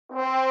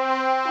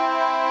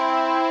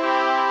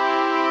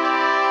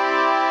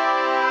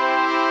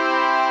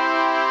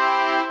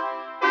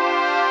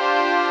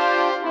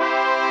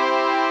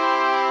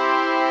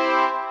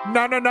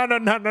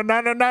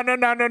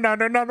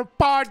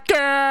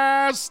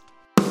podcast.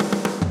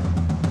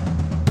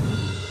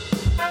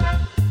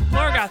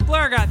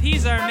 Blurgoth,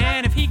 he's our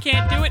man. If he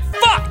can't do it,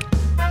 fuck!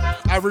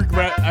 I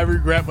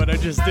regret what I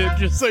just did,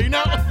 just so you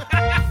know.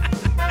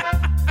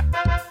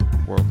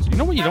 Worlds. You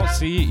know what you don't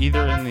see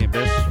either in the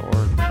Abyss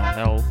or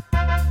Hell?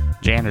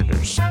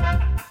 Janitors.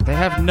 They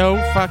have no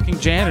fucking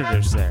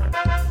janitors there.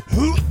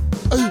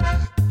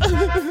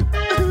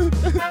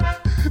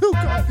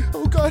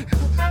 Oh god.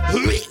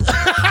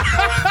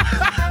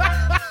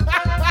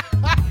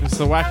 It's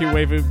the wacky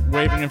waving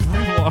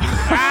inflatable.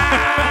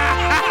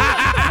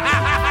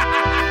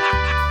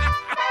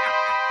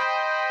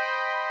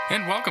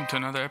 And welcome to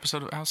another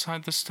episode of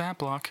Outside the Stat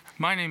Block.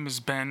 My name is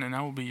Ben, and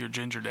I will be your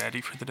ginger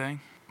daddy for the day.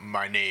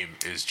 My name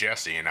is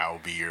Jesse, and I will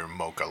be your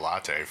mocha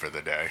latte for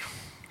the day.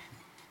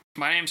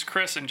 My name's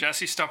Chris, and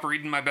Jesse, stop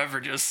reading my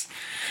beverages.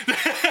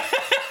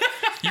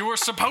 You were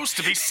supposed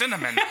to be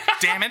cinnamon,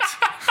 damn it.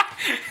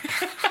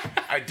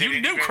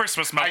 You knew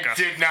Christmas mocha. I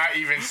did not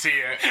even see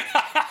it.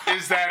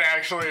 Is that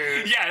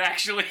actually... Yeah,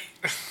 actually.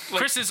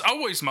 Chris is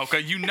always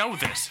mocha, you know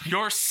this.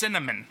 You're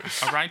cinnamon,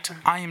 alright?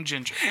 I am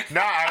ginger.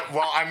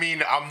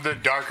 I'm the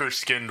darker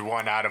skinned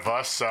one out of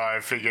us, so I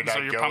figured So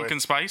I'd you're go pumpkin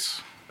with...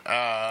 spice?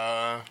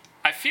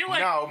 I feel like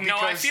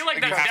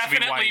that's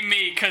definitely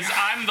me, because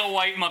I'm the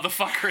white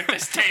motherfucker at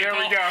this table. There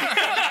we go.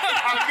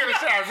 I was going to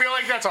say, I feel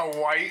like that's a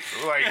white,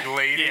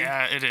 lady.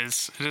 Yeah, it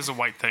is. It is a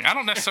white thing. I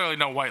don't necessarily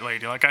know white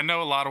lady. I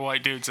know a lot of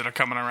white dudes that are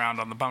coming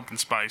around on the pumpkin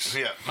spice.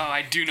 Yeah. Oh,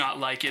 I do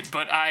not like it,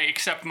 but I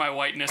accept my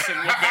whiteness and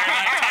will bear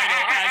that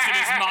title as it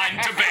is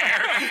mine to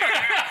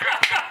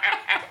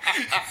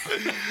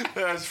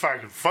bear. That's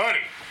fucking funny.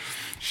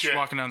 Shit.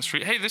 Walking down the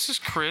street. Hey, this is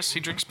Chris. He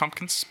drinks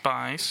pumpkin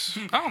spice.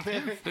 Oh,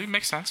 yeah, it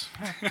makes sense.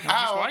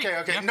 Yeah,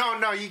 Okay. Yeah.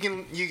 No, you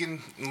can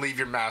leave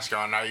your mask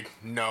on. I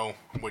know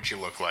what you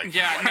look like.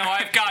 Yeah, no,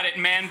 I've got it.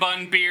 Man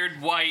bun,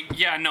 beard, white.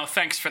 Yeah, no,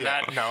 thanks for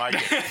that. No, I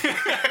get it.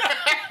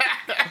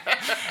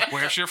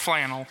 Where's your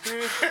flannel?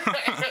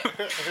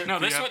 No,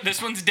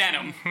 this one's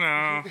denim.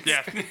 No.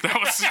 Yeah, that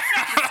was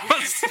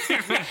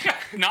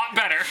Not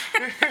better.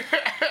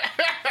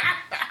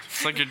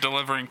 It's like you're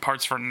delivering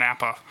parts for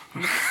Napa.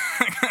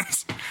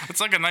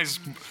 It's like a nice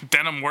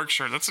denim work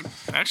shirt. That's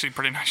actually a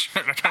pretty nice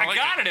shirt. I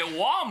got it at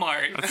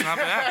Walmart. It's not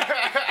bad.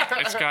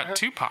 It's got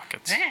two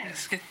pockets. Man,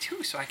 it's got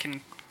two, so I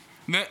can...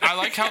 I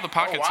like how the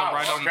pockets are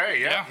right on.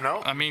 Okay, yeah.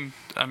 No. I mean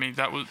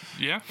that was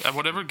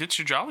whatever gets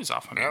your jollies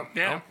off. Yep.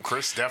 Yeah. Nope.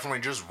 Chris definitely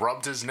just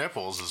rubbed his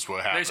nipples. Is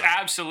what happened. There's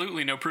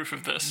absolutely no proof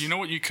of this. You know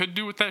what you could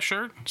do with that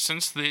shirt?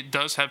 Since it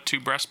does have two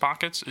breast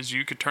pockets, is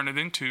you could turn it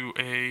into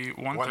a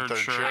one-third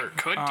shirt. I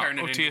could turn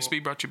it into...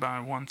 OTSB brought you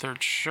by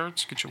one-third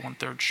shirts. Get your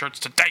one-third shirts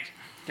today.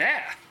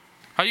 Yeah.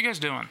 How you guys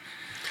doing?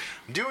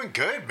 Doing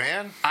good,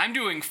 man. I'm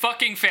doing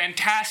fucking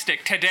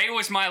fantastic. Today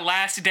was my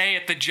last day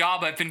at the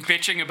job I've been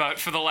bitching about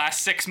for the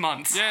last 6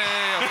 months. Yay!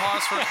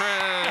 Applause for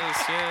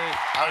Chris! Yay!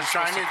 I was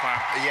trying to.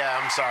 Yeah,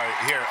 I'm sorry.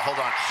 Here, hold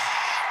on.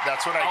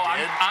 That's what I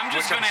did. I'm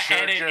just gonna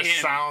edit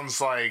in. Sounds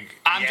like.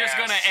 I'm just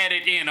gonna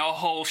edit in a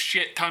whole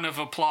shit ton of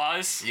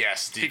applause.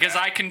 Yes, do because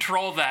that. I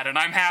control that, and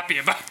I'm happy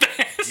about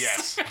this.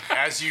 Yes,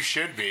 as you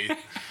should be.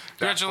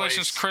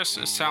 Congratulations, Chris.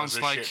 It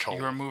sounds like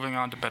you are moving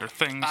on to better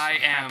things. I am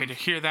happy to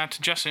hear that.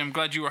 Jesse, I'm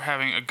glad you are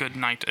having a good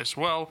night as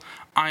well.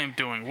 I am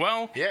doing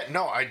well. Yeah,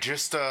 no, I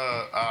just,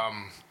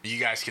 you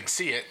guys can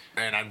see it,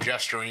 and I'm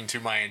gesturing to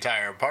my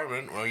entire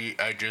apartment. Well,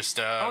 I just,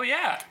 oh,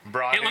 yeah.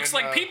 It looks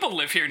like people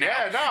live here now.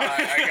 Yeah, no,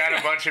 I got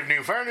a bunch of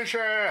new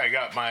furniture. I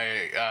got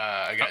my,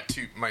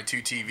 my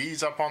two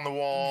TVs up on the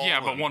wall.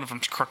 Yeah, but one of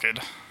them's crooked.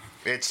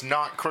 It's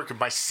not crooked.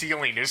 My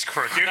ceiling is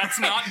crooked. That's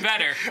not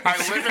better.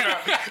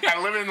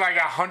 I live in like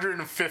a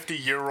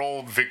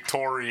 150-year-old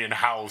Victorian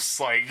house.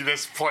 Like,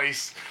 this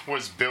place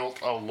was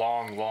built a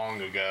long,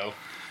 long ago.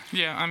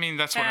 Yeah, I mean,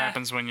 that's what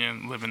happens when you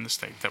live in the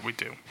state that we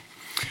do.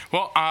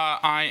 Well,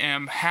 I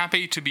am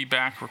happy to be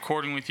back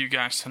recording with you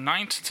guys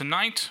tonight.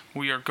 Tonight,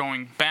 we are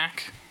going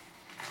back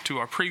to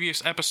our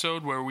previous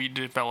episode where we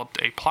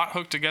developed a plot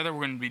hook together.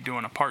 We're going to be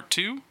doing a part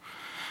 2.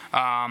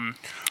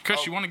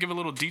 Chris, you want to give a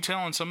little detail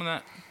on some of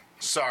that?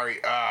 Sorry,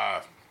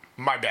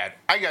 my bad.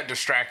 I got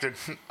distracted.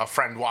 A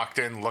friend walked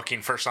in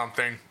looking for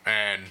something,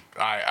 and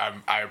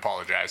I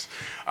apologize.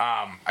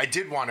 I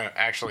did want to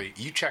actually.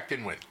 You checked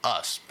in with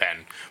us,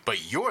 Ben,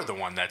 but you're the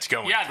one that's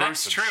going through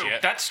some shit. Yeah,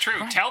 that's true.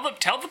 Right. Tell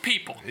the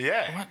people.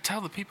 Yeah. What?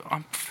 Tell the people.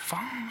 I'm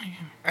fine.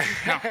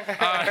 No.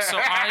 So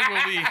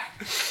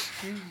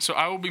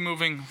I will be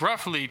moving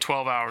roughly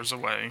 12 hours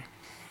away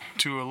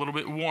to a little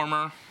bit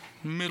warmer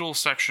middle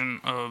section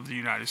of the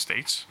United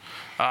States.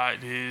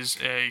 It is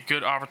a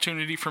good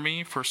opportunity for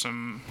me for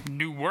some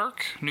new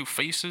work, new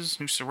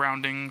faces, new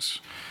surroundings.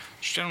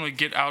 Just generally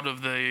get out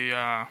of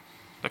the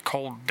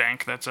cold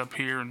dank that's up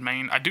here in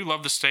Maine. I do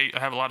love the state. I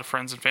have a lot of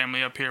friends and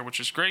family up here,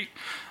 which is great.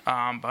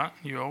 But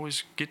you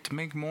always get to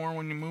make more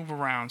when you move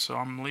around, so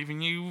I'm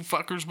leaving you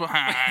fuckers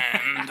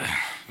behind.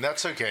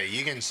 That's okay.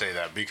 You can say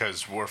that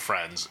because we're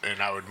friends, and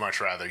I would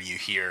much rather you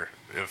here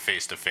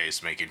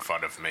face-to-face making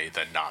fun of me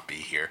than not be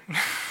here.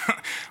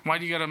 Why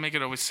do you gotta make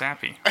it always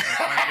sappy?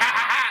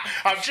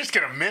 I'm just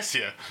gonna miss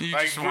you.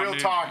 Like real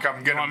talk,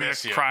 I'm gonna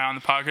miss you. Cry on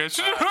the podcast.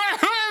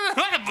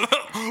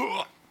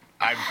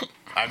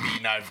 I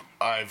mean,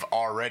 I've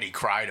already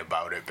cried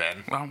about it,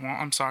 Ben. Well,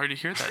 I'm sorry to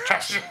hear that,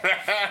 Justin.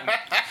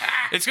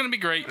 It's gonna be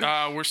great.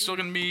 We're still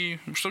gonna be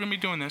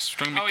doing this.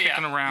 We're gonna be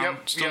kicking around.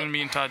 Still gonna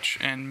be in touch,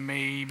 and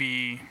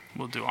maybe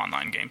we'll do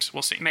online games.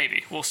 We'll see.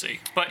 Maybe we'll see.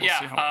 But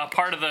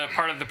part of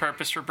the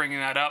purpose for bringing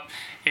that up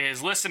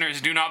is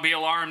listeners, do not be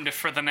alarmed if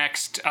for the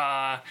next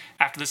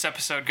after this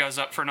episode goes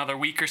up for another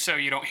week or so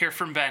you don't hear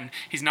from Ben.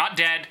 He's not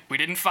dead. We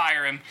didn't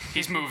fire him.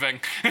 He's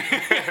moving.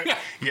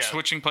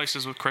 Switching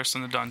places with Chris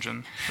in the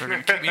dungeon. They're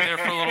gonna keep me there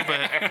for a little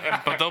bit,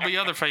 but there'll be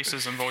other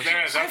faces and voices.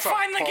 I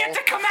finally get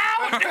to come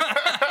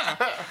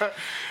out.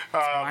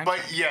 But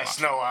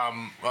yes,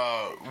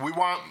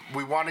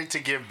 we wanted to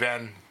give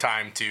Ben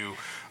time to.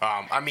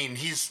 I mean,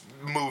 he's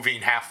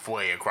moving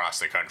halfway across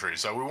the country,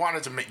 so we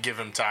wanted to give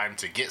him time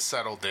to get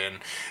settled in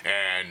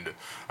and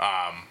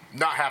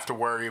not have to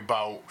worry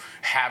about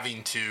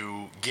having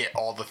to get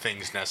all the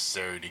things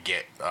necessary to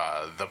get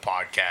the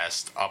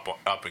podcast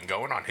up and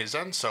going on his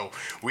end. So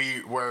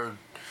we were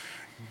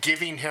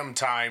giving him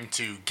time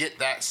to get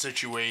that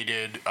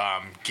situated,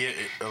 get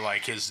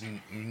like his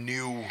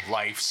new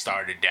life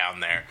started down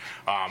there,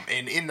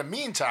 and in the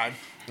meantime,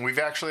 we've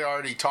actually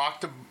already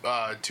talked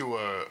to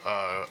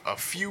a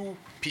few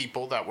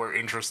people that we're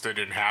interested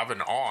in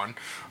having on.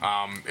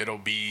 It'll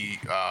be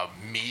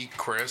me,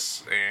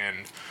 Chris,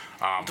 and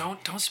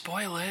don't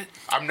spoil it.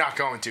 I'm not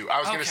going to. I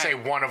was going to say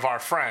one of our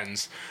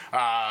friends.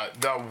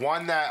 The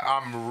one that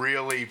I'm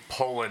really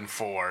pulling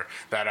for,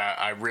 that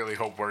I really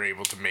hope we're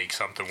able to make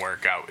something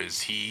work out,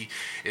 is he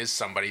is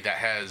somebody that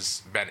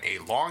has been a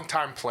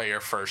long-time player,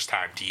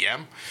 first-time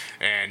DM,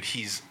 and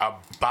he's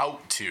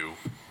about to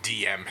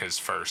DM his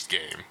first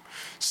game.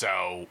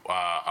 So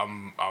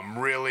I'm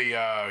really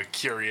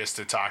curious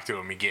to talk to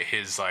him and get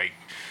his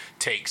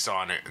takes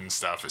on it and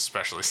stuff,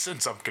 especially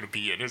since I'm going to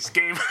be in his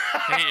game.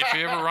 Hey, if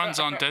he ever runs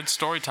on Dead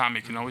Storytime,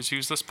 you can always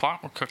use this plot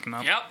we're cooking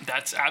up. Yep,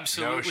 that's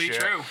absolutely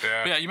true.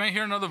 Yeah, you may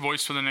hear another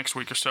voice for the next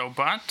week or so,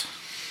 but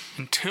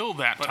until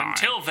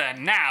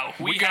then, now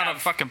we got a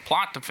fucking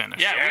plot to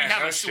finish. Yeah,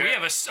 we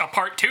have a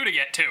part 2 to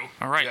get to.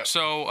 All right,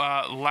 so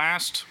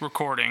last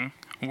recording,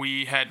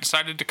 we had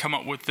decided to come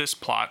up with this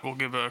plot. We'll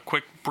give a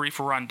quick, brief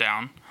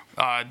rundown.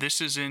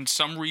 This is in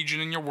some region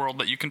in your world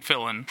that you can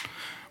fill in.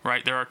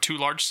 Right, there are 2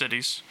 large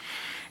cities.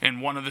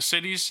 In one of the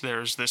cities,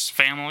 there's this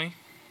family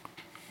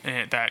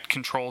that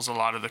controls a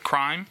lot of the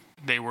crime.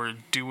 They were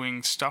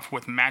doing stuff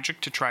with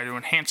magic to try to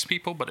enhance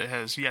people, but it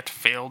has yet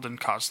failed and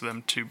caused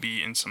them to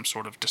be in some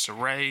sort of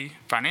disarray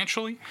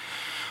financially.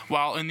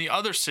 While in the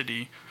other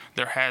city,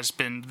 there has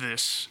been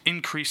this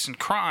increase in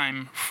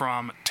crime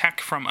from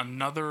tech from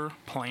another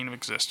plane of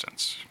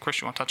existence.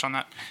 Chris, you want to touch on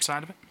that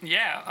side of it?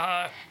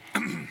 Yeah,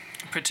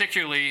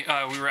 particularly,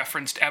 we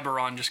referenced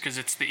Eberron just because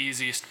it's the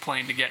easiest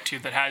plane to get to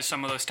that has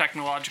some of those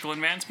technological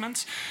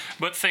advancements.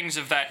 But things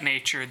of that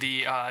nature,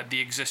 the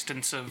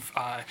existence of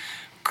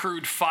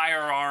crude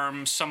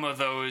firearms, some of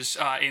those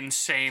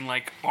insane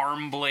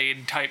arm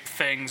blade type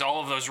things,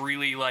 all of those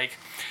really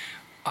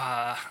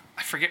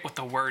I forget what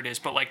the word is,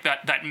 but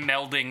that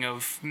melding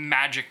of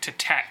magic to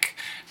tech,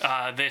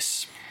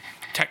 this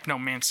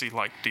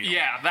technomancy-like deal.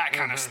 Yeah, that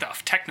kind of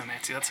stuff.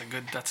 Technomancy.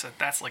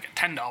 That's like a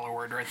 $10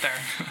 word right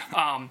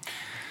there.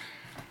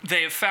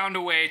 They have found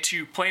a way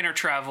to planar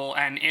travel,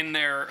 and in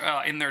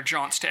their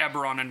jaunts to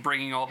Eberron and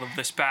bringing all of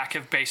this back,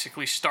 have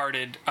basically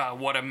started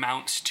what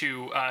amounts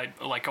to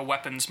a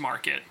weapons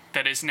market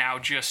that is now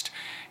just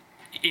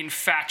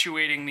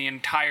infatuating the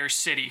entire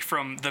city,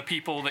 from the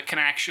people that can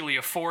actually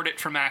afford it,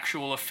 from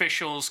actual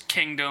officials,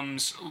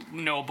 kingdoms,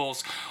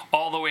 nobles,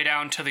 all the way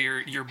down to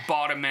your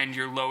bottom end,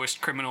 your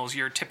lowest criminals,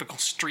 your typical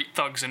street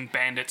thugs and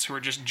bandits who are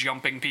just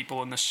jumping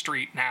people in the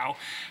street now.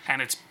 And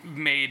it's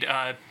made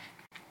a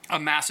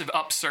massive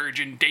upsurge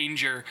in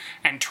danger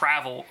and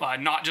travel,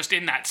 not just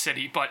in that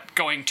city, but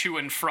going to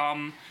and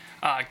from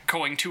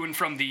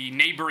the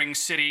neighboring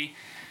city.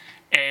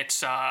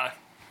 It's a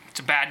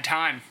bad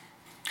time.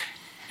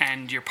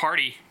 And your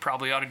party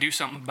probably ought to do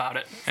something about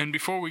it. And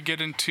before we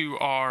get into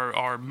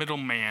our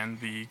middleman,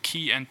 the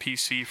key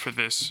NPC for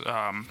this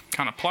kind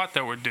of plot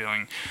that we're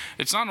doing,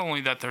 it's not only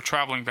that they're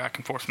traveling back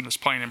and forth from this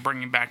plane and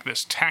bringing back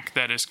this tech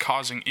that is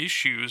causing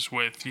issues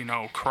with,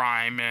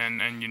 crime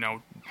and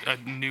a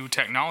new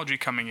technology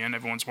coming in.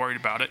 Everyone's worried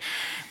about it.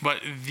 But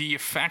the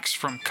effects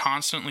from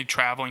constantly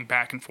traveling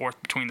back and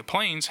forth between the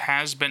planes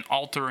has been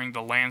altering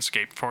the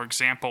landscape. For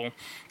example,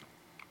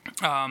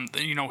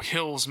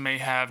 hills may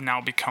have now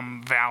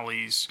become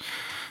valleys.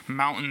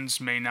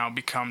 Mountains may now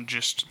become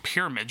just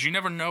pyramids. You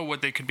never know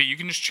what they could be. You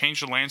can just change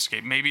the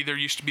landscape. Maybe there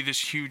used to be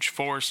this huge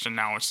forest, and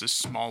now it's this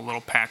small little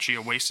patchy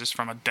oasis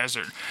from a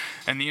desert.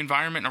 And the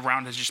environment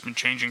around has just been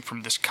changing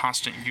from this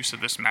constant use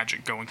of this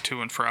magic going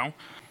to and fro.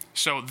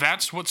 So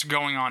that's what's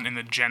going on in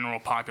the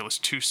general populace.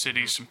 2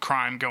 cities, some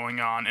crime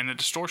going on, and a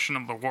distortion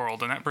of the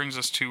world. And that brings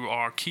us to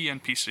our key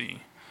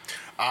NPC.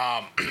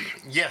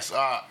 Yes,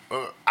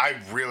 I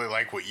really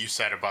like what you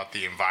said about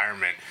the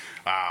environment.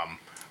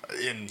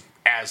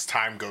 As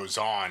time goes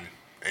on,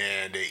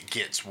 and it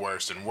gets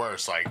worse and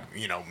worse. Like,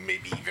 you know,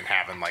 maybe even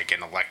having like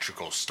an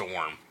electrical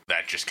storm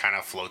that just kind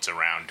of floats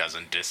around,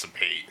 doesn't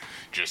dissipate.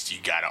 Just, you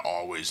gotta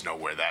always know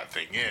where that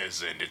thing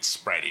is, and it's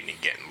spreading and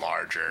getting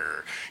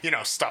larger. You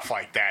know, stuff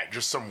like that.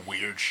 Just some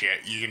weird shit.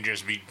 You can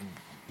just be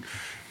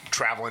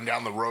traveling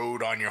down the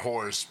road on your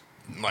horse,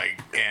 like,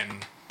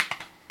 and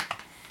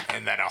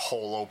then a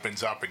hole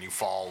opens up and you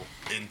fall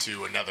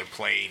into another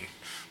plane,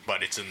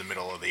 but it's in the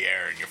middle of the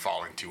air and you're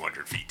falling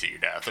 200 feet to your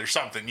death or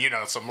something, you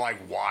know, some like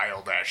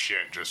wild ass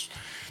shit, just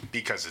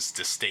because it's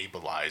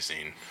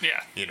destabilizing.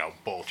 Yeah. You know,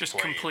 both Just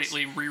planes.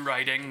 completely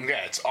rewriting.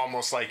 Yeah, it's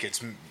almost like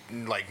it's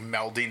like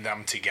melding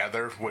them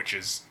together, which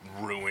is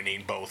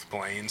ruining both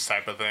planes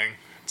type of thing.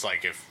 It's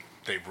like if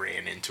they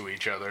ran into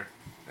each other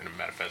in a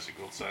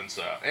metaphysical sense.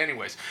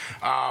 Anyways,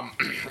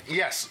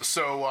 yes,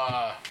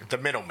 so the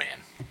middleman.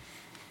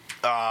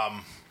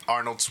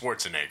 Arnold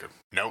Schwarzenegger.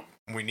 Nope.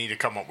 We need to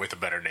come up with a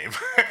better name.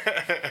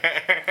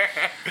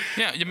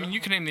 Yeah, I mean, you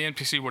can name the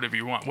NPC whatever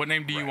you want. What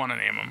name do you want to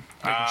name them?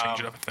 They can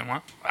change it up if they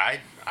want. I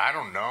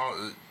don't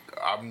know.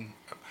 I'm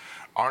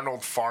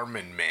Arnold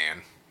Farman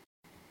Man.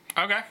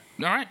 Okay.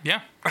 All right,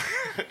 yeah.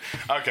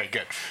 Okay,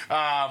 good.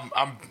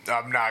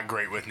 I'm not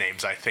great with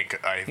names. I think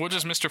What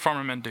does Mr.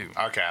 Farmerman do?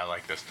 Okay, I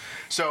like this.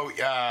 So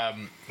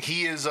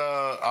he is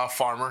a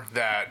farmer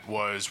that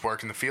was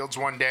working the fields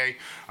one day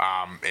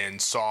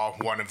and saw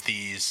one of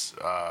these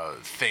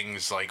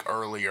things like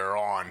earlier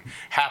on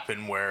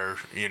happen where,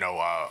 you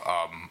know,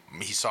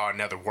 he saw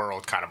another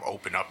world kind of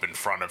open up in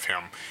front of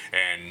him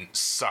and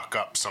suck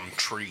up some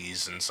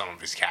trees and some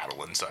of his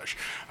cattle and such.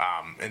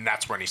 And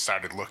that's when he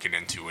started looking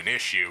into an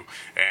issue,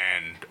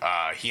 and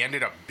he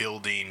ended up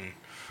building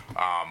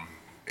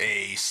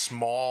a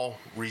small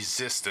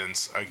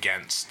resistance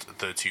against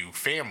the two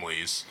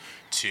families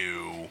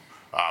to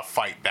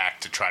fight back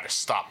to try to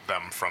stop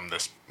them from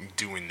this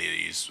doing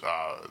these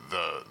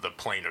the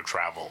planar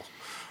travel,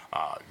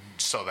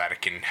 so that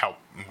it can help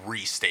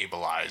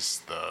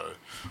restabilize the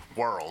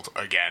world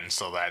again,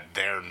 so that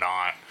they're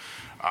not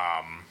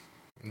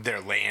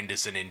their land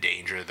isn't in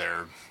danger,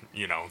 their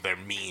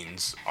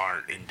means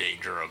aren't in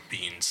danger of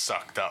being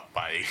sucked up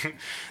by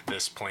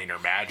this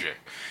planar magic.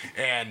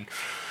 And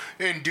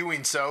in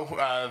doing so,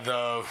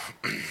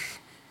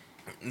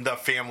 the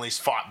families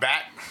fought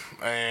back,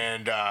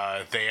 and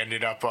they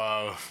ended up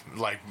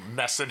like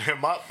messing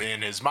him up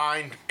in his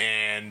mind,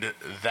 and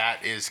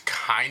that is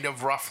kind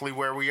of roughly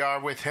where we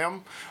are with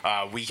him.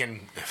 We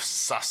can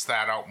suss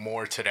that out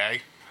more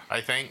today,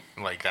 I think.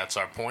 Like, that's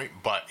our point.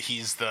 But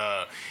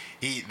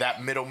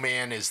that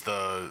middleman is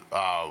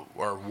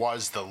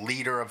was the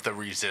leader of the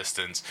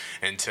resistance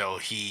until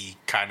he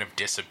kind of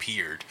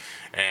disappeared.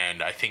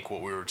 And I think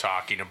what we were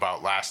talking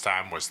about last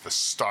time was the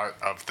start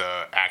of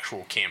the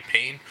actual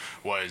campaign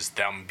was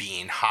them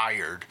being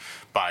hired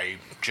by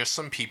just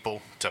some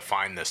people to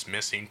find this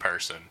missing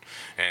person.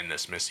 And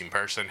this missing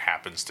person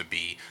happens to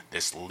be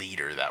this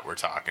leader that we're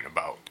talking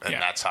about. And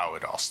that's how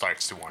it all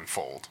starts to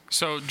unfold.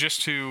 So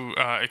just to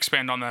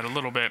expand on that a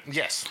little bit.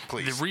 Yes,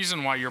 please. The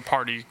reason why your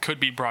party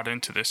could be brought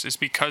into this is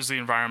because the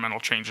environmental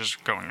changes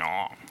are going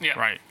along. Yeah.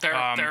 Right. There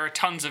are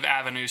tons of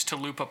avenues to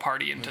loop a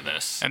party into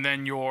this. And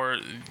then your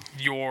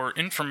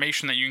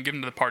information that you can give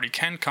into the party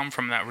can come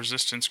from that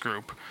resistance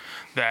group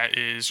that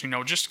is,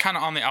 just kind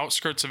of on the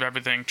outskirts of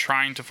everything,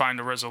 trying to find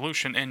a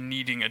resolution and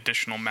needing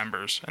additional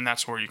members. And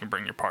that's where you can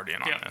bring your party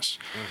in on this.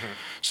 Mm-hmm.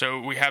 So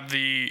we have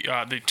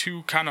the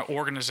two kind of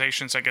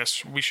organizations, I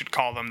guess we should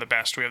call them the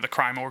best. We have the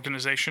crime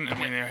organization, and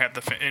we have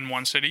in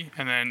one city,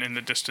 and then in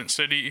the distant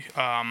city,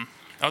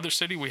 other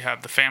city, we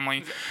have the family,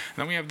 and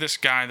then we have this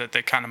guy that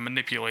they kind of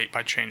manipulate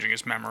by changing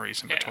his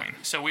memories in between.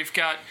 So we've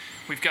got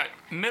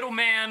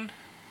middleman,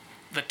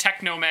 the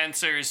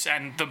technomancers,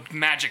 and the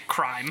magic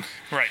crime.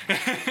 Right.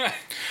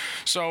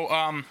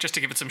 So just to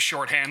give it some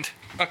shorthand.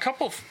 A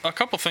couple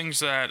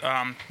things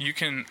that you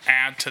can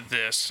add to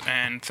this,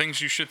 and things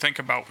you should think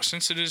about,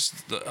 since it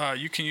is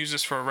you can use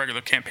this for a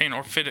regular campaign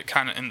or fit it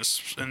kind of in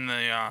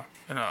a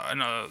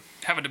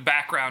having a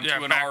background to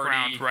an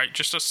background, already right?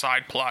 Just a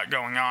side plot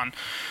going on.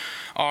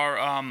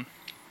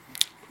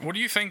 What do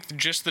you think,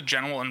 just the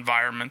general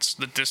environments,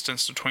 the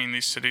distance between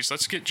these cities?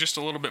 Let's get just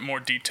a little bit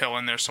more detail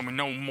in there so we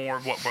know more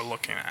of what we're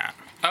looking at.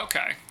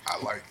 Okay. I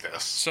like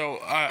this. So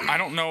I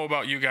don't know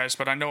about you guys,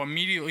 but I know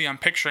immediately I'm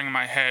picturing in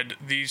my head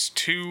these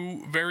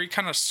two very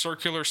kind of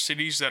circular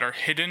cities that are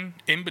hidden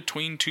in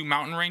between two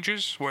mountain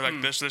ranges, where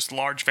like there's this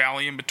large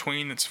valley in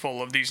between that's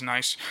full of these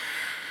nice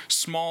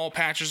small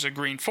patches of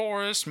green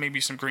forest, maybe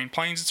some green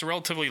plains. It's a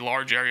relatively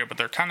large area, but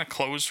they're kind of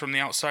closed from the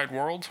outside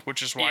world,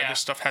 which is why this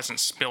stuff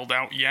hasn't spilled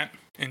out yet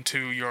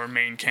into your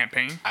main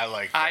campaign. I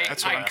like that.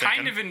 That's what I'm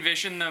kind thinking. of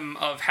envision them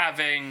of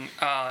having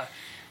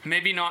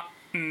maybe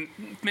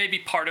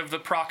part of the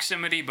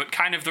proximity, but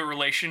kind of the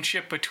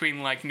relationship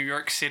between like New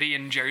York City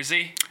and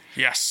Jersey.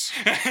 Yes.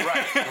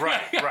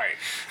 Right.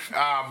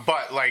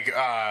 But like,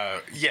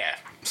 yeah.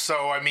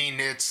 So I mean,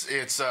 it's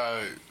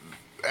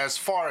as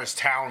far as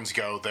towns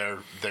go,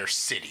 they're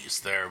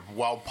cities. They're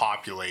well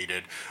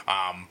populated.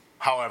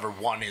 However,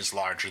 one is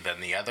larger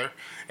than the other,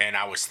 and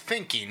I was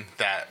thinking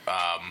that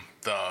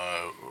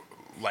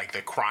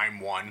the crime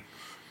one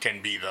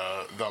can be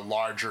the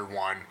larger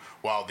one,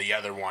 while the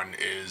other one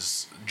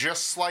is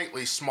just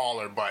slightly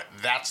smaller, but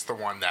that's the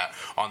one that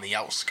on the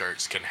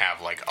outskirts can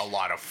have like a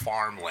lot of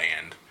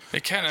farmland.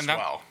 It can, as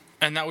well.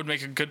 And that would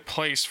make a good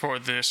place for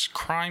this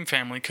crime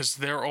family because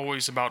they're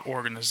always about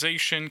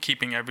organization,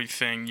 keeping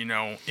everything,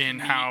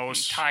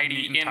 in-house.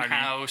 Tidy, neat and tidy.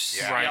 in-house.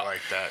 Yeah, Right. I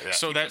like that. Yeah.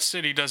 So that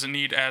city doesn't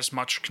need as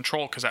much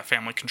control because that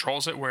family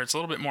controls it, where it's a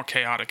little bit more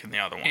chaotic in the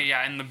other one.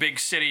 Yeah, in the big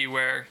city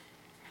where,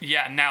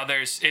 now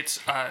it's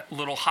a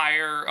little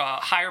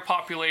higher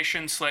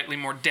population, slightly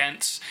more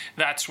dense.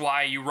 That's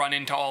why you run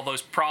into all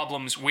those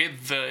problems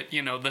with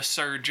the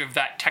surge of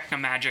that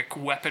technomagic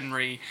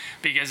weaponry,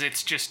 because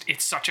it's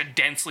such a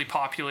densely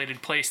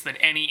populated place that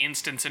any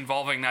instance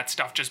involving that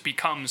stuff just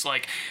becomes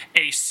like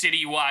a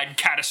citywide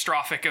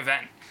catastrophic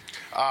event.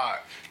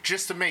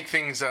 Just to make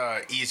things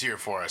easier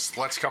for us,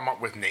 let's come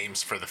up with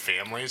names for the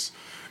families,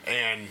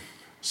 and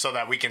so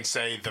that we can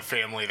say the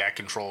family that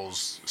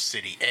controls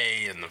City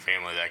A and the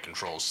family that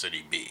controls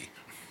City B.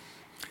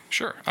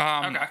 Sure.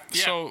 Okay. Yeah.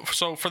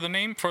 So for the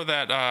name for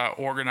that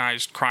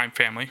organized crime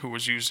family who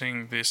was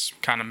using this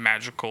kind of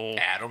magical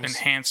Adams?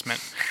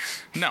 enhancement,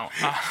 no.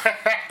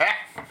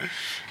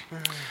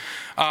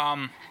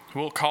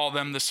 We'll call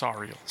them the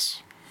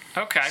Sariels.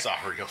 Okay.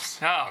 Sariels.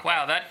 Oh,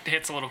 wow, that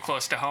hits a little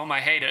close to home.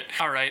 I hate it.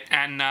 All right,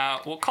 and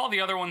we'll call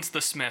the other ones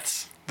the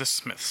Smiths. The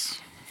Smiths.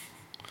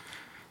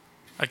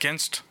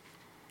 Against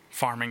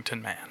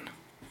Farmington Man.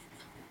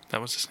 That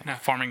was his name. No.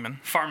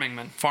 Farmingman.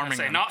 Farmingman. Farmingman. I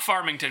say, not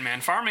Farmington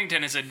Man.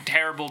 Farmington is a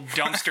terrible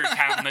dumpster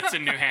town that's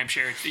in New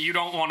Hampshire. You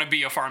don't want to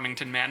be a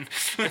Farmington Man.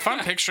 If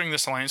I'm picturing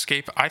this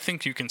landscape, I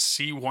think you can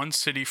see one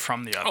city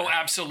from the other. Oh,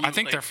 absolutely. I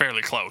think they're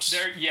fairly close.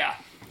 Yeah.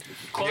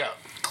 Yeah.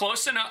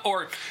 Close enough,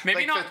 or maybe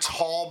Like not. the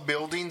tall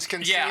buildings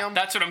can see them.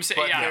 That's what I'm saying.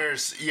 But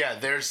Yeah.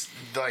 there's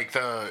like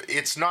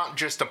it's not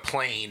just a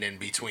plane in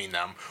between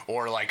them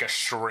or like a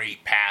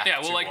straight path. Yeah,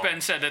 well, to like them.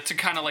 Ben said, it's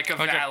kind of like a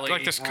like, valley.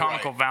 like this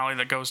conical Right. valley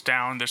that goes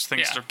down. There's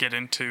things Yeah. to get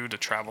into to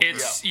travel.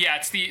 It's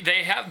it's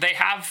they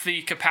have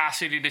the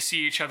capacity to see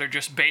each other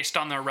just based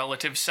on their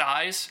relative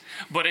size,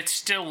 but it's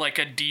still like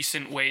a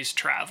decent ways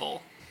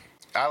travel.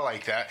 I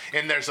like that.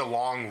 And there's a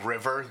long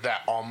river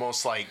that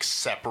almost like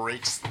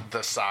separates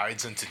the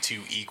sides into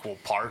two equal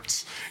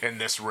parts. And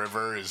this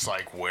river is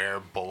like where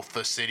both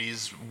the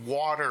city's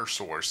water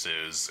source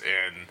is.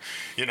 And,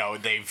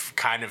 they've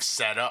kind of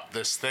set up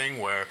this thing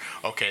where,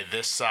 okay,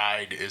 this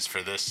side is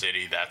for this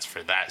city, that's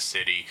for that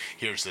city.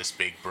 Here's this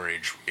big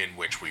bridge in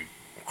which we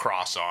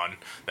cross on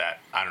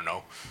that, I don't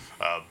know,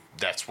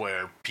 that's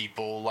where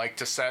people like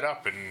to set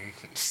up and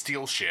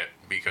steal shit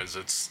because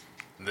it's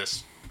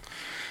this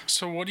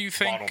So what do you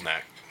think?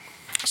 bottleneck.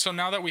 So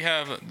now that we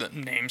have the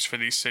names for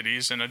these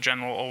cities and a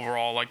general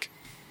overall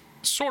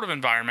sort of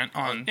environment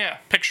on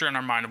picture in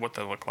our mind of what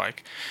they look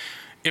like,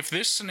 if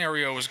this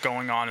scenario is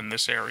going on in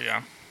this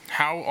area,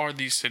 how are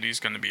these cities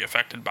going to be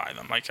affected by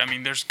them?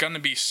 There's going to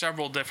be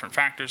several different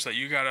factors that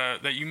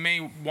you may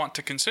want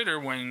to consider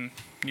when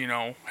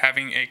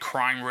having a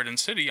crime-ridden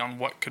city on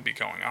what could be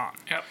going on.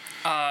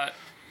 Yep.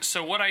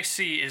 So what I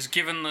see is,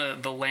 given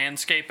the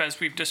landscape as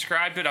we've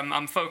described it,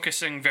 I'm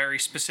focusing very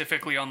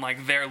specifically on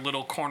like their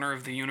little corner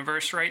of the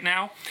universe right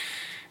now.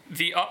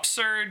 The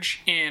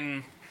upsurge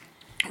in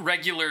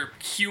regular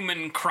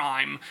human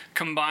crime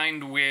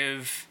combined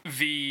with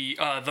the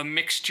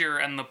mixture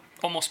and the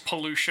almost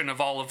pollution of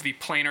all of the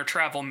planar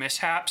travel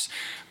mishaps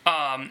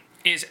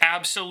is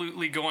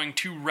absolutely going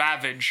to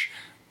ravage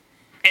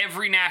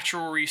every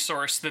natural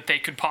resource that they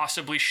could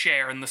possibly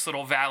share in this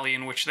little valley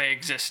in which they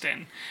exist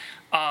in.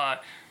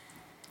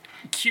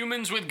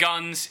 Humans with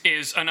guns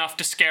is enough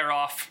to scare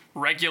off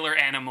regular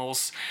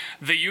animals.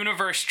 The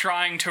universe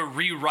trying to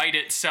rewrite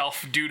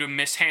itself due to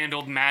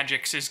mishandled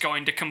magics is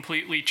going to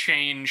completely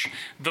change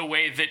the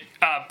way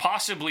that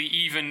possibly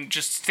even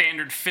just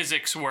standard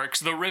physics works.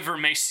 The river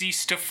may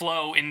cease to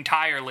flow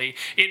entirely.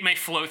 It may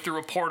flow through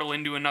a portal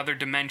into another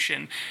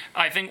dimension.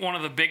 I think one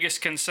of the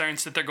biggest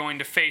concerns that they're going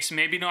to face,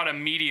 maybe not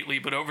immediately,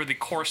 but over the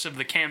course of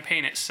the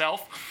campaign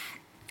itself,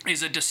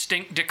 is a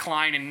distinct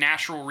decline in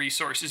natural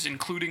resources,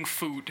 including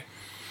food.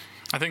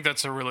 I think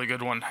that's a really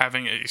good one.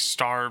 Having a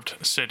starved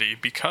city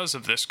because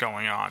of this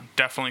going on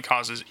definitely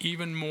causes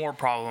even more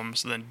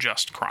problems than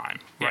just crime,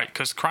 right?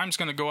 Because crime's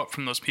going to go up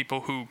from those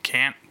people who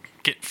can't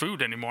get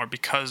food anymore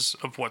because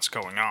of what's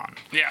going on.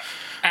 Yeah.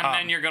 And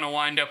then you're going to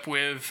wind up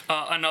with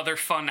another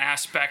fun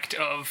aspect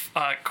of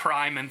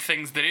crime and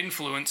things that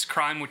influence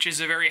crime, which is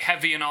a very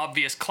heavy and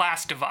obvious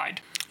class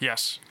divide.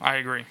 Yes, I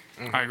agree.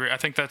 Mm-hmm. I agree. I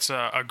think that's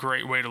a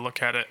great way to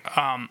look at it.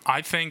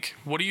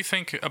 What do you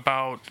think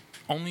about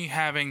only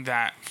having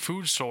that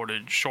food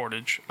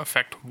shortage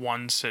affect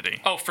one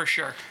city? Oh, for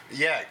sure.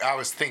 Yeah, I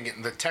was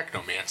thinking the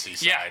technomancy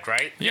side, Yeah.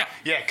 right? Yeah.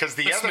 Yeah, because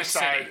the other Smith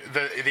side,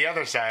 City. the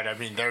other side,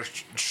 they're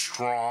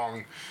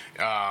strong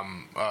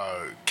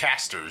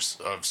casters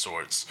of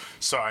sorts.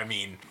 So,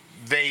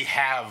 they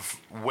have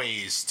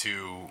ways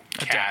to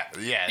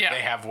Yeah.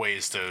 they have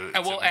ways to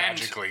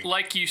magically. And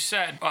like you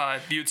said,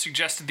 you had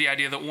suggested the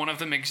idea that one of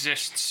them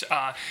exists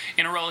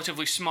in a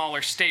relatively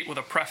smaller state with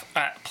a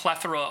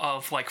plethora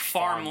of like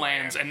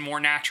farmlands and more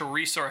natural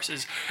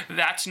resources.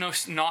 That's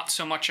not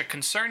so much a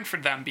concern for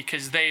them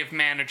because they have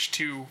managed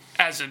to,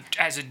 as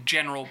a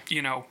general,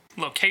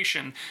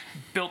 location,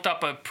 built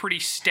up a pretty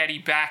steady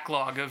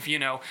backlog of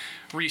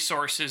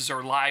resources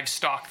or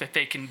livestock that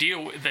they can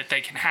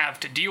have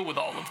to deal with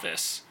all of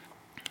this.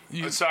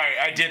 Sorry,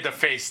 I did the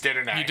face,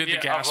 didn't I? You did the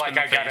Of gasp in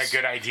the I got face. a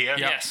good idea.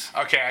 Yes.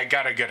 Okay, I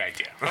got a good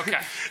idea. Okay.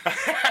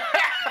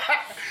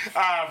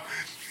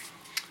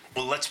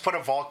 Well, let's put a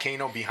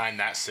volcano behind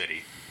that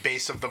city.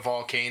 Base of the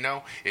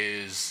volcano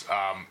is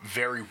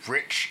very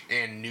rich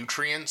in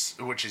nutrients,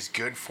 which is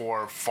good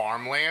for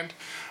farmland.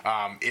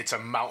 It's a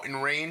mountain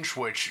range,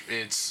 which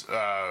it's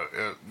not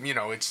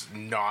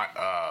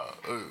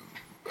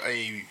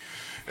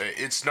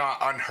it's not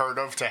unheard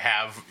of to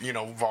have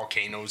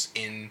volcanoes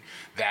in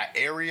that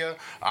area.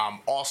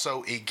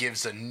 Also, it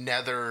gives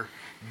another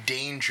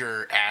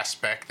danger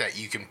aspect that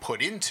you can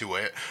put into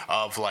it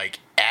of like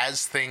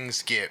as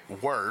things get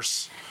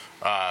worse,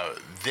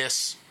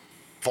 this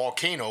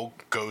volcano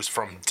goes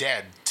from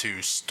dead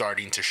to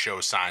starting to show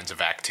signs of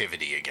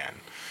activity again.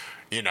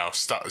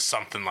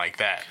 Something like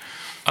that.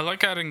 I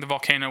like adding the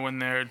volcano in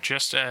there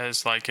just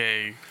as like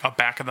a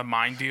back of the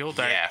mind deal.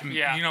 That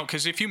Yeah.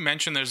 because if you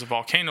mention there's a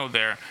volcano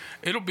there,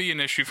 it'll be an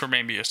issue for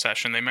maybe a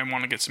session. They may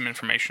want to get some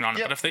information on it,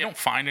 Yep. but if they don't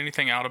find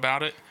anything out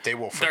about it, They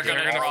will They're forget. gonna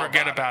they're going to all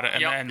forget about it,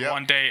 and Yep. then Yep.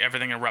 one day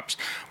everything erupts.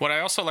 What I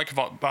also like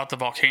about the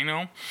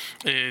volcano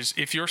is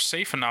if you're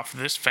safe enough,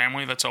 this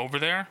family that's over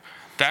there,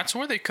 that's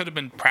where they could have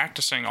been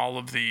practicing all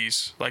of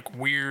these like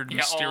weird,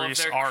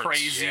 mysterious all of their arts.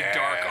 crazy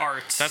dark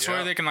arts. That's Yeah.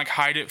 where they can like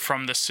hide it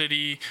from the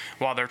city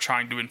while they're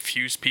trying to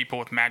infuse people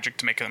with magic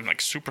to make them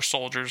like super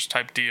soldiers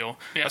type deal.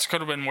 Yeah. That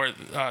could have been where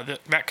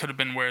that could have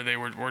been where they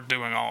were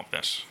doing all of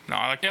this. No,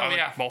 I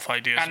like both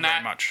ideas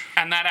very much.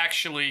 And that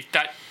actually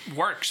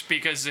works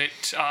because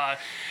it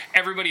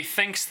everybody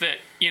thinks that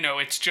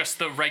it's just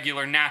the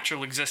regular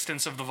natural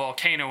existence of the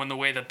volcano and the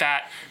way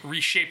that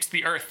reshapes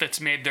the earth that's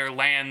made their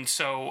land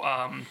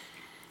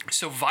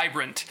so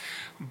vibrant,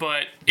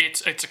 but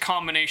it's a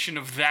combination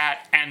of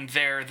that and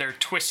their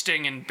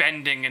twisting and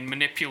bending and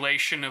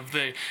manipulation of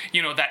the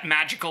that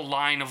magical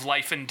line of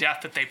life and death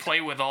that they play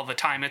with all the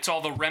time. It's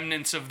all the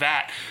remnants of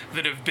that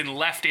have been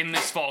left in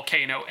this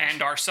volcano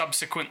and are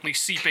subsequently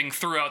seeping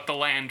throughout the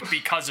land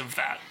because of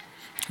that.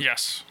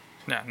 Yes.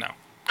 Yeah. No.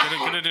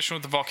 Good addition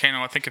with the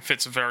volcano. I think it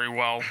fits very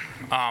well.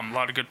 A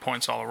lot of good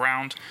points all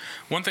around.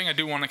 One thing I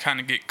do want to kind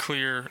of get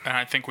clear, and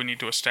I think we need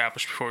to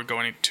establish before we go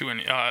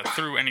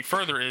through any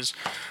further, is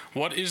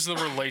what is the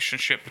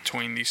relationship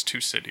between these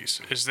two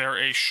cities? Is there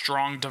a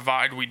strong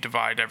divide? We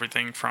divide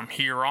everything from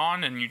here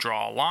on, and you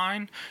draw a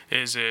line.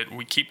 Is it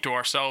we keep to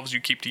ourselves, you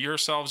keep to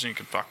yourselves, and you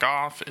can fuck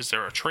off? Is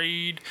there a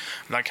trade?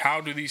 Like,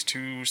 how do these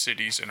two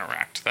cities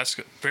interact? That's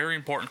a very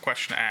important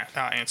question to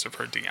answer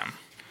for a DM.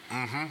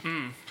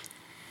 Mm-hmm.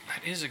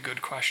 That is a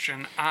good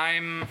question.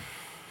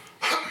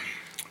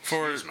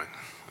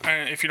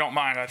 If you don't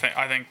mind, I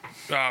think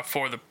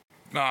for the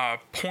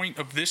point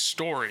of this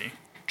story,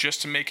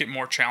 just to make it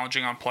more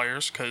challenging on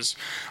players, because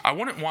I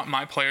wouldn't want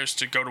my players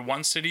to go to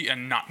one city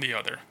and not the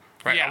other.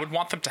 Right? Yeah. I would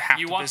want them to have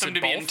You to want visit them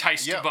to be both.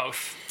 enticed to Yep.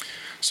 both.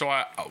 So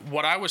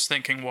what I was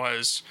thinking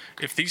was,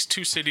 if these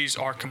two cities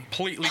are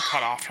completely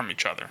cut off from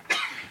each other,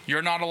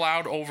 you're not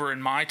allowed over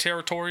in my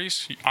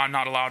territories, I'm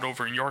not allowed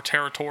over in your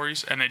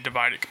territories, and they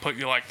divide it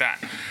completely like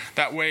that.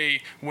 That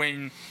way,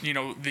 when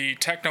the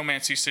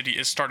Technomancy city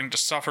is starting to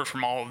suffer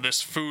from all of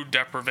this food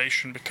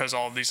deprivation because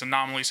all of these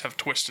anomalies have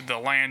twisted the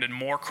land and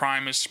more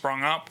crime has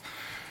sprung up,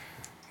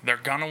 they're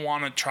gonna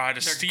want to try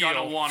to steal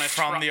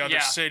from the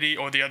other city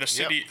or the other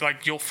city. Yep.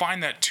 Like, you'll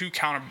find that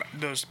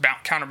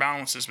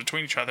counterbalances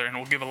between each other, and it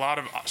will give a lot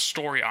of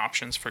story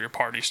options for your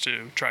parties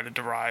to try to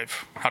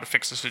derive how to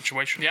fix the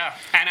situation. Yeah,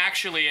 and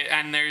actually,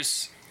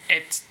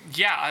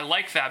 I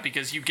like that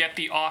because you get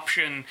the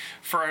option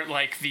for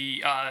like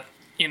the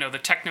the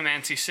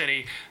Technomancy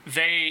city.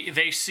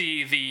 They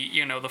see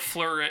the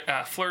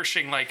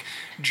flourishing like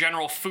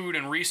general food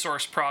and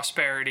resource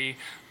prosperity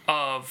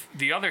of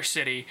the other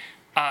city.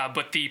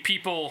 But the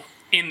people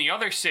in the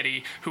other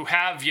city who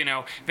have,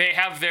 they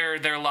have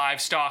their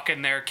livestock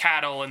and their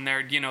cattle and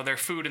their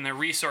food and their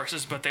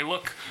resources, but they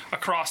look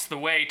across the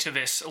way to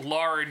this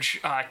large,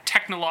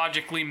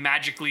 technologically,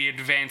 magically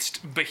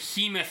advanced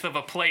behemoth of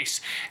a place,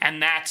 and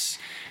that's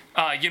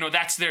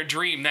their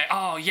dream. That,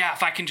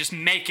 if I can just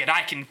make it,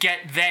 I can get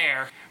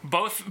there.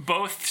 Both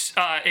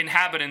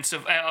inhabitants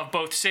of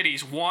both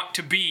cities want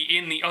to be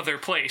in the other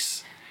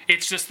place.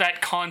 It's just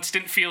that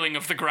constant feeling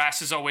of the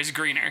grass is always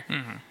greener.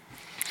 Mm-hmm.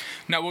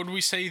 Now, would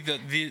we say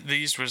that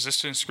these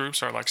resistance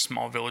groups are like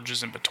small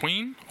villages in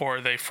between, or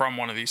are they from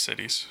one of these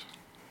cities?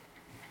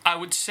 I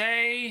would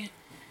say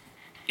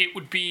it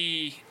would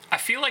be... I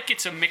feel like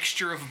it's a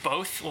mixture of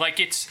both. Like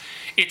it's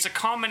a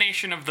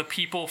combination of the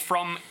people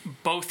from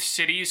both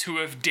cities who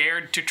have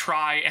dared to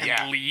try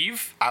and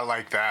leave. I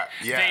like that.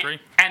 Yeah.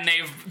 And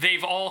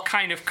they've all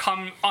kind of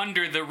come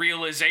under the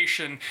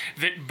realization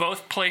that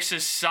both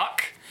places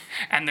suck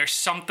and there's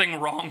something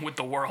wrong with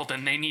the world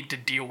and they need to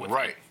deal with it.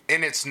 Right.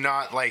 And it's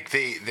not like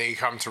they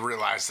come to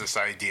realize this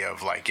idea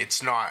of like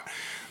it's not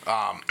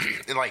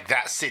like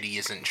that city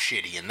isn't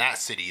shitty and that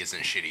city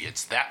isn't shitty.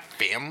 It's that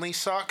family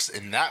sucks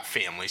and that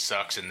family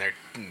sucks and they're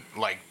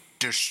like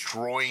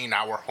destroying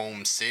our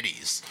home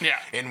cities. Yeah.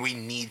 And we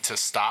need to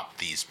stop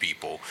these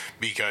people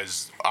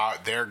because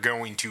they're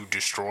going to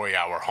destroy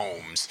our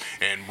homes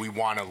and we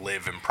want to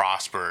live and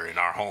prosper in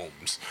our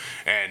homes.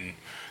 And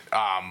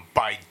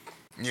by,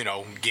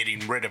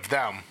 getting rid of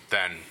them,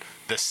 then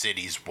the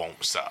cities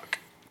won't suck.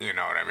 You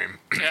know what I mean?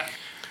 Yeah.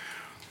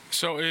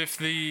 So if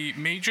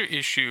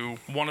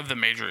one of the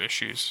major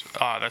issues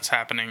that's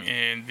happening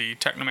in the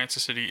Technomancer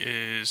City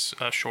is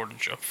a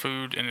shortage of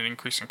food and an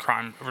increase in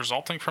crime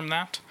resulting from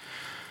that,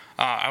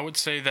 I would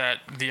say that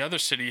the other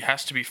city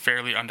has to be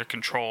fairly under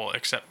control,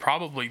 except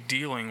probably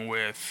dealing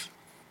with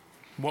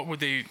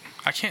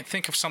I can't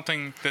think of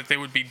something that they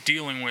would be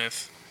dealing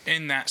with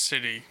in that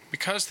city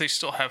because they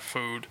still have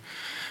food,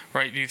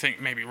 right? Do you think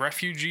maybe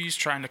refugees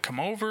trying to come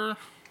over?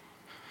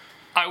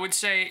 I would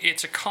say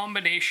it's a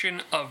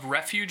combination of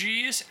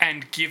refugees,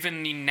 and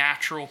given the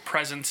natural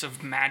presence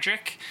of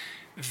magic,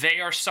 they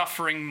are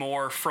suffering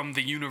more from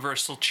the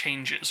universal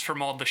changes,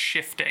 from all the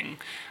shifting.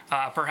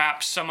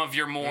 Perhaps some of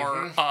your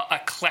more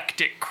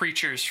eclectic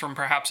creatures from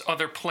perhaps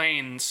other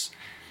planes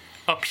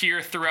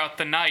appear throughout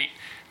the night.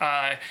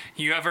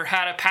 You ever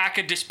had a pack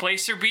of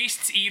displacer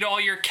beasts eat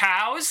all your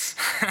cows?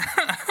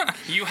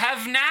 You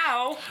have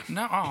now.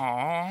 No,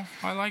 aw,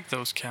 I like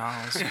those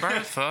cows.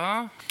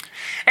 Bertha.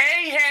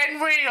 Hey,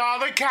 Henry, all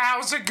the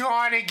cows are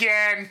gone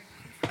again.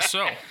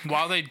 So,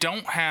 while they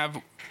don't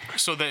have...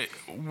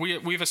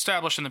 we've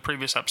established in the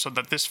previous episode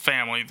that this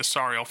family, the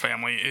Sariel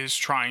family, is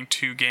trying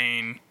to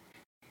gain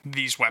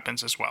these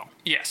weapons as well.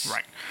 Yes.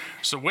 Right.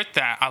 So with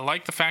that, I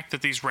like the fact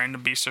that these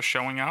random beasts are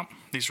showing up,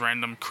 these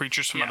random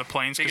creatures from other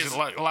planes, because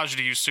it allows you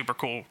to use super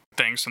cool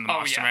things in the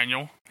Monster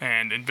Manual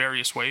and in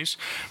various ways.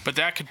 But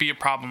that could be a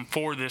problem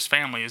for this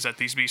family, is that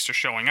these beasts are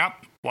showing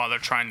up while they're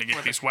trying to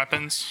get these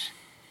weapons.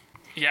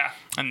 Yeah.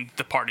 And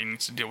the party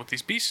needs to deal with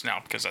these beasts now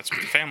because that's what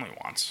the family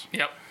wants.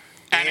 Yep.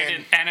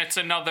 And it's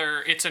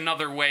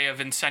another way of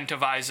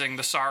incentivizing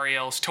the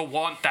Sariels to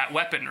want that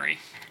weaponry.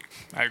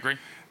 I agree.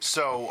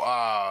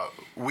 So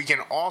we can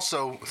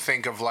also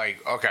think of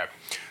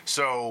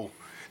so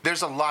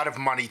there's a lot of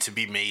money to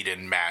be made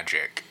in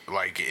Magic,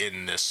 like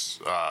in this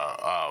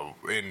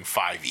in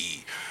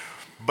 5e.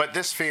 But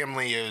this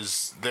family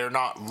they're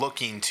not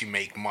looking to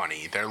make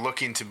money. They're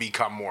looking to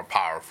become more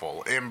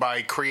powerful. And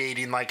by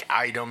creating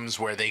items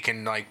where they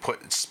can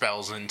put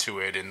spells into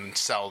it and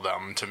sell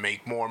them to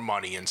make more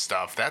money and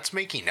stuff, that's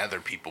making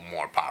other people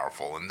more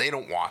powerful. And they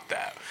don't want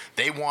that.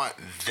 They want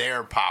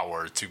their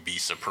power to be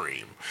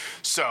supreme.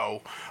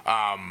 So,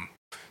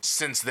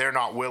 since they're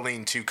not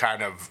willing to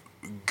kind of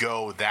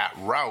go that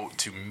route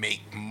to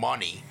make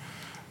money,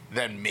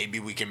 then maybe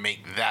we can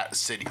make that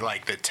city,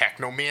 like the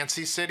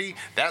Technomancy City,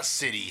 that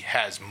city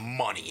has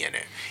money in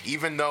it.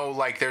 Even though,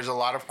 there's a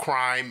lot of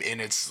crime and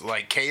it's,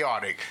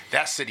 chaotic,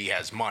 that city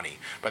has money.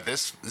 But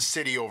this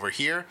city over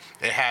here,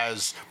 it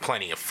has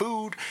plenty of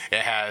food,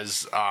 it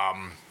has,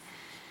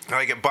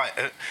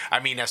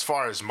 as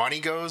far as money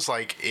goes,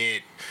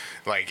 it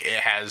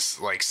has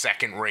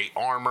second-rate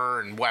armor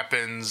and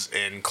weapons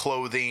and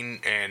clothing,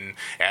 and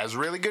it has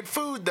really good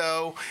food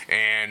though,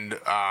 and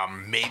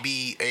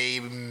maybe a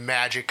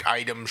magic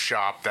item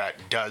shop that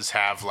does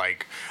have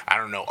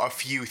a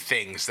few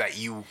things that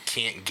you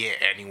can't get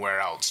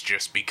anywhere else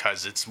just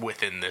because it's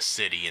within this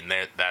city, and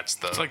that's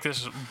the. It's like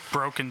this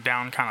broken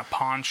down kind of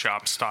pawn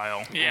shop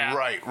style. Yeah.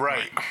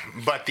 Right.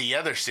 But the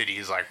other city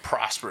is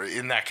prosper,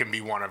 and that can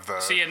be one of the.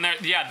 See, and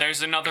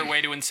there's another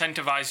way to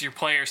incentivize your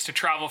players to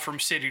travel from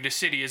city to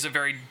city is a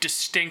very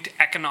distinct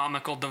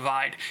economical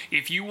divide.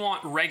 If you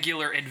want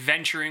regular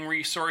adventuring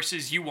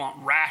resources, you want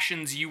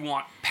rations, you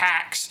want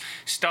packs,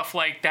 stuff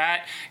like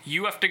that,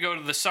 you have to go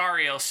to the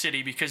Sariel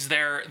city because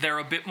they're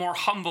a bit more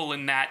humble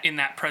in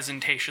that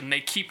presentation. They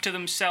keep to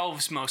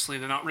themselves mostly.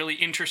 They're not really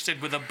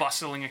interested with a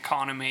bustling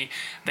economy.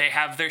 They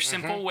have their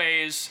simple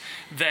ways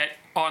that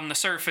on the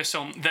surface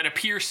that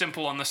appear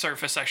simple on the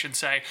surface, I should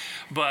say,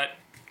 but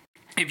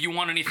if you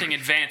want anything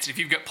advanced, if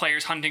you've got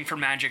players hunting for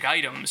magic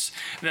items,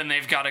 then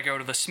they've got to go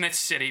to the Smith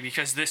City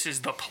because this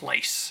is the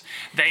place.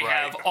 They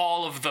have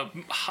all of the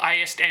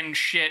highest end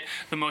shit,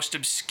 the most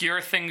obscure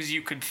things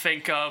you could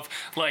think of.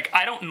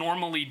 I don't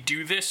normally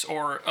do this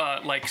or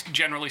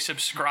generally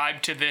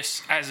subscribe to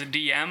this as a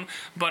DM,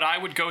 but I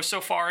would go so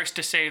far as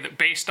to say that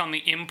based on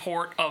the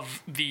import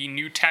of the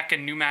new tech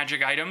and new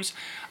magic items,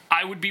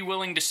 I would be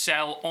willing to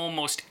sell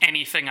almost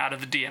anything out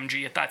of the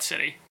DMG at that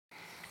city.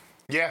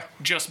 Yeah.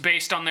 Just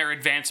based on their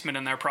advancement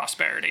and their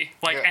prosperity.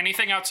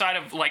 Anything outside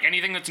of,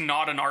 anything that's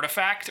not an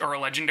artifact or a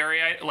legendary,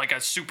 a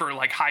super,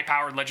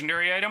 high-powered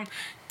legendary item,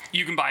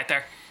 you can buy it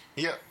there.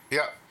 Yeah,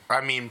 yeah. I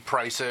mean,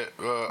 price it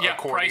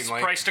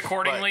accordingly. Priced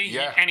accordingly. But,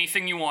 yeah.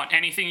 Anything you want,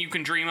 anything you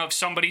can dream of,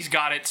 somebody's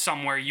got it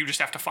somewhere. You just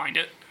have to find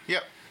it.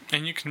 Yep.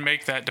 And you can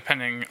make that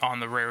depending on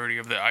the rarity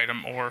of the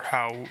item or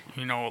how,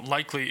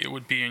 likely it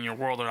would be in your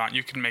world or not.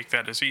 You can make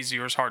that as easy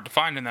or as hard to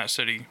find in that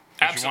city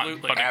as you want,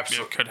 Absolutely. but it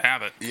Absolutely. could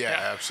have it. Yeah,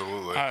 Yeah.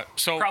 absolutely.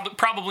 So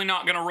Probably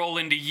not going to roll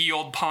into ye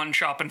old pawn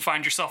shop and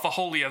find yourself a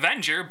holy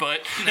avenger,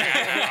 but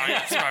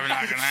it's probably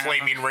not going to happen.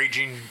 Flaming,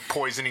 raging,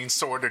 poisoning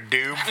sword of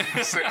doom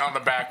sitting on the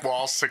back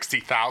wall,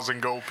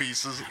 60,000 gold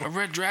pieces. A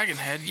red dragon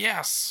head,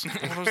 yes.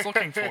 What I was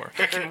looking for.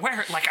 I can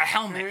wear it like a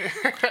helmet.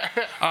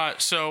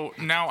 So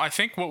now I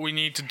think what we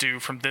need to do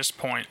from this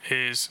point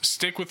is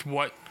stick with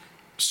what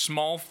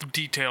small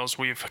details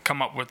we've come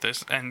up with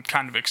this and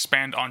kind of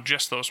expand on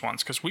just those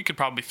ones, because we could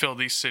probably fill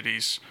these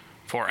cities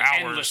for hours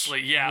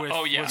Endlessly, yeah. with,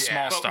 Oh, yeah. with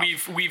small But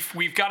stuff.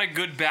 we've got a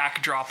good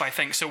backdrop, I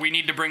think. So we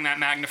need to bring that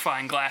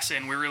magnifying glass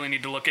in. We really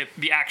need to look at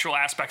the actual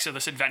aspects of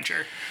this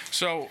adventure.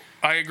 So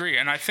I agree,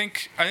 and I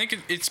think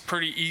it's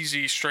pretty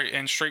easy,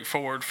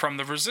 straightforward from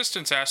the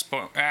resistance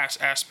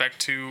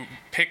aspect to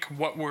pick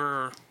what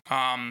we're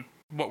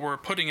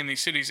putting in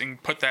these cities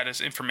and put that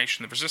as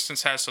information the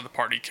resistance has, so the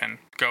party can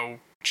go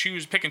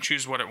pick and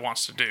choose what it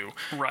wants to do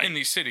Right. in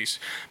these cities.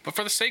 But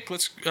for the sake,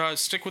 let's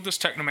stick with this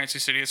Technomancy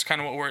city. It's kind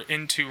of what we're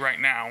into right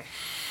now.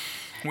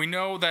 We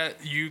know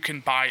that you can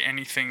buy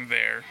anything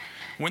there.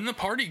 When the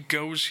party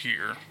goes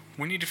here,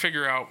 we need to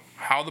figure out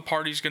how the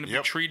party's going to be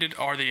treated.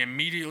 Are they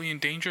immediately in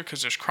danger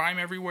because there's crime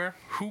everywhere?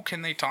 Who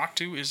can they talk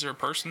to? Is there a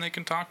person they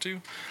can talk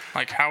to?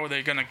 Like, how are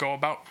they going to go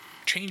about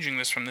changing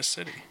this from this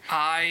city?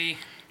 I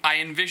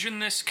envision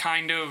this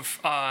kind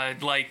of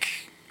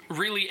like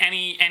really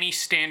any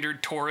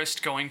standard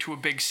tourist going to a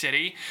big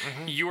city.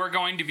 You are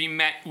going to be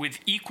met with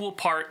equal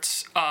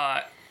parts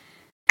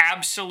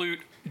absolute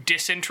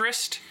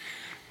disinterest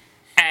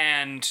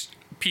and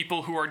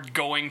people who are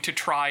going to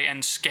try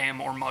and scam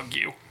or mug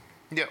you.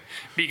 Yep.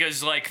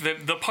 Because, like,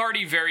 the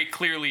party very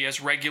clearly, as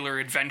regular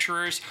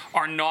adventurers,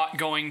 are not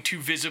going to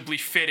visibly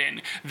fit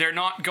in. They're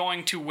not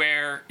going to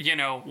wear,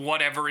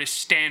 whatever is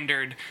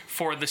standard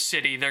for the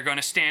city. They're going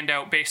to stand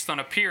out based on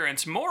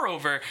appearance.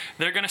 Moreover,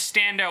 they're going to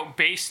stand out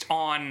based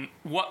on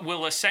what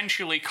will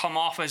essentially come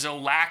off as a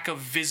lack of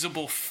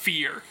visible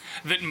fear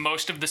that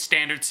most of the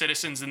standard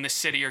citizens in this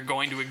city are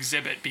going to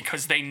exhibit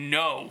because they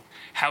know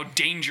how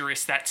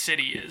dangerous that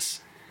city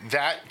is.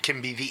 That can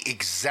be the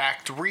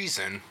exact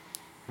reason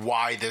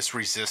why this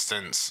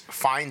resistance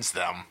finds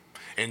them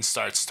and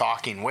starts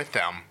talking with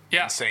them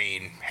Yeah. and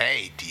saying,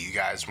 hey, do you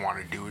guys want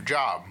to do a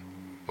job?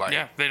 Like,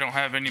 Yeah, they don't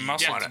have any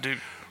muscle wanna- to do.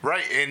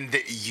 Right, and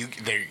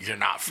you're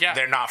not. Yeah.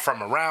 They're not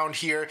from around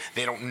here.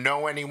 They don't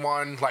know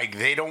anyone. Like,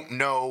 they don't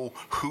know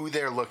who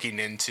they're looking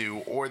into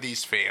or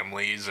these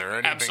families or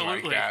anything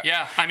Absolutely. like that.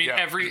 Yeah. I mean, Yeah.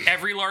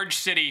 every large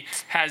city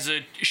has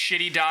a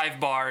shitty dive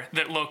bar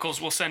that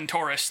locals will send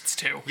tourists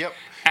to. Yep.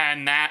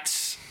 And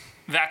that's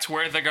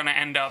where they're going to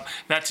end up.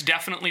 That's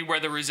definitely where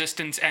the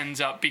resistance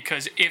ends up,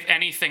 because if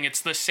anything,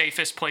 it's the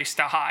safest place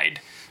to hide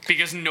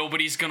because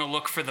nobody's going to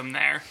look for them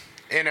there.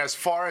 And as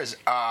far as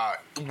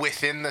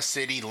within the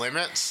city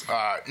limits,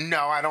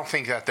 no, I don't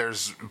think that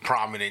there's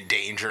prominent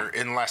danger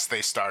unless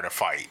they start a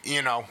fight,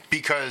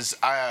 because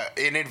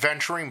an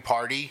adventuring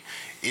party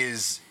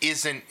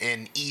isn't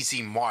an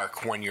easy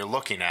mark when you're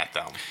looking at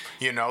them.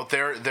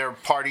 They're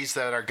parties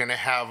that are going to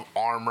have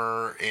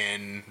armor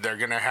and they're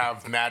going to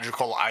have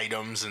magical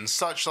items and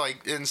stuff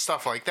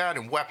like that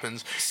and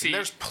weapons. See, and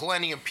there's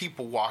plenty of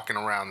people walking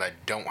around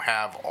that don't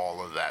have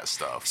all of that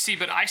stuff. See,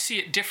 but I see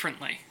it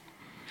differently.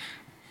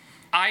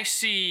 I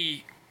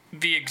see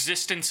the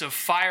existence of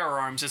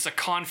firearms as a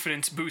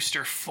confidence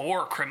booster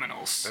for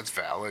criminals. That's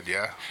valid,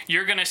 yeah.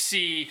 You're going to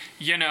see,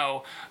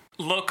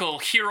 local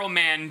hero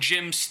man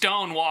Jim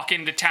Stone walk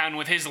into town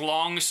with his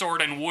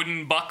longsword and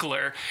wooden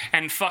buckler,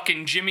 and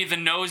fucking Jimmy the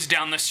Nose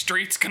down the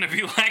street's going to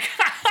be like,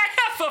 I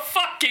have a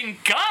fucking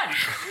gun!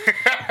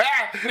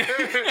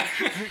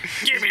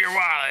 Give me your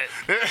wallet.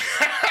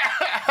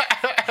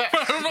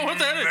 I don't know what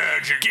that is.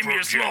 Magic Give me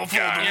a small fold of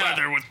Yeah.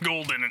 leather with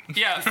gold in it.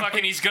 Yeah,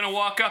 fucking he's going to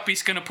walk up,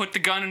 he's going to put the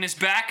gun in his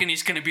back, and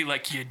he's going to be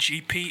like, you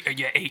GP or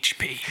you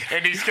HP?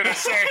 And he's gonna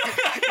say,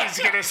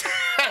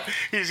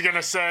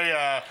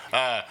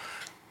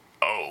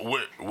 oh,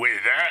 with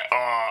that,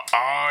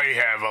 I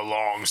have a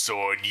long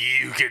sword.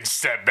 You can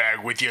step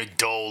back with your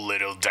dull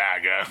little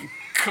dagger.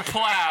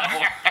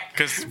 Kaplow!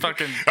 Because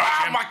fucking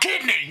My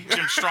kidney!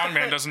 Jim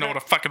Strongman doesn't know what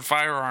a fucking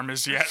firearm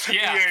is yet.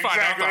 Yeah, Find out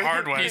exactly. the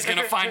hard way. He's going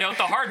to find out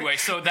the hard way,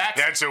 so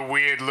That's a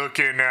weird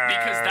looking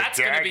because that's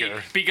going to be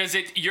dagger. because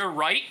you're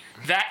right,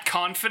 that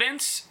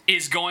confidence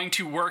is going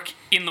to work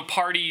in the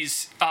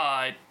party's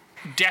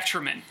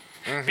detriment.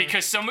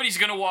 Because somebody's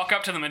going to walk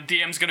up to them and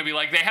DM's going to be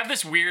like, they have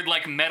this weird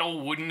like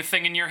metal wooden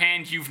thing in your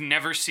hand, you've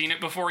never seen it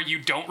before, you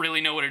don't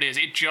really know what it is,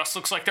 it just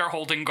looks like they're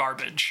holding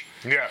garbage.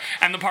 Yeah.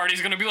 And the party's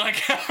going to be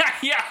like,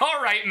 yeah,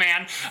 all right,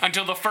 man,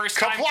 until the first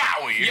time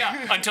Kaplowy!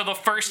 Yeah, until the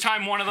first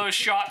time one of those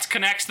shots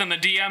connects, then the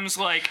DM's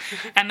like,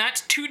 and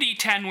that's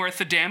 2d10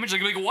 worth of damage. They're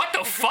going to be like, what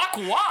the fuck,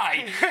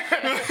 why?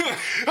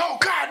 Oh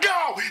God,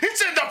 no!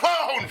 It's in the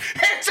bone!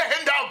 It's in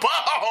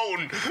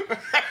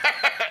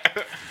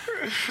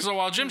So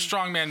while Jim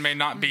Strongman may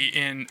not be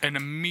in an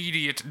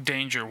immediate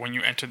danger when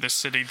you enter this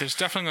city, there's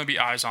definitely going to be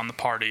eyes on the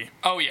party.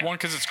 Oh, yeah. One,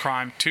 because it's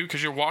crime. Two,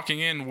 because you're walking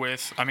in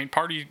with, I mean,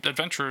 party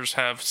adventurers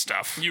have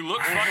stuff. You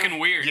look fucking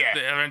weird. Yeah.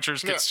 The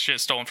adventurers get shit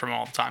stolen from them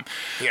all the time.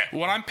 Yeah.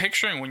 What I'm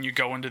picturing when you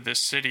go into this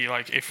city,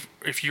 like if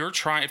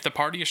the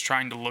party is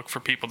trying to look for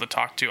people to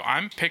talk to,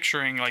 I'm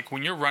picturing like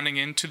when you're running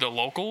into the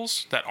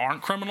locals that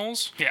aren't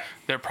criminals. Yeah.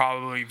 They're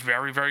probably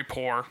very, very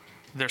poor.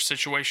 Their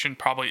situation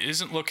probably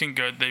isn't looking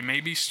good. They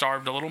may be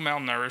starved, a little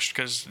malnourished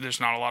because there's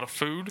not a lot of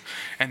food,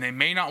 and they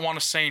may not want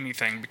to say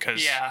anything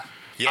because Yeah.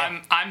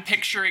 Yeah. I'm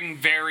picturing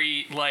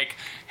very like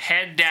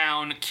head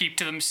down, keep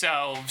to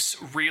themselves,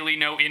 really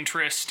no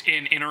interest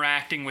in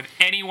interacting with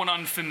anyone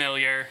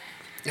unfamiliar.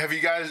 Have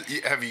you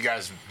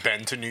guys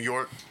been to New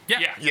York?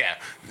 Yeah. Yeah,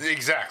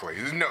 exactly.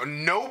 No,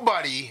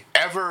 nobody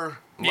ever,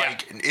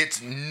 like,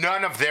 it's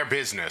none of their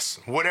business.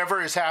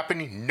 Whatever is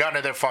happening, none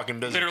of their fucking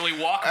business.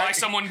 Literally walk by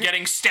someone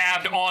getting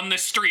stabbed on the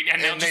street and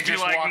they'll And just they be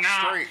just like, walk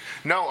nah. straight.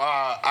 No,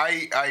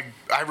 I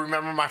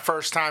remember my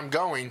first time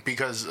going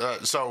because,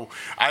 so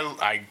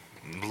I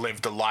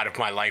lived a lot of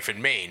my life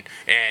in Maine,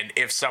 and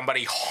if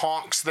somebody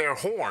honks their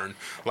horn,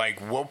 like,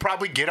 we'll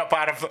probably get up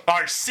out of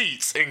our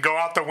seats and go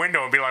out the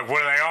window and be like,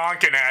 what are they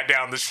honking at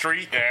down the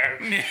street there?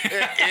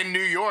 In New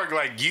York,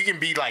 like, you can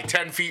be like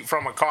 10 feet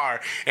from a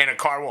car and a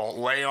car will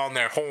lay on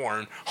their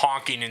horn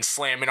honking and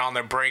slamming on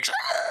their brakes.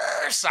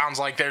 Sounds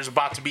like there's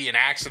about to be an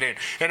accident,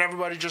 and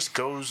everybody just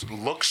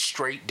looks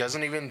straight,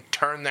 doesn't even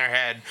turn their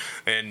head,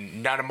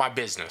 and none of my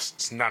business.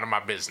 It's none of my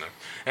business.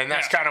 And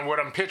that's kind of what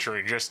I'm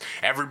picturing, just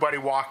everybody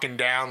walking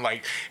down,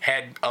 like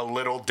head a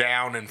little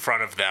down in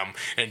front of them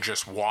and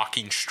just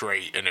walking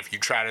straight. And if you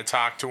try to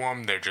talk to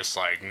them, they're just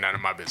like, none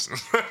of my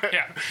business.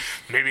 Yeah.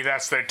 Maybe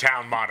that's their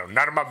town motto.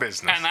 None of my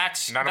business. And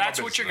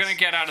that's what you're going to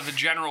get out of the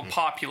general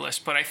populace.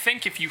 But I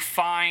think if you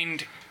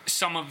find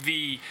some of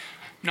the,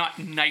 not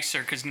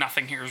nicer, because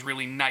nothing here is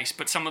really nice,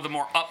 but some of the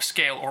more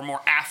upscale or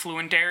more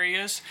affluent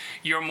areas,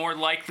 you're more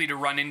likely to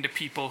run into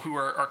people who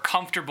are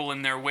comfortable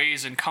in their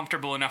ways and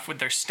comfortable enough with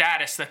their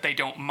status that they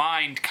don't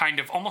mind kind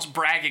of almost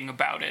bragging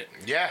about it.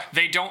 Yeah.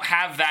 They don't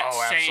have that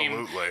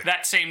absolutely.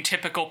 same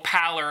typical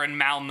pallor and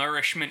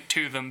malnourishment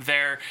to them.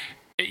 They're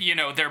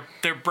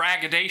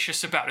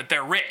braggadocious about it.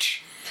 They're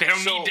rich. They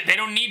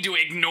don't need to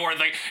ignore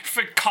the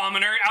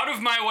commoner. Out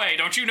of my way.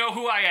 Don't you know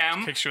who I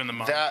am? kicks you in the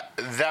mud.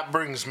 That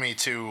brings me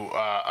to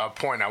a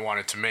point I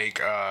wanted to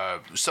make.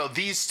 So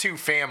these two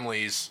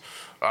families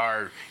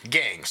are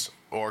gangs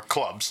or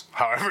clubs,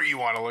 however you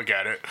want to look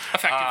at it.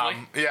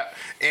 Effectively.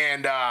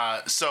 And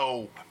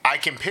so I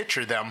can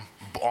picture them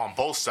on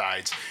both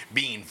sides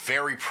being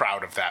very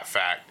proud of that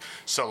fact.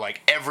 So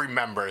like every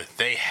member,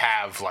 they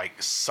have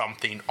like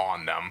something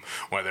on them,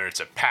 whether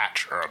it's a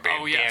patch or a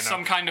bandana. Oh yeah,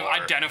 some kind of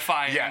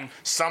identifying. Yeah,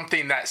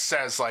 something that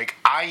says like,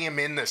 I am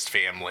in this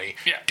family.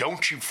 Yeah.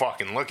 Don't you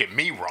fucking look at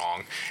me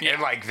wrong. Yeah.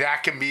 And like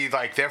that can be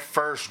like their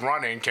first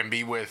run-in can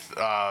be with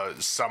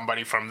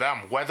somebody from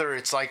them, whether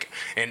it's like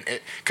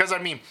because I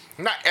mean,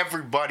 not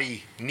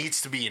everybody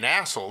needs to be an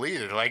asshole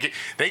either. Like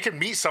they can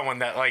meet someone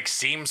that like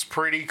seems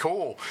pretty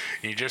cool.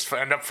 You just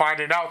end up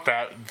finding out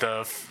that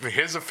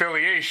his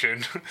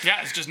affiliation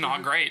Yeah, it's just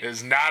not great.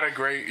 is not a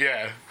great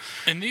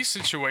In these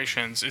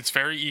situations, it's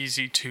very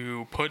easy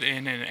to put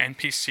in an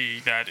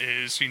NPC that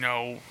is,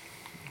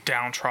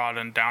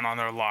 downtrodden, down on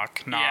their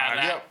luck,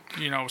 not,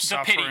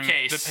 suffering.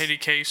 The pity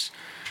case.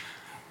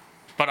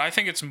 But I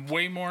think it's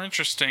way more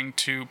interesting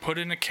to put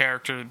in a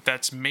character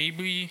that's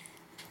maybe,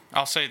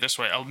 I'll say it this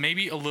way,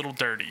 maybe a little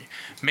dirty.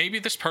 Maybe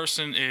this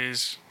person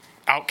is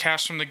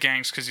outcast from the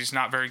gangs because he's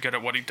not very good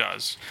at what he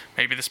does.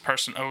 Maybe this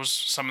person owes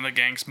some of the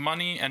gangs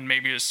money and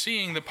maybe is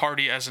seeing the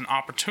party as an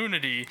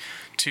opportunity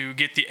to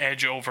get the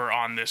edge over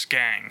on this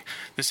gang.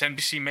 This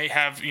NPC may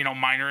have,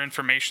 minor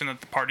information that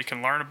the party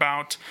can learn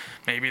about.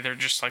 Maybe they're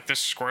just like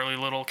this squirrely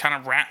little kind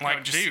of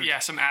rat-like dude. Yeah,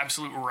 some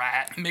absolute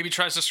rat. Maybe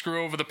tries to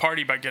screw over the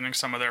party by getting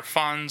some of their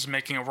funds,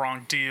 making a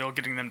wrong deal,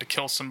 getting them to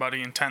kill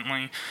somebody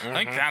intently. I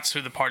think that's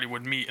who the party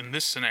would meet in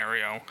this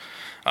scenario.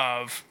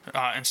 Of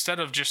instead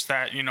of just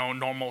that,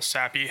 normal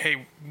sappy,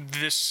 hey,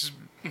 this.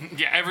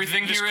 Yeah,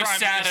 everything here is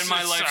sad and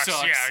my life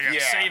sucks. Yeah.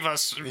 Save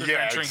us,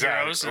 adventuring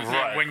heroes.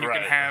 Right, when you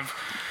can have,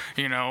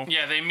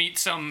 Yeah, they meet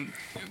some.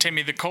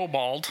 Timmy the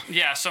Kobold.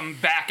 Yeah, some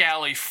back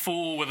alley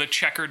fool with a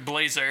checkered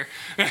blazer.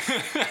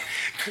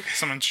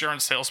 Some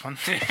insurance salesman.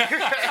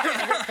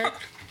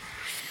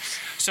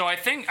 So I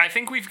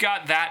think we've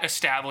got that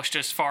established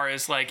as far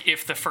as like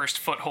if the first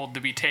foothold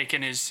to be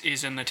taken is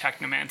in the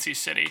Technomancy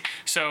city.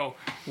 So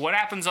what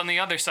happens on the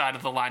other side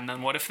of the line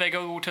then? What if they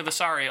go to the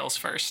Sariels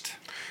first?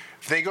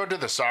 If they go to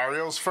the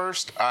Sariels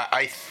first,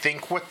 I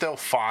think what they'll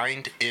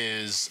find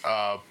is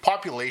a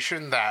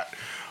population that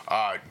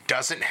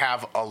doesn't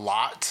have a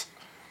lot,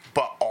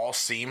 but all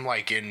seem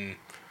like in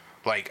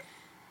like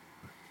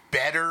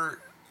better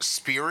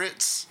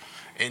spirits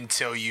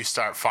until you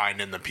start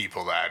finding the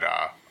people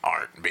that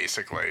aren't,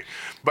 basically.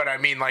 But I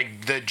mean,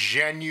 like the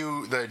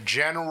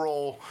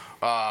general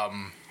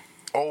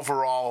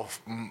overall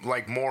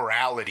like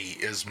morality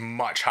is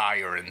much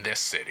higher in this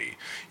city.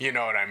 You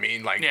know what I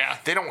mean? Like Yeah.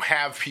 they don't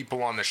have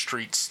people on the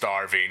streets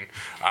starving.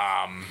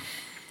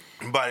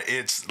 But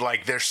it's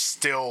like there's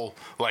still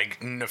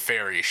like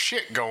nefarious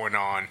shit going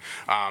on.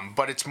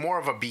 But it's more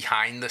of a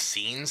behind the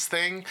scenes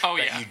thing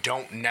that you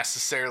don't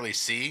necessarily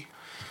see.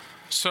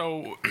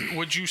 So,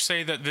 would you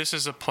say that this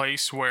is a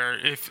place where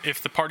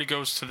if the party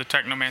goes to the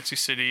Technomancy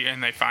City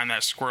and they find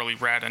that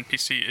squirrely rat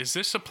NPC, is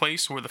this a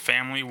place where the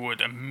family would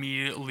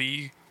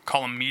immediately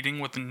call a meeting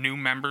with the new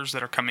members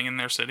that are coming in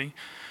their city?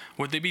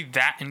 Would they be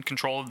that in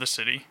control of the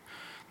city,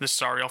 this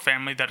Sariel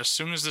family, that as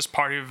soon as this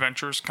party of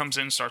adventurers comes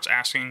in, starts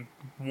asking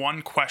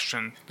one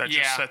question that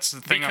just sets the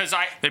thing because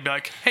up, they'd be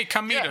like, "Hey,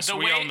 come meet us.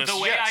 We own this." The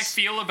way I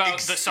feel about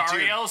the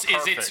Sariels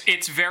is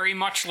it's very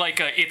much like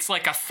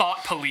a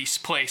thought police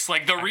place.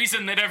 Like the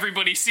reason that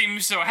everybody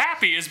seems so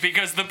happy is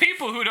because the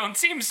people who don't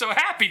seem so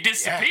happy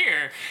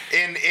disappear.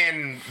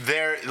 And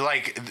they're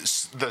like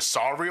the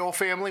Sariel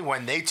family,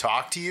 when they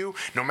talk to you,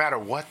 no matter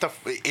what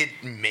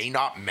it may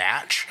not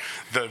match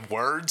the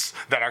words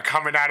that are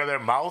coming out of their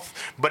mouth,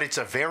 but it's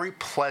a very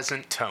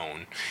pleasant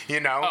tone, you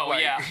know? Oh,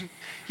 like, yeah.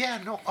 Yeah,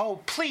 no,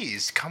 oh,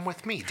 please, come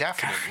with me,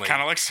 definitely.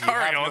 Kind of like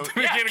Sariel at the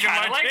beginning of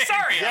my like game.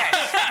 Sariel.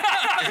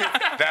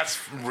 Yes.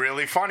 That's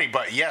really funny,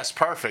 but yes,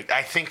 perfect.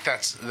 I think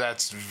that's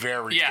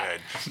very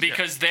good.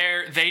 Because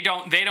they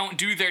don't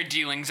do their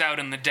dealings out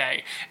in the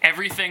day.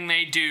 Everything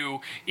they do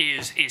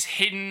is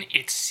hidden,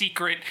 it's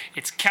secret,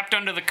 it's kept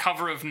under the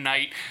cover of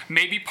night.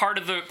 Maybe part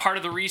of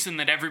the reason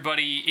that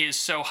everybody is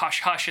so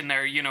hush hush and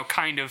they're, you know,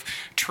 kind of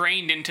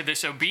trained into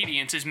this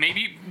obedience is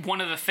maybe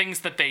one of the things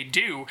that they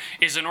do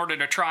is in order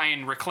to try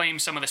and reclaim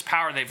some of this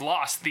power they've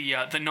lost.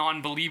 The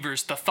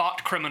non-believers, the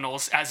thought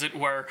criminals, as it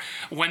were,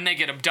 when they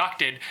get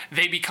abducted,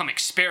 they become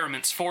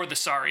experiments for the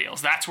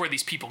Sariels. That's where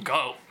these people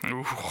go.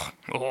 Ooh.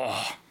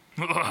 Oh.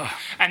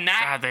 And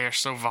that, God, they are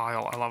so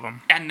vile. I love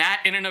them. and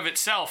that in and of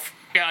itself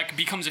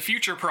becomes a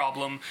future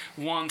problem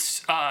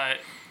once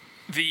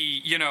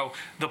the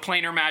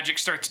planar magic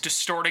starts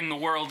distorting the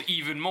world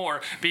even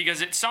more,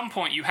 because at some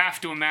point you have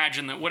to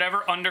imagine that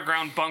whatever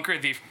underground bunker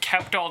they've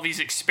kept all these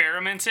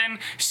experiments in,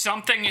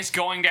 something is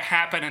going to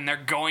happen and they're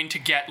going to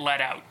get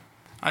let out.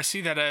 I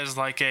see that as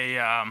like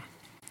a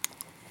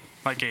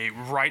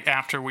right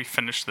after we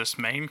finish this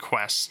main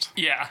quest.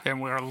 Yeah.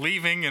 And we are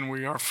leaving and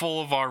we are full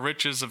of our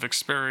riches of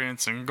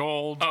experience and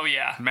gold. Oh,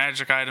 yeah.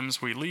 Magic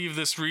items. We leave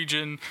this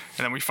region and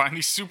then we find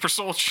these super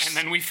soldiers. And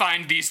then we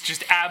find these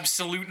just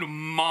absolute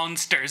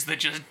monsters that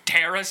just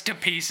tear us to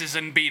pieces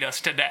and beat us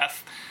to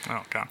death.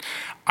 Oh, God.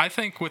 I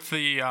think with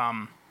the...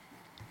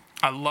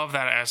 I love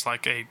that as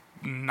like a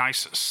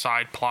nice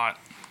side plot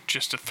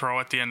just to throw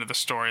at the end of the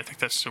story. I think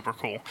that's super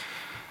cool.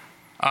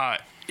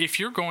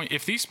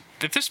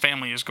 If this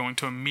family is going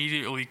to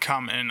immediately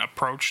come and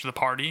approach the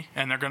party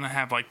and they're going to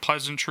have like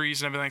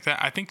pleasantries and everything like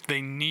that, I think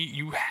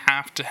you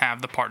have to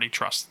have the party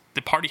trust.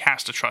 The party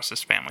has to trust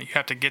this family. You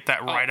have to get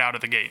that right out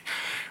of the gate.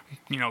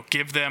 You know,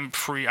 give them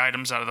free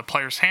items out of the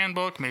player's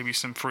handbook, maybe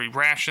some free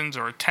rations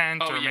or a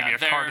tent or maybe a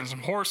cart and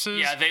some horses.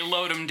 Yeah, they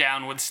load them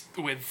down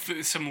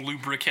with some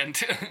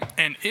lubricant.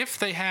 And if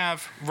they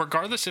have,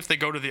 regardless if they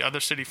go to the other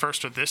city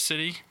first or this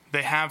city,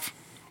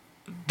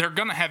 they're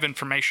going to have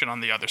information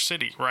on the other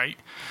city, right?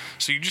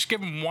 So you just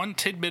give them one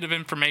tidbit of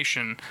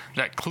information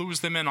that clues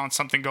them in on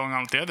something going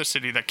on with the other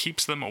city that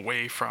keeps them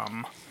away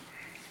from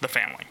the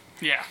family.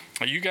 Yeah.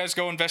 You guys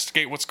go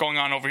investigate what's going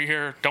on over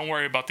here. Don't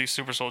worry about these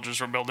super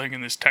soldiers we're building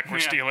and this tech we're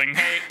stealing.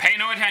 Pay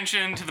no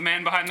attention to the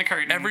man behind the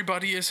curtain.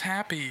 Everybody is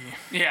happy.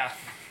 Yeah.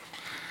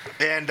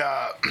 And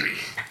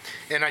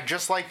I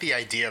just like the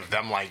idea of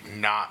them like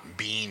not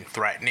being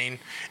threatening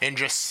and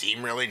just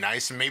seem really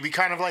nice and maybe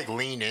kind of like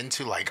lean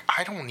into like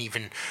I don't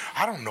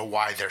know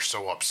why they're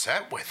so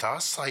upset with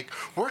us. Like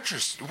we're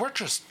just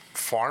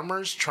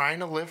farmers trying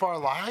to live our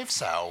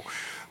lives out.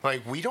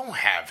 Like we don't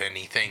have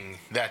anything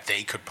that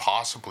they could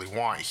possibly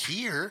want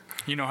here.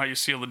 You know how you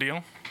seal the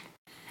deal?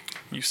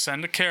 You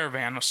send a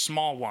caravan, a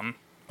small one,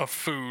 of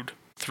food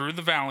through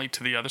the valley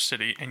to the other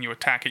city and you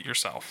attack it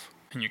yourself.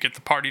 And you get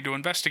the party to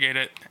investigate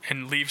it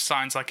and leave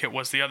signs like it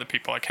was the other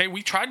people. Like, hey,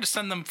 we tried to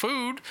send them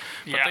food,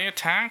 but they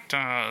attacked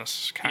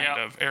us. Kind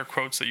of air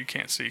quotes that you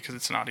can't see because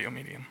it's an audio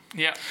medium.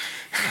 Yeah.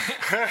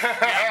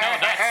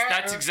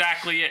 That's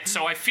exactly it.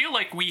 So I feel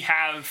like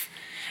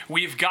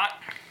we've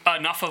got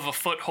enough of a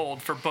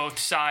foothold for both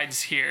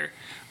sides here.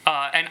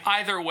 And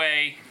either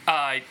way,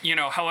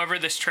 however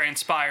this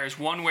transpires,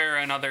 one way or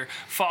another,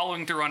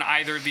 following through on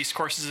either of these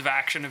courses of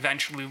action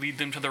eventually lead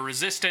them to the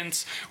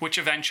resistance, which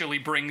eventually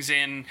brings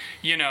in,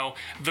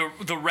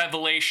 the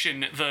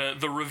revelation,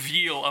 the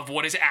reveal of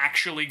what is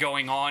actually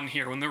going on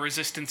here. When the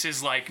resistance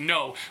is like,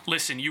 no,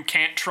 listen, you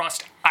can't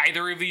trust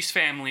either of these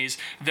families.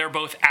 They're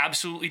both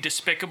absolutely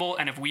despicable,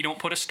 and if we don't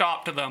put a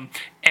stop to them,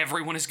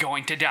 everyone is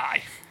going to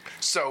die.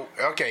 So,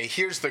 okay,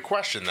 here's the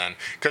question then,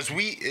 because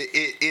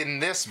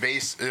in this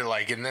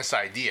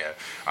idea,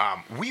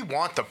 we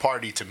want the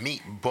party to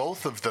meet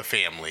both of the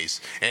families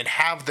and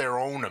have their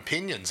own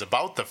opinions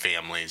about the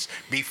families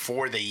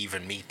before they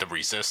even meet the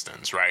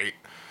resistance, right?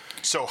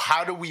 So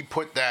how do we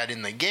put that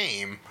in the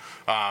game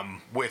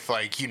with,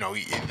 like, you know,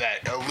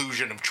 that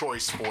illusion of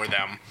choice for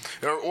them,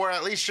 or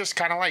at least just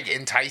kind of like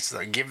entice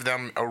them, give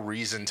them a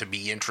reason to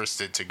be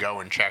interested to go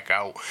and check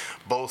out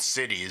both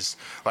cities,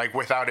 like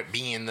without it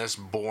being this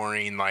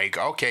boring, like,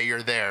 okay,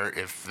 you're there.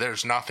 If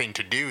there's nothing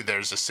to do,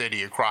 there's a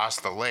city across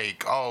the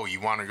lake. Oh, you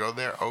want to go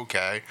there?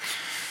 Okay.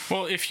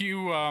 Well, if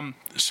you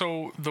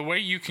so the way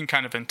you can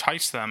kind of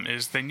entice them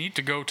is they need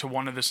to go to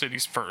one of the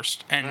cities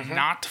first and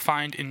not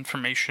find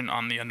information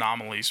on the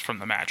anomalies from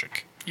the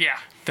magic. Yeah.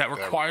 That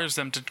requires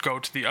them to go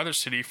to the other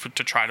city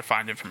to try to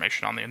find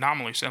information on the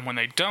anomalies. And when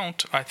they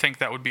don't, I think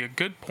that would be a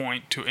good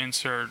point to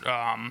insert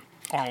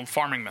Arnold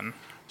Farmingman.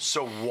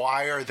 So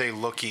why are they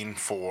looking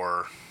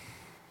for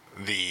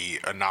the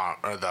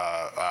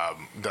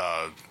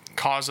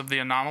Cause of the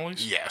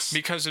anomalies? Yes.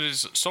 Because it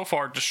has so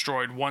far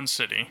destroyed one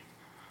city.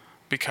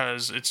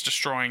 Because it's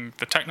destroying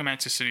the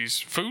Technomancy City's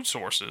food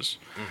sources,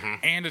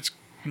 and its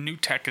new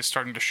tech is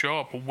starting to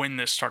show up when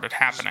this started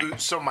happening.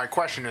 So my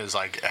question is,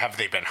 like, have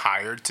they been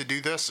hired to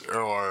do this,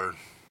 or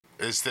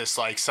is this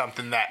like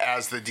something that,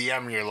 as the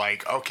DM, you're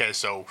like, okay,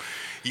 so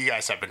you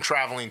guys have been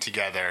traveling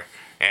together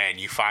and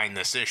you find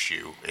this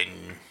issue and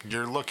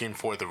you're looking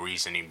for the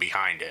reasoning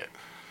behind it?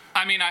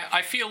 I mean,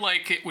 I feel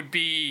like it would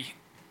be...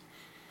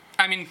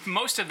 I mean,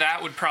 most of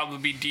that would probably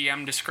be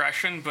DM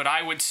discretion, but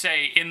I would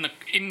say in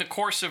the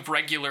course of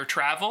regular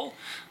travel,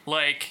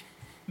 like,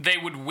 they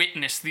would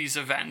witness these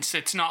events.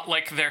 It's not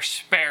like they're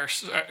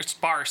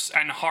sparse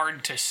and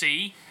hard to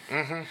see.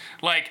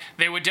 Like,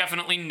 they would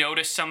definitely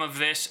notice some of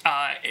this,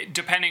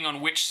 depending on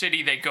which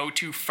city they go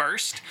to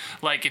first.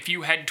 Like, if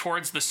you head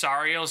towards the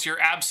Sariels, you're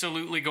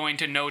absolutely going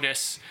to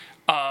notice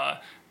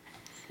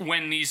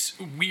when these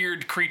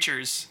weird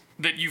creatures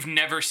that you've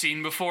never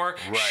seen before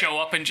show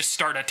up and just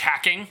start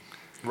attacking.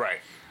 Right.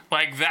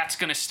 Like, that's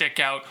going to stick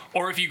out.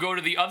 Or if you go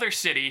to the other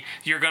city,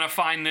 you're going to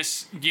find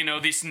this, you know,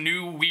 this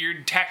new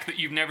weird tech that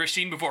you've never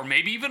seen before.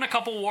 Maybe even a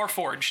couple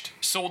Warforged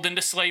sold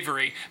into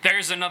slavery.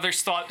 There's another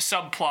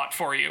subplot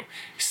for you.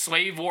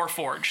 Slave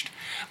Warforged.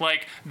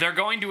 Like, they're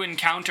going to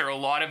encounter a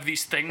lot of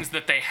these things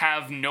that they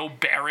have no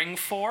bearing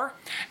for.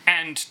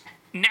 And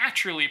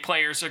naturally,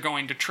 players are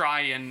going to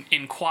try and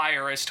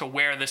inquire as to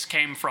where this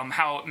came from,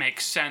 how it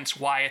makes sense,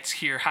 why it's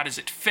here, how does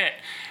it fit.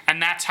 And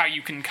that's how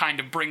you can kind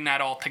of bring that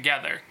all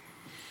together.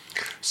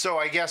 So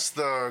I guess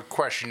the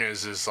question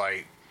is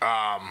like,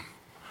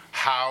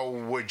 how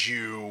would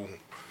you,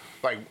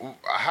 like,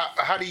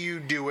 how do you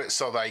do it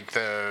so, like,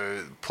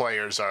 the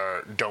players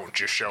don't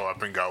just show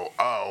up and go,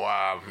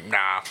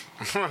 nah,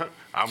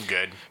 I'm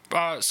good.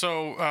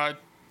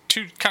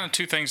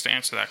 Two things to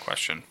answer that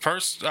question.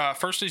 First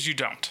is you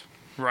don't,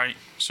 right?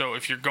 So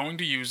if you're going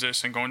to use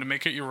this and going to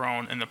make it your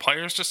own, and the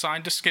players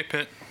decide to skip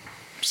it,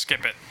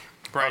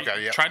 right?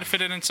 Okay, yeah. Try to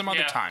fit it in some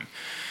other time.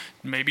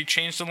 Maybe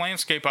change the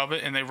landscape of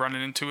it and they run it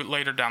into it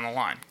later down the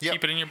line. Yep.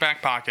 Keep it in your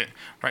back pocket,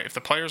 right? If the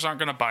players aren't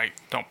going to bite,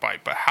 don't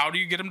bite. But how do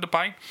you get them to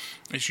bite?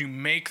 Is you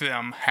make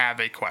them have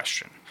a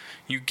question.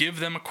 You give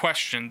them a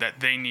question that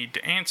they need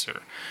to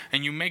answer,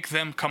 and you make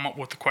them come up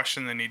with the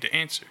question they need to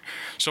answer.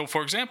 So,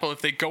 for example,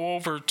 if they go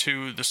over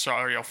to the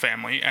Sariel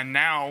family and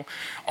now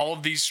all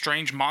of these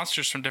strange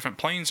monsters from different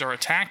planes are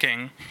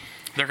attacking,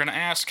 they're going to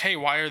ask, hey,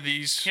 why are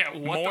these...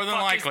 more than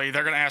likely,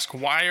 they're going to ask,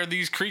 why are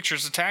these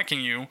creatures attacking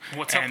you?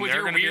 What's up with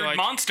your weird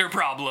monster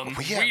problem?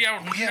 We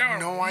have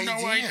no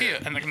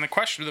idea. And the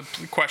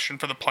question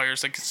for the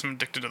players that gets them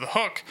addicted to the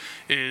hook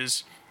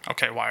is,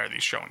 okay, why are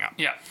these showing up?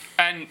 Yeah.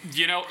 And,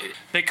 you know,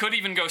 they could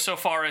even go so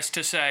far as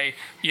to say,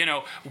 you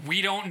know,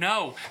 we don't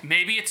know.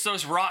 Maybe it's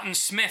those rotten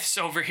Smiths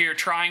over here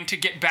trying to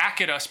get back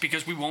at us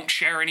because we won't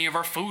share any of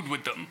our food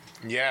with them.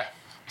 Yeah.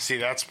 See,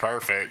 that's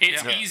perfect.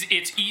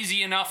 It's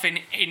easy enough in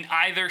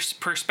either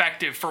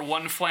perspective for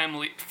one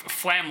family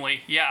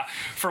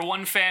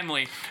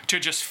to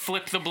just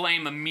flip the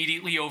blame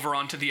immediately over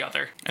onto the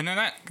other. And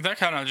then that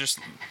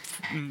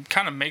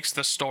kind of makes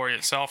the story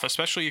itself,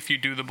 especially if you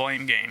do the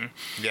blame game.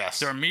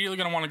 Yes. They're immediately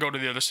going to want to go to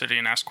the other city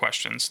and ask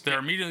questions. They're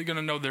immediately going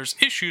to know there's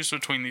issues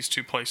between these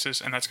two places,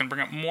 and that's going to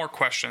bring up more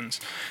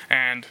questions.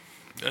 And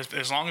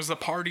as long as the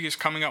party is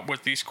coming up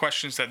with these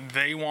questions that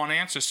they want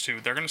answers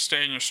to, they're going to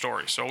stay in your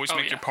story. So always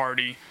make your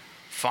party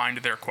find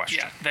their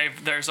question. Yeah,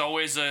 there's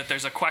always a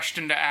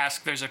question to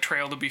ask. There's a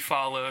trail to be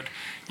followed.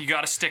 You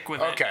got to stick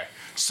with it. Okay,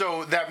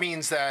 so that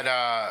means that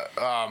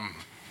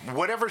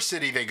whatever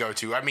city they go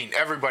to, I mean,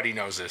 everybody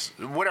knows this.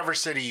 Whatever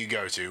city you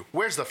go to,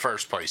 where's the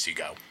first place you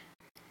go?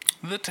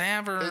 The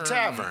tavern. The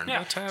tavern.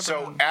 Yeah. The tavern.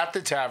 So at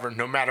the tavern,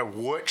 no matter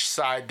which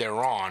side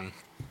they're on,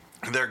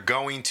 they're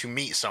going to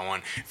meet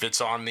someone. If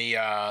it's on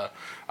the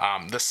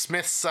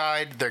Smith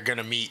side, they're going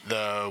to meet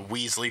the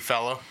Weasley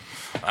fella.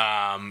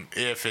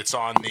 If it's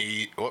on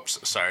the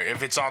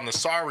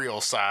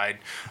Sariel side,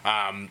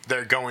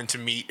 they're going to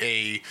meet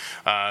a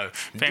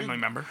family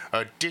member,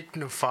 a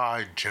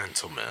dignified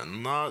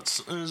gentleman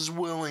that is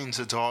willing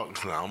to talk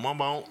to them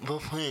about the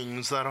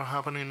things that are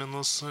happening in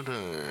the city.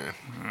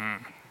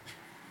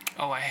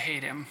 Oh, I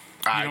hate him.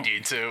 I do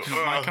too. You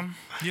don't like him?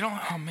 You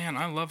don't? Oh man,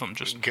 I love him.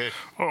 Just good.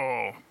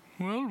 Oh,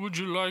 well, would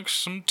you like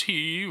some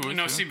tea?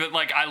 No, see, but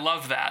like I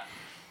love that,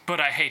 but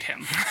I hate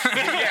him.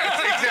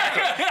 Yes,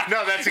 exactly.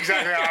 No, that's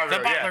exactly how I The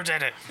feel. butler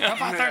did it. The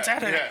butler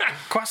did it. Yeah.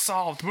 Quest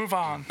solved. Move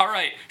on. All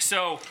right,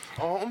 so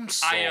Oh, I'm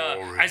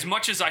sorry. as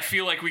much as I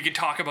feel like we could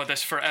talk about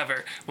this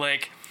forever,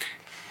 like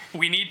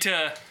we need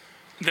to.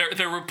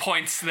 There were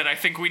points that I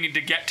think we need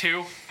to get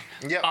to.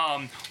 Yep.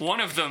 One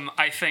of them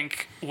I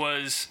think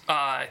was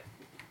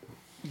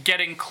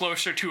getting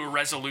closer to a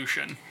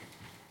resolution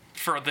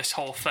for this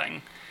whole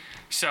thing.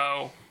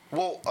 So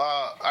Well,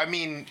 I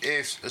mean,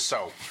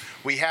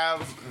 we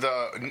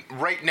have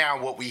right now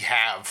what we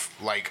have,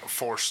 like,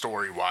 for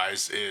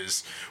story-wise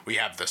is we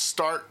have the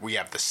start, we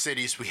have the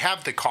cities, we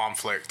have the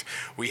conflict,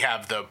 we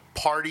have the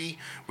party,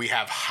 we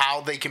have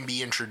how they can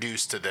be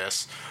introduced to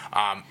this.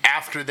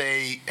 After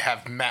they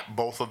have met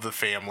both of the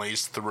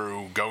families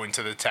through going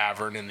to the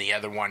tavern and the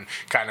other one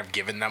kind of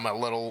giving them a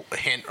little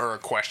hint or a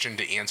question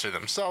to answer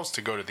themselves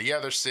to go to the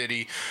other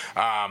city.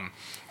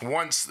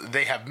 Once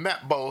they have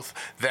met both,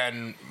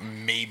 then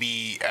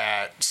maybe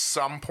at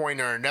some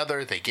point or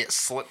another they get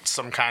slipped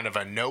some kind of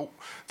a note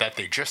that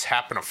they just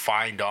happen to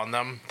find on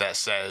them that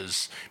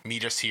says,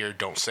 meet us here,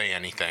 don't say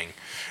anything.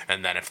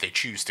 And then if they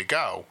choose to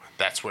go,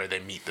 that's where they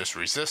meet this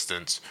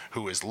resistance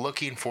who is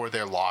looking for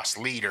their lost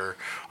leader,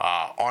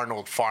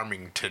 Arnold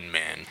Farmington.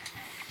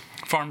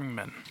 Farming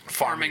men.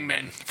 Farming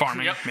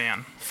Yep.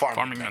 man.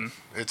 Farming men.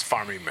 It's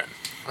Farming men.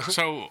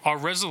 So our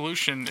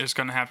resolution is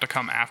going to have to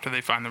come after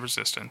they find the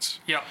resistance.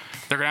 Yep.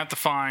 They're going to have to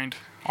find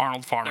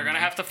Arnold Farming. They're going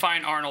to have to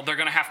find Arnold. They're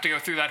going to have to go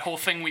through that whole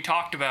thing we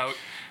talked about.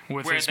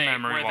 With where his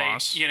memory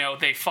loss.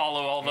 They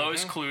follow all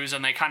those clues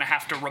and they kind of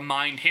have to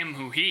remind him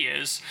who he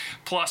is,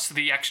 plus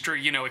the extra,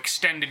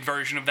 extended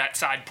version of that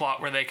side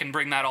plot where they can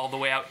bring that all the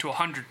way out to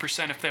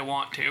 100% if they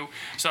want to.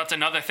 So that's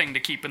another thing to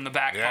keep in the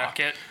back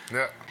pocket.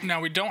 Yeah. Now,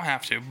 we don't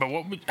have to, but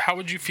how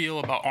would you feel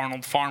about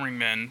Arnold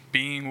Farmingman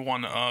being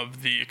one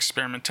of the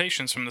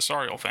experimentations from the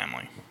Sariel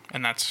family?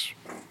 And that's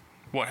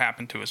what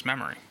happened to his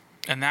memory.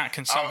 And that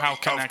can somehow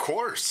connect. Of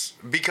course.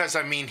 Because,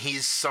 I mean,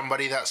 he's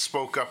somebody that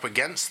spoke up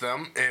against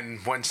them,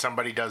 and when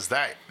somebody does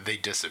that, they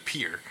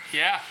disappear.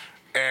 Yeah.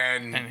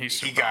 And he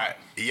he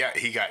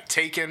got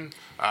taken,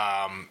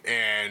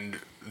 and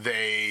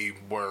they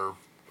were,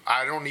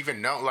 I don't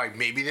even know, like,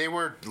 maybe they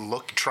were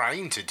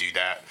trying to do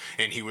that,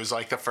 and he was,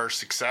 like, the first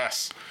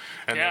success.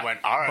 And they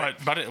went, all right.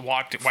 But it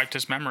wiped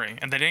his memory.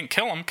 And they didn't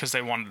kill him because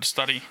they wanted to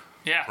study.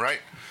 Yeah.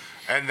 Right.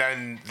 And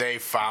then they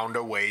found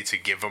a way to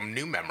give him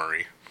new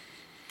memory.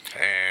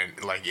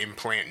 And like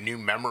implant new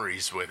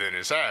memories within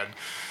his head,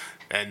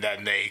 and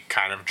then they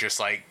kind of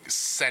just like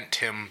sent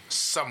him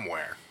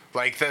somewhere.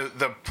 Like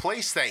the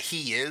place that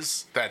he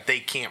is, that they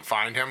can't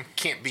find him,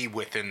 can't be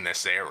within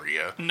this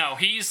area. No,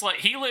 he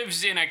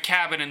lives in a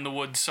cabin in the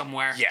woods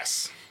somewhere.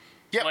 Yes.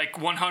 Yep. Like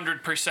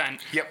 100%.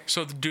 Yep.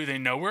 So do they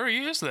know where he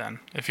is then?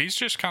 If he's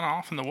just kind of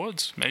off in the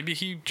woods, maybe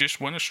he just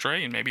went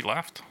astray and maybe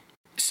left.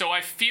 So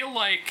I feel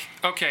like,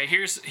 okay,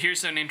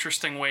 here's an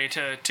interesting way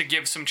to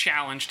give some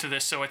challenge to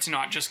this, so it's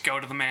not just go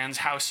to the man's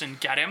house and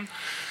get him.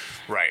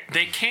 Right.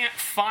 They can't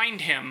find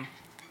him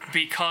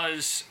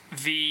because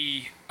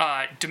the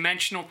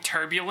dimensional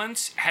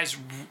turbulence has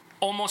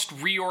almost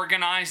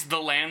reorganized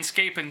the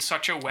landscape in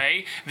such a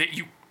way that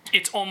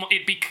it's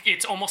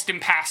almost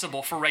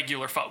impassable for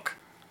regular folk.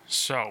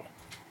 So,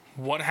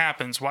 what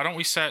happens? Why don't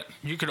we set?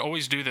 You could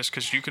always do this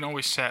because you can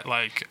always set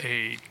like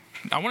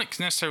I wouldn't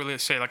necessarily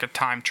say like a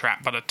time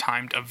trap, but a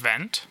timed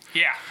event.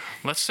 Yeah.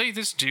 Let's say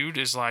this dude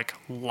is like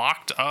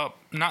locked up,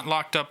 not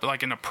locked up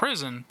like in a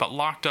prison, but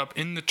locked up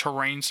in the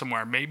terrain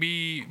somewhere.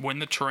 Maybe when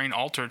the terrain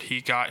altered,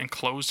 he got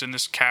enclosed in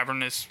this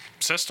cavernous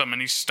system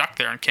and he's stuck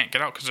there and can't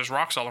get out because there's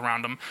rocks all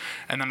around him.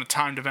 And then a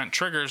timed event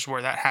triggers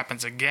where that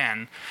happens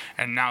again,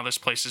 and now this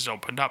place is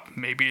opened up.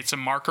 Maybe it's a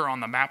marker on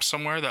the map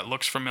somewhere that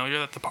looks familiar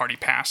that the party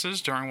passes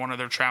during one of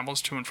their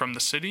travels to and from the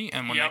city,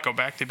 and when they go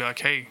back, they'd be like,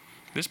 hey,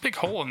 this big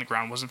hole in the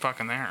ground wasn't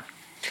fucking there.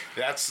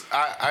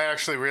 I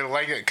actually really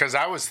like it because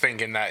I was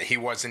thinking that he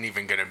wasn't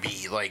even going to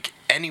be like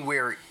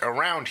anywhere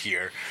around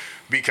here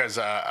because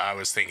I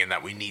was thinking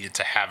that we needed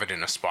to have it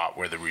in a spot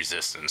where the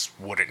resistance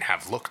wouldn't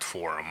have looked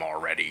for him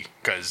already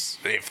because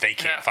if they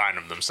can't find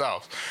him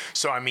themselves.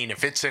 So, I mean,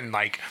 if it's in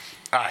like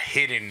a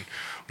hidden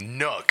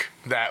nook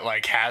that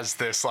like has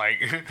this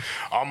like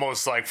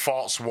almost like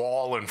false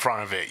wall in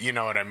front of it, you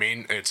know what I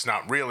mean? It's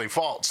not really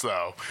false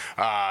though.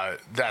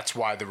 That's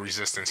why the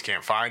resistance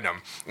can't find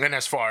him. And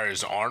as far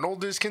as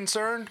Arnold is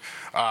concerned,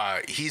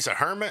 he's a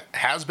hermit,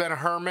 has been a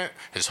hermit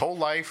his whole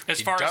life.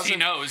 As far as he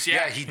knows,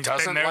 yeah. He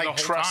doesn't like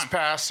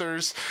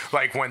trespassers.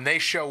 Like when they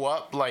show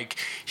up, like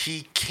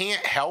he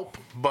can't help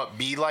but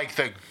be like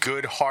the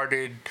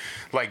good-hearted,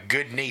 like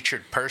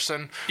good-natured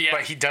person. Yeah.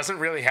 But he doesn't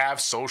really have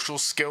social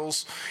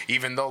skills,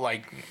 even though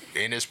like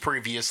in his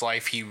previous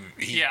life he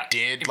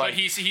did. Like but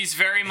he's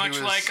very much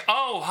was, like,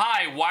 oh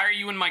hi, why are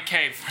you in my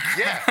cave?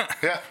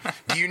 Yeah.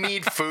 Do you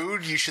need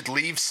food? You should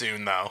leave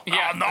soon though.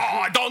 Yeah. Oh, no,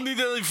 I don't need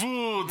any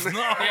food.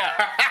 No.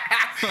 Yeah.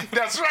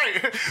 That's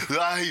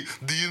right.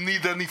 Do you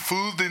need any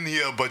food in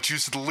here? But you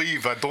should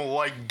leave. I don't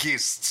like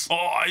guests. Oh,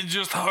 I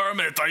just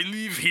hermit. I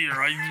live here.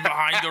 I'm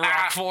behind the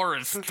rock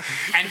forest.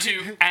 And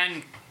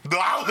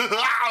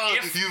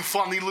You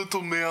funny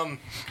little man.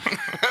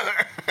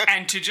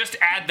 And to just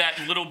add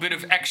that little bit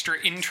of extra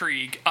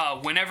intrigue,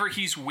 whenever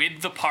he's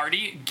with the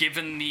party,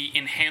 given the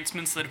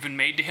enhancements that have been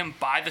made to him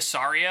by the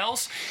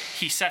Sariels,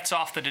 he sets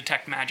off the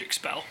Detect Magic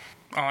spell.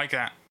 I like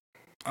that.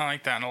 I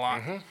like that a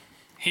lot. Mm-hmm.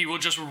 He will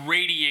just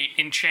radiate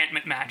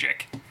enchantment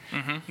magic.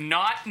 Mm-hmm.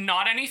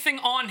 Not anything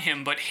on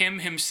him, but him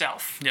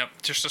himself.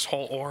 Yep, just this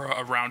whole aura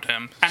around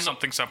him. And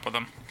something's up with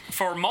him.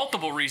 For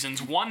multiple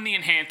reasons. One,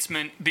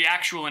 the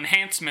actual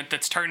enhancement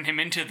that's turned him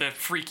into the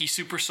freaky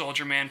super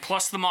soldier man,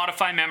 plus the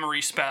modify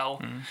memory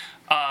spell.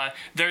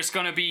 There's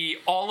going to be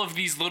all of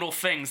these little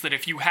things that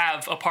if you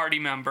have a party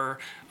member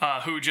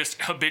who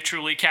just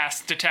habitually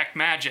casts detect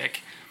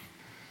magic,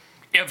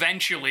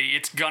 eventually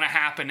it's gonna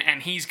happen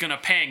and he's gonna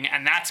ping,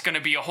 and that's gonna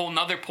be a whole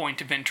nother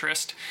point of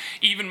interest.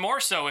 Even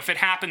more so if it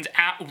happens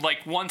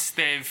once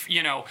they've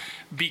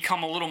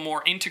become a little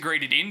more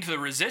integrated into the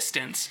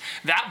resistance.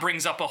 That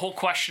brings up a whole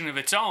question of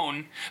its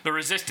own. The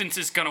resistance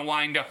is gonna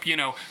wind up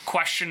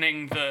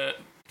questioning the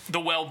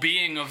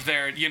well-being of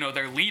their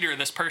their leader,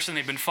 this person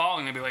they've been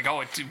following. They'll be like,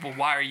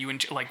 why are you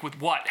with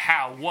what,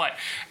 how, what?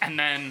 And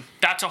then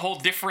that's a whole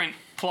different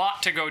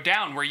plot to go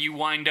down, where you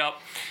wind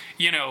up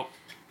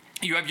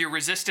you have your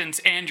resistance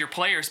and your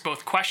players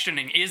both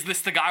questioning, is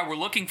this the guy we're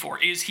looking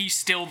for? Is he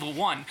still the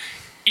one?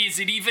 Is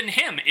it even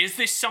him? Is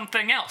this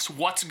something else?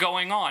 What's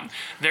going on?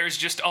 There's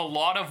just a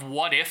lot of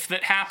what if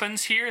that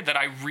happens here that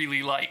I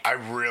really like. I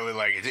really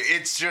like it.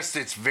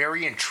 It's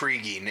very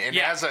intriguing. And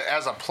Yeah.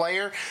 as a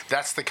player,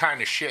 that's the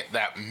kind of shit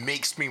that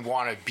makes me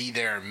want to be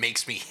there and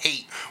makes me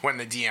hate when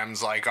the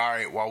DM's like, all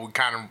right, well, we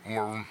kind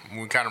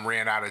of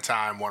ran out of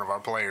time. One of our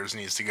players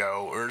needs to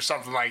go or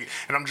something like,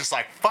 and I'm just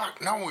like,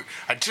 fuck, no,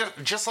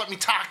 just let me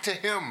talk to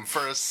him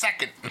for a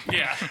second.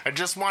 Yeah. I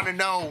just want to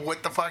know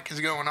what the fuck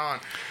is going on.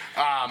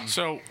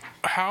 So,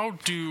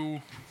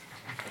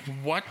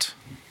 what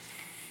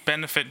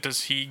benefit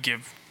does he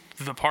give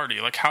the party?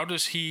 Like, how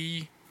does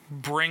he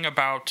bring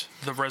about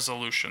the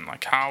resolution?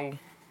 Like,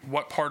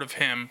 what part of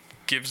him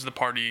gives the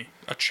party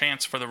a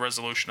chance for the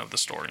resolution of the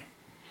story?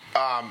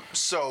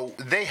 So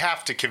they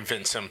have to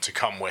convince him to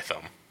come with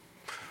them.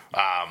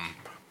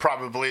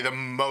 Probably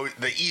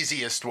the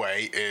easiest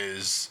way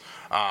is,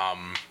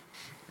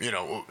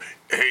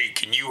 hey,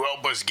 can you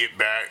help us get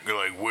back?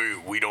 Like,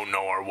 we don't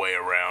know our way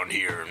around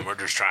here, and we're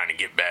just trying to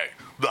get back.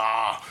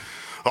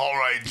 All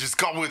right, just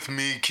come with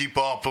me. Keep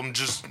up. I'm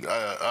just,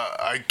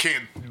 I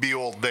can't be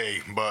all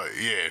day, but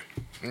yeah,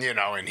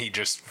 and he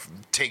just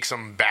takes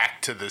them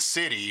back to the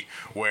city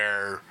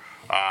where,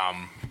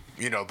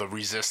 the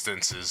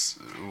resistance is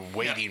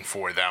waiting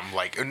for them.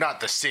 Like,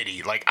 not the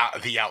city, like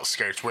the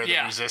outskirts where the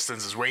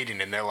resistance is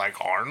waiting, and they're like,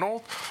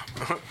 Arnold?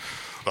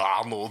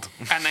 Arnold.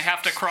 And they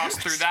have to cross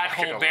through that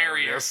whole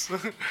barrier Hilarious.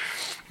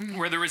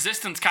 where the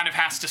resistance kind of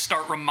has to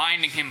start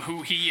reminding him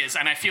who he is.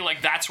 And I feel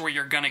like that's where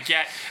you're going to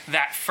get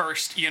that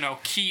first,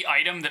 key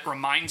item that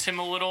reminds him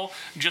a little,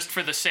 just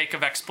for the sake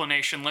of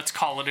explanation. Let's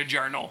call it a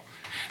journal.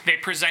 They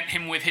present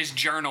him with his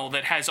journal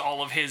that has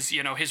all of his,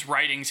 his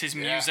writings, his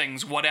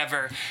musings,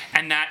 whatever.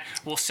 And that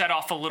will set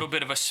off a little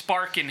bit of a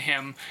spark in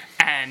him.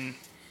 And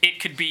it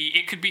could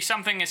be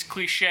something as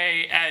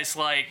cliche as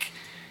like,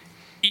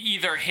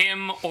 either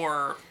him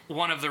or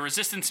one of the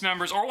resistance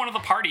members or one of the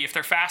party, if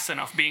they're fast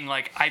enough, being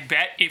like, I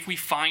bet if we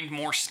find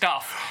more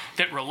stuff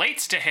that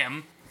relates to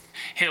him,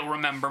 he'll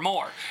remember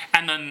more.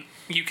 And then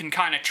you can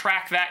kind of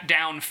track that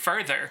down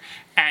further.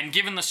 And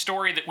given the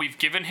story that we've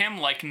given him,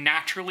 like,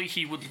 naturally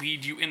he would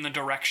lead you in the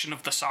direction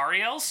of the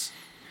Sariels.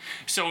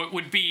 So it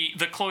would be,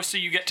 the closer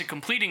you get to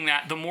completing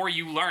that, the more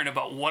you learn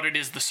about what it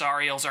is the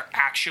Sariels are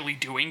actually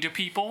doing to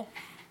people.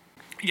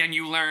 And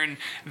you learn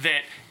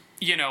that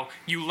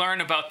you learn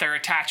about their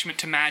attachment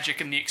to magic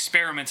and the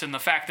experiments and the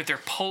fact that they're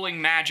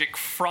pulling magic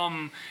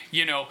from,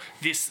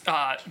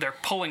 they're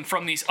pulling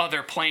from these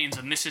other planes,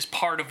 and this is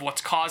part of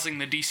what's causing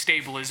the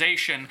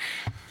destabilization.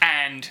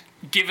 And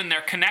given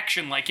their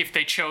connection, like if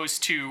they chose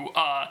to,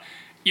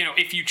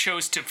 if you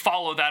chose to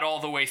follow that all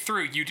the way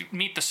through, you'd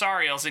meet the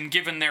Sariels, and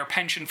given their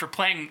penchant for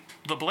playing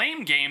the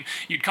blame game,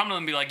 you'd come to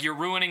them and be like, you're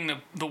ruining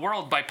the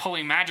world by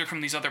pulling magic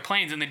from these other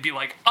planes, and they'd be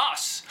like,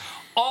 us!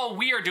 All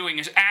we are doing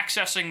is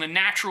accessing the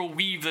natural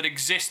weave that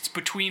exists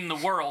between the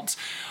worlds.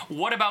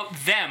 What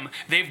about them?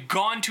 They've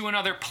gone to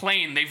another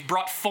plane. They've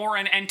brought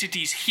foreign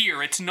entities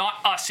here. It's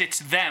not us, it's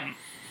them.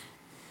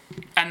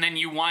 And then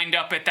you wind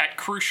up at that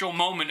crucial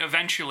moment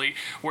eventually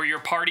where your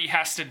party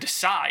has to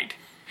decide.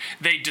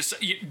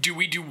 Do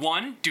we do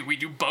one? Do we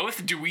do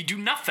both? Do we do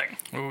nothing?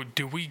 Ooh,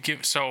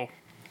 so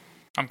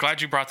I'm glad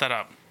you brought that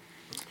up.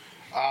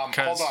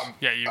 Hold on.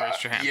 Yeah, you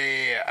raised your hand.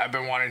 Yeah. I've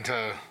been wanting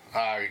to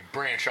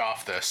branch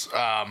off this.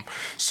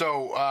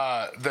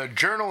 So the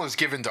journal is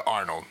given to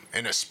Arnold,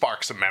 and it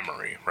sparks a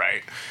memory,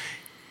 right?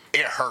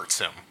 It hurts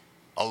him.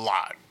 a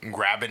lot.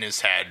 Grabbing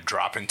his head,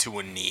 dropping to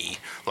a knee.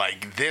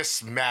 Like,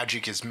 this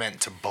magic is meant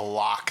to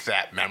block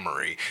that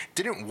memory.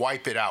 Didn't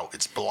wipe it out,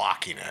 it's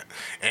blocking it.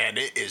 And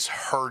it is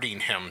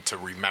hurting him to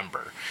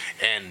remember.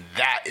 And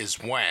that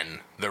is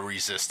when the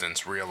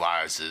Resistance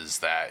realizes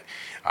that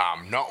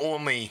not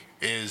only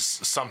is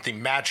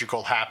something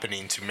magical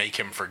happening to make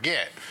him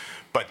forget,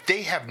 but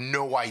they have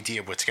no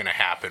idea what's going to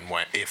happen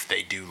if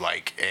they do,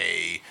 like,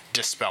 a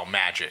dispel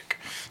magic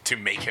to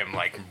make him,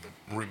 like,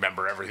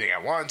 remember everything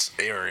at once,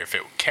 or if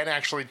it can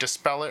actually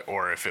dispel it,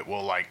 or if it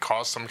will, like,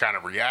 cause some kind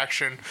of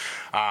reaction.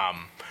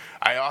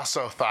 I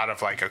also thought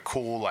of, like, a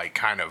cool, like,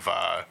 kind of,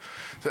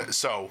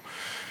 so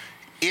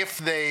if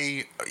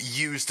they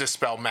use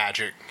dispel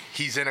magic,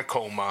 he's in a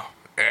coma,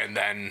 and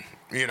then,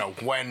 you know,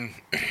 when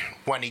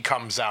he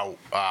comes out,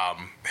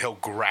 he'll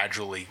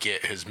gradually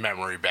get his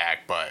memory back,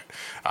 but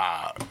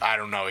I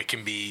don't know,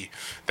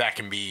 that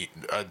can be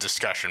a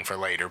discussion for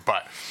later,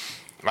 but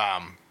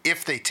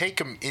if they take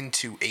him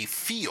into a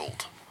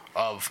field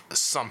of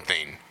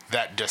something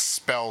that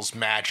dispels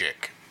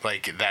magic,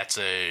 like that's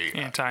a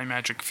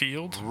anti-magic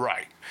field.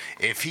 Right.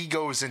 If he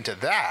goes into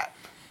that,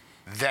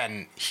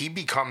 then he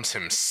becomes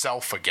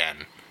himself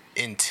again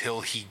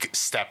until he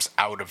steps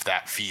out of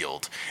that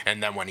field.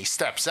 And then when he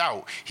steps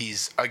out,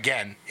 he's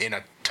again in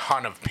a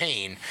ton of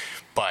pain,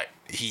 but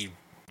he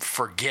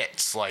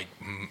forgets like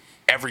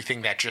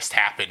everything that just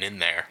happened in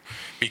there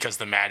because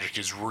the magic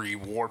is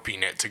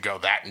rewarping it to go,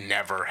 that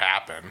never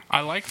happened.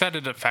 I like that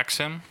it affects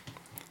him.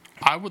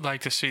 I would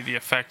like to see the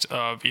effect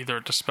of either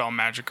a dispel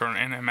magic or an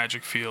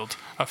anti-magic field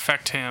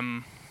affect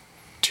him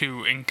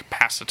to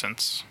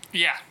incapacitance.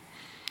 Yeah.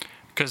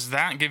 Because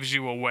that gives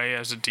you a way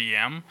as a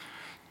DM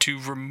to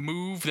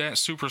remove that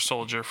super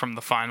soldier from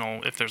the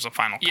final, if there's a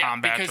final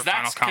combat or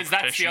final confrontation. Because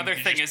that's the other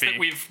thing is that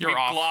we've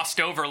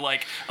glossed over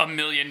like a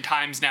million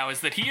times now,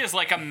 is that he is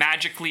like a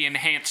magically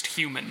enhanced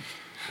human.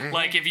 Mm-hmm.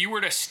 Like if you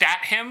were to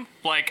stat him,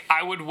 like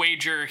I would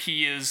wager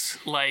he is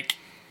like,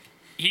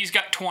 he's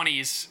got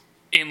 20s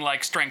in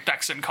like strength,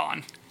 dex, and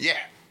con. Yeah.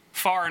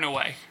 Far and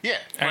away. Yeah.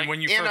 And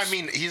when you I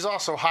mean, he's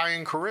also high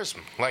in charisma.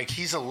 Like,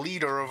 he's a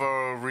leader of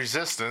a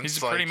resistance. He's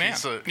a pretty man.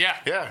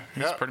 Yeah.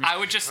 I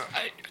would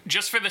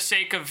just for the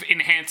sake of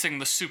enhancing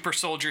the super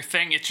soldier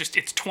thing, it's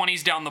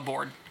 20s down the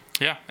board.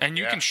 Yeah, and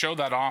you can show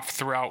that off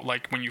throughout,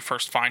 like, when you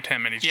first find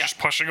him, and he's just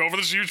pushing over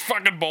this huge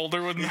fucking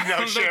boulder with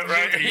no shit,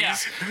 right? Yeah.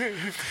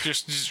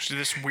 just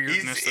this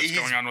weirdness that's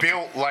going on with him.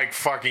 He's built like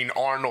fucking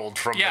Arnold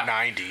from the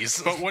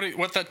 90s. But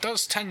what that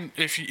does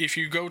if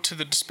you go to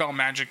the dispel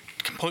magic,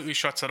 completely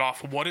shuts it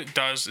off. What it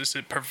does is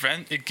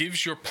it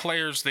gives your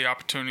players the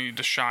opportunity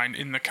to shine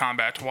in the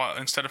combat, while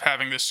instead of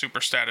having this super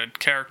statted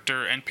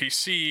character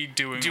NPC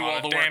do all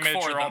the damage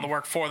or all the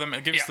work for them,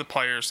 it gives the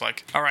players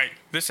like, all right,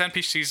 this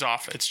NPC's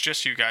off. It's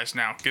just you guys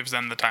now. Gives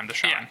them the time to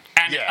shine. Yeah.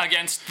 And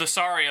against the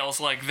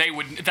Sariels, like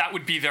that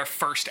would be their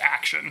first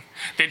action.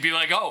 They'd be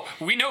like, "Oh,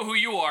 we know who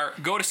you are.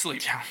 Go to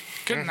sleep." Yeah.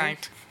 Good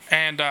night.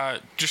 And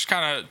just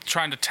kind of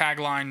trying to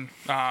tagline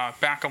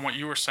back on what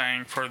you were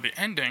saying for the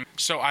ending.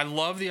 So I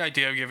love the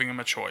idea of giving them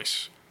a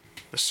choice: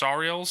 the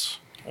Sariels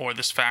or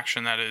this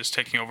faction that is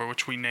taking over,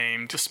 which we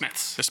named the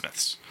Smiths. The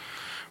Smiths,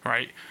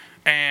 right?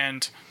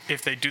 And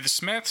if they do the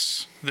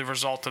Smiths, the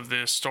result of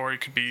this story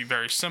could be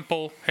very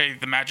simple. Hey,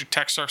 the magic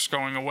tech starts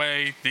going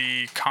away,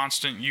 the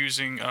constant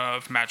using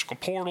of magical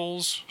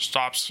portals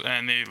stops,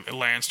 and the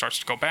land starts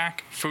to go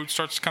back, food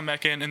starts to come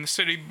back in, and the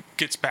city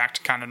gets back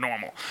to kind of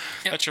normal.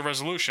 Yep. That's your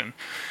resolution.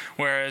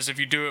 Whereas if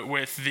you do it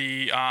with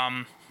the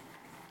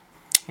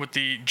what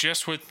did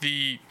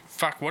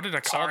I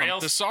call them?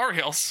 The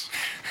Sariels.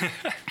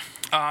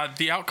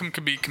 The outcome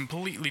could be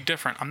completely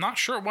different. I'm not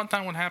sure what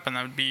that would happen.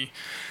 That would be...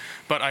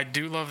 But I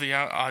do love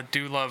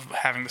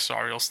having the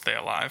Sariels stay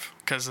alive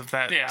because of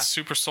that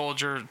super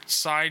soldier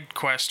side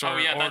quest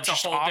or that's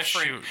just a whole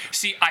offshoot. Different.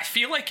 See, I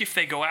feel like if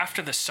they go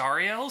after the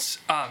Sariels,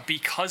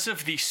 because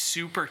of the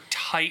super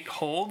tight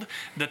hold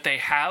that they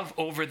have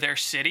over their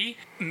city,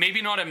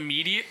 maybe not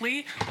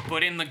immediately,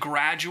 but in the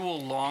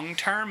gradual long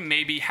term,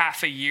 maybe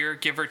half a year,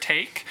 give or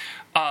take.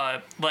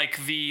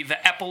 Like the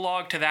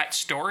epilogue to that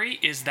story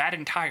is that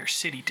entire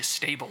city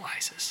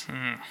destabilizes.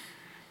 Mm.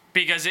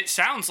 Because it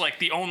sounds like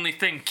the only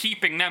thing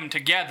keeping them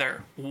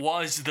together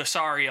was the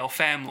Sariel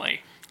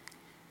family.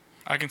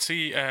 I can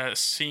see a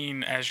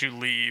scene as you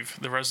leave.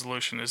 The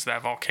resolution is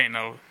that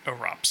volcano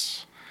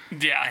erupts.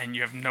 Yeah. And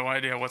you have no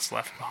idea what's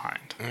left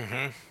behind.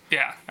 Mm-hmm.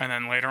 Yeah. And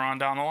then later on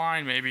down the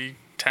line, maybe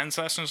 10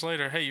 sessions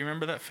later, hey, you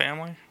remember that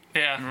family?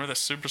 Yeah. Remember that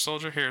super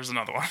soldier? Here's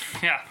another one.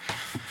 Yeah.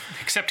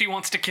 Except he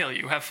wants to kill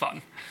you. Have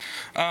fun.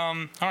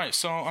 All right,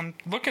 so I'm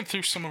looking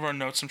through some of our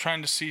notes. I'm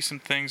trying to see some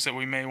things that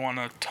we may want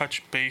to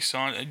touch base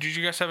on. Did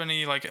you guys have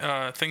any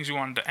things you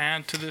wanted to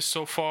add to this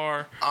so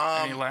far?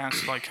 Any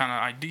last kind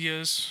of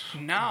ideas?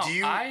 No.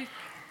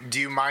 Do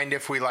you mind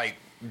if we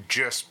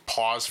just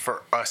pause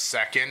for a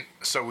second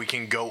so we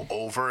can go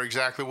over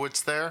exactly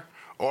what's there,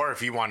 or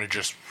if you want to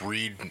just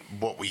read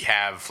what we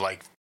have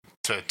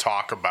to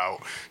talk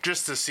about,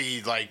 just to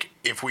see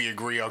if we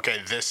agree? Okay,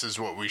 this is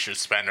what we should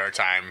spend our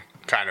time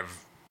kind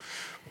of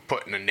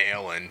putting a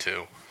nail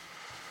into.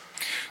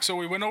 So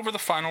we went over the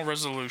final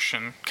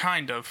resolution,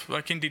 kind of,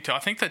 like in detail. I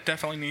think that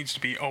definitely needs to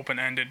be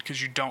open-ended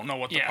because you don't know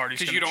what the party's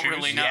going to choose. because you don't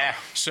really know. Yeah.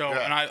 So,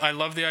 and I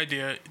love the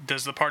idea.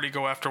 Does the party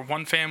go after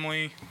one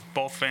family,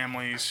 both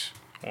families,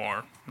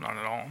 or not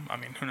at all? I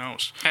mean, who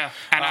knows? Yeah,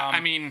 and I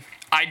mean,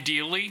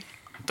 ideally,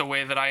 the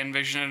way that I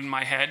envision it in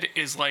my head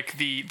is like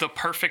the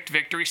perfect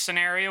victory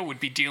scenario would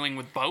be dealing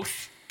with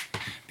both,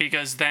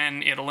 because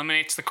then it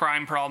eliminates the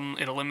crime problem,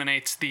 it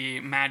eliminates the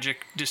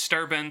magic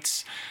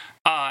disturbance,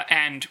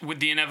 and with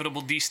the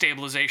inevitable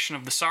destabilization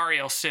of the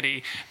Sariel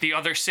city, the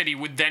other city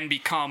would then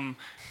become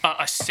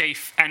a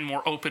safe and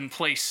more open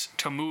place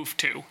to move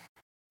to.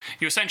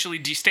 You essentially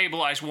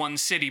destabilize one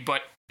city,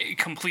 but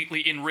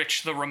completely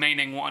enrich the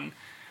remaining one.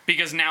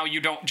 Because now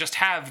you don't just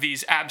have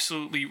these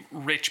absolutely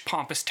rich,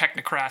 pompous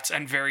technocrats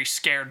and very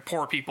scared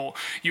poor people.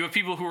 You have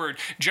people who are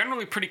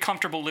generally pretty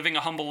comfortable living a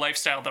humble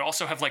lifestyle that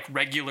also have, like,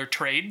 regular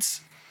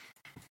trades.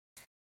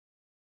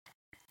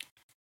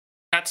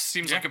 That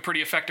seems like a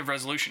pretty effective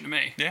resolution to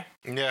me. Yeah.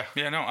 Yeah.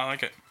 Yeah, no, I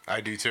like it. I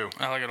do too.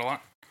 I like it a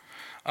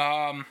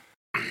lot.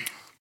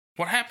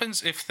 What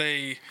happens if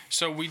they...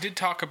 So we did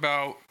talk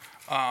about...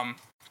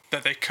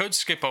 that they could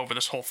skip over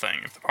this whole thing.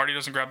 If the party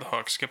doesn't grab the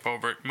hook, skip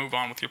over it, move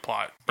on with your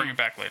plot, bring it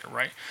back later,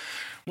 right?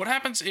 What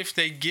happens if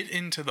they get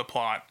into the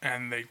plot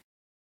and they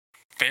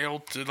fail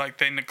to, like,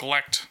 they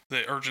neglect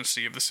the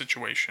urgency of the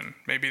situation?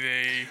 Maybe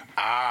they...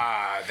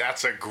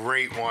 That's a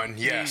great one.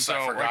 Yes, So,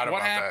 I forgot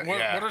like, about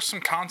that. What are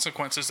some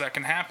consequences that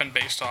can happen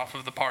based off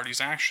of the party's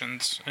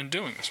actions in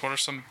doing this? What are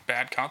some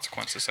bad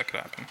consequences that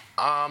could happen?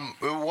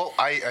 Well,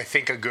 I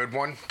think a good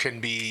one can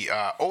be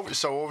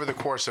over the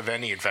course of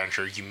any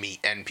adventure, you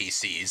meet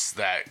NPCs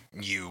that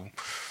you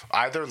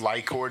either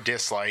like or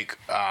dislike.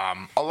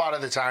 A lot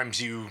of the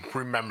times you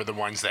remember the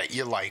ones that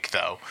you like,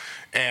 though,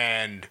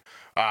 and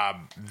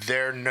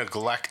they're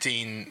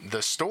neglecting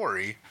the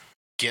story.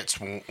 Gets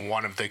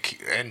one of the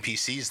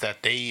NPCs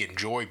that they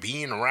enjoy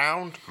being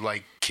around,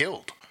 like,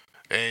 killed.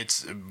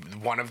 It's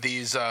one of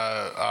these,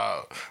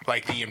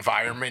 like, the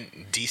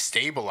environment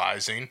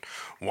destabilizing,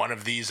 one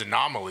of these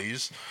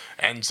anomalies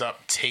ends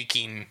up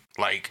taking,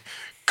 like,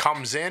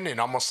 comes in and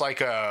almost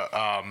like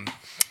a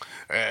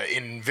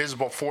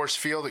invisible force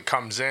field. It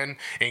comes in,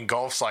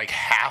 engulfs like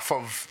half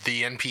of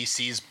the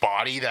NPC's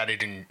body that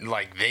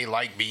they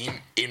like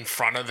being in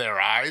front of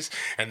their eyes,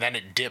 and then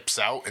it dips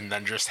out, and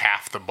then just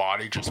half the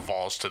body just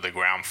falls to the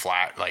ground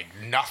flat. Like,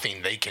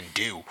 nothing they can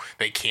do.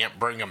 They can't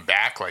bring them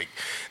back. Like,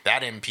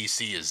 that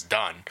NPC is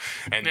done.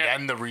 And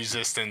then the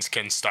resistance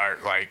can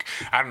start, like,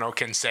 I don't know,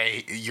 can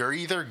say, you're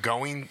either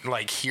going,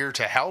 like, here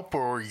to help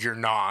or you're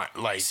not.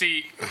 Like,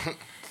 See,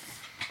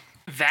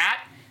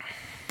 that,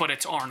 but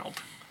it's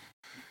Arnold.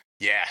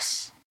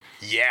 Yes.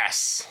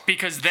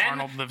 Because then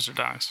Arnold lives or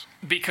dies.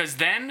 Because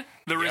then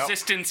the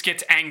resistance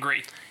gets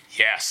angry.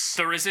 Yes.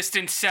 The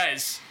resistance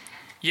says,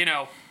 you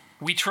know,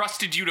 we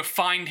trusted you to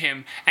find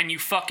him, and you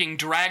fucking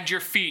dragged your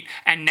feet,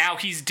 and now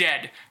he's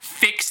dead.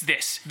 Fix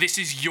this. This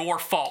is your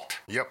fault.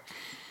 Yep.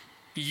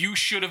 You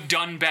should have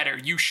done better.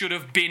 You should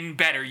have been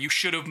better. You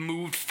should have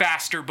moved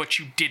faster, but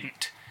you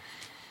didn't.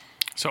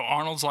 So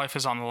Arnold's life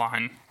is on the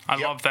line. I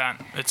love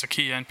that. It's a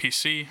key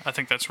NPC. I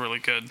think that's really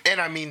good.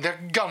 And I mean, they're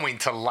going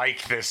to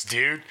like this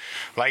dude.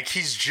 Like,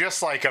 he's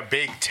just like a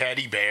big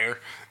teddy bear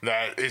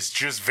that is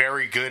just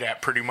very good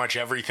at pretty much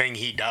everything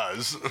he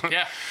does.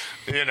 Yeah.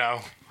 You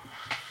know?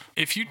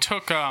 If you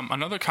took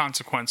another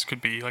consequence could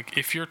be, like,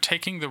 if you're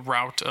taking the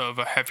route of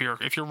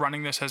if you're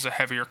running this as a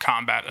heavier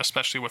combat,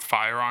 especially with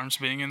firearms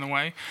being in the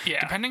way,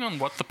 depending on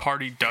what the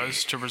party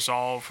does to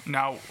resolve.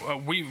 Now,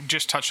 we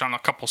just touched on a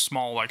couple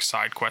small, like,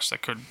 side quests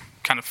that could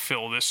kind of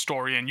fill this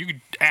story, and you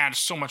could add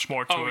so much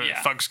more to it.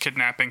 Yeah. Thugs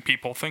kidnapping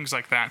people, things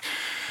like that.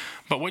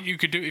 But what you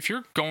could do, if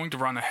you're going to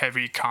run a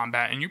heavy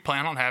combat and you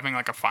plan on having,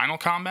 like, a final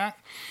combat,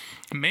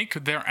 make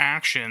their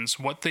actions,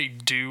 what they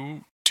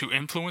do to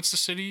influence the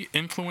city,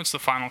 influence the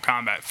final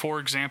combat. For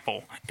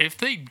example, if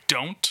they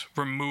don't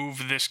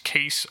remove this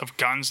case of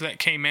guns that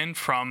came in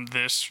from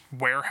this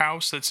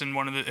warehouse that's in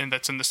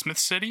that's in the Smith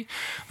City,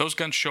 those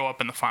guns show up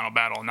in the final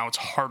battle. Now it's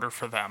harder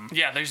for them.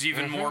 Yeah, there's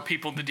even more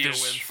people to deal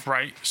with.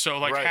 Right. So,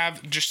 like,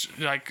 have just,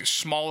 like,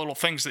 small little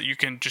things that you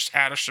can just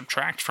add or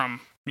subtract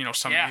from, you know,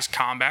 some of these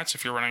combats.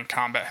 If you're running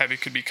combat heavy,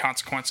 could be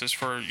consequences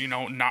for, you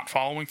know, not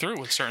following through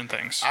with certain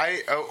things.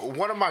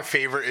 One of my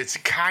favorite, it's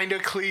kind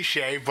of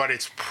cliche, but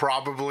it's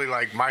probably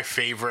like my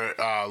favorite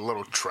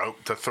little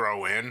trope to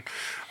throw in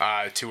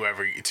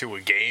to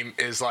a game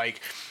is, like,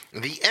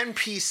 the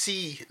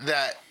NPC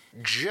that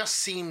just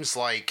seems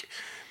like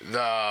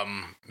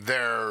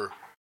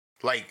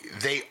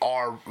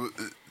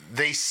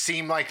they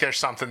seem like there's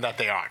something that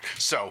they aren't.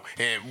 So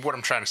what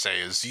I'm trying to say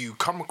is, you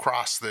come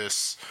across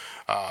this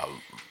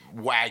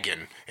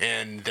wagon,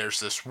 and there's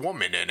this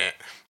woman in it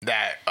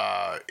that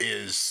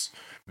is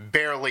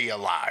barely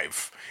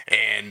alive,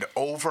 and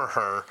over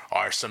her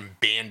are some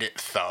bandit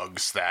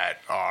thugs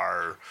that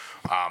are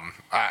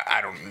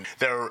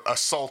they're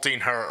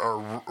assaulting her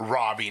or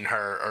robbing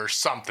her or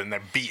something.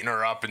 They're beating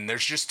her up, and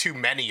there's just too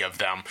many of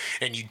them,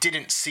 and you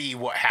didn't see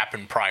what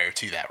happened prior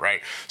to that,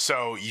 right?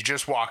 So you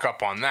just walk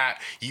up on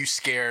that, you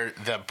scare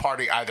the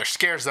party, either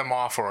scares them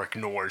off or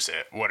ignores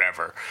it,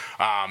 whatever.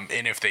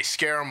 And if they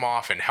scare them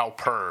off and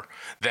help her,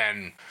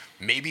 then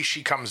maybe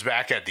she comes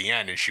back at the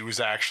end and she was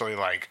actually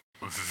like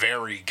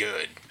very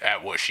good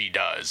at what she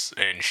does,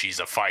 and she's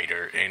a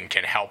fighter and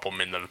can help them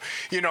in the,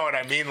 you know what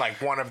I mean?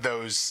 Like one of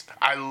those,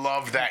 I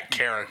love that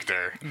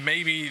character.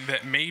 Maybe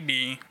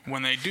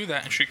when they do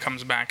that and she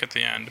comes back at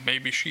the end,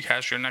 maybe she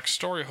has your next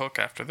story hook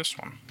after this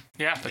one.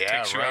 Yeah. That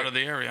takes you out of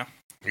the area.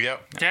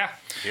 Yep. Yeah.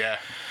 Yeah.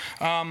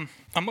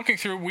 I'm looking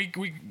through. We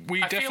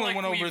definitely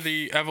went over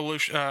the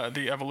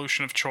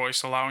evolution of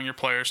choice, allowing your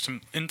players to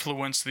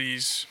influence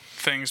these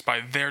things by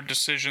their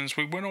decisions.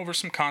 We went over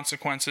some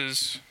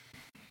consequences,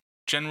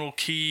 general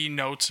key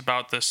notes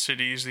about the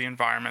cities, the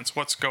environments,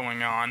 what's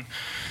going on.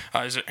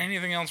 Is there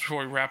anything else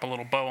before we wrap a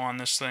little bow on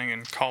this thing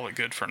and call it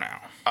good for now?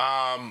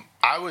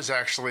 I was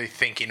actually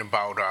thinking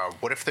about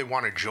what if they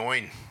want to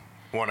join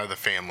one of the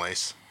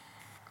families?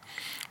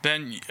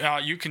 Then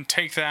you can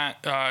take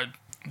that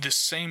the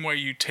same way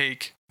you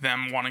take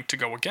them wanting to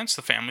go against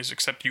the families,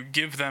 except you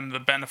give them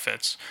the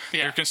benefits.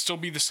 Yeah. There can still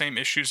be the same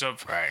issues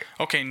of, right.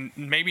 Okay,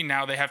 maybe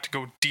now they have to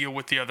go deal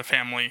with the other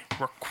family.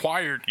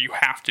 Required, you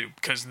have to,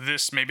 because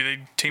maybe they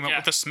team up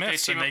with the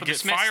Smiths and they get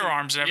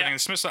firearms and everything. The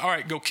Smiths are, all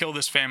right, go kill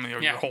this family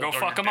or you're whole. Go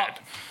fuck them up.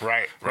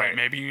 Right.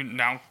 Maybe you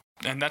now...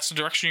 And that's the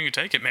direction you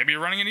take it. Maybe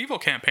you're running an evil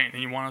campaign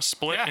and you want to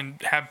split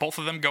and have both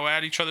of them go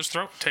at each other's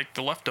throat, take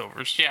the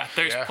leftovers. Yeah,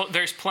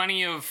 there's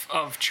plenty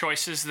of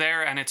choices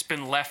there, and it's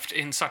been left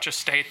in such a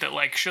state that,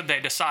 like, should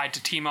they decide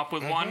to team up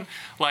with one,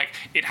 like,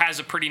 it has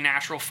a pretty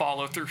natural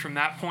follow-through from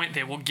that point.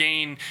 They will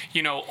gain,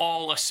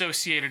 all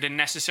associated and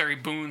necessary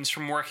boons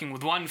from working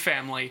with one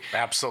family.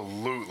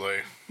 Absolutely.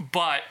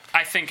 But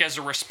I think as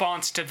a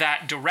response to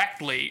that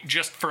directly,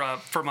 just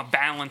from a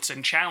balance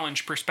and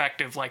challenge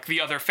perspective, like, the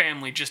other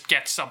family just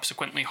gets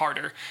subsequently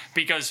harder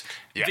because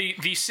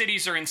these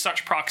cities are in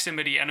such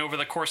proximity, and over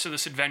the course of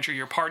this adventure,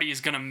 your party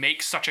is going to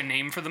make such a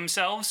name for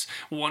themselves,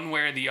 one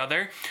way or the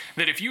other,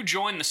 that if you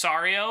join the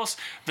Sariels,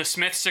 the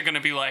Smiths are going to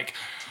be like,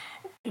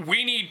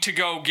 we need to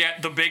go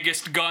get the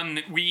biggest gun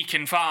that we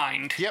can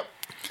find. Yep.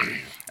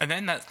 And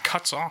then that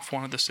cuts off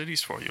one of the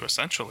cities for you,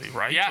 essentially,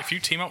 right? Yeah. If you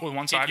team up with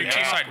one side and the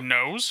other side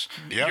knows,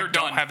 you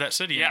don't have that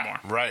city anymore.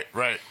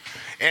 Right.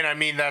 And I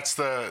mean,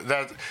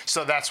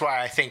 so that's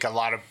why I think a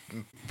lot of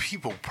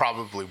people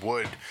probably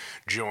would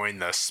join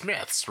the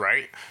Smiths,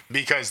 right?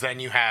 Because then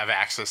you have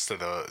access to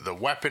the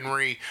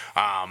weaponry.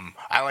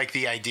 I like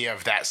the idea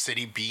of that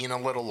city being a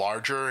little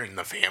larger and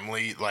the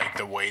family, like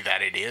the way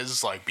that it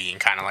is, like being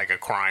kind of like a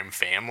crime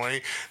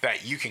family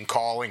that you can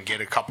call and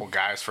get a couple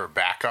guys for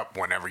backup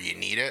whenever you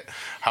need it.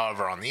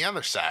 However, on the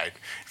other side,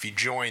 if you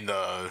join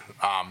the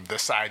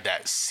side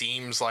that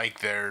seems like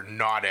they're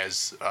not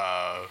as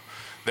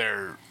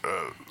they're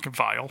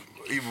vile,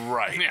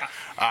 right?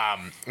 Yeah.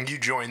 You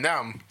join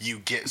them, you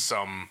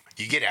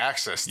get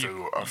access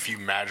to a few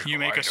magical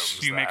items.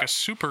 You make a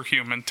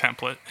superhuman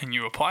template and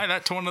you apply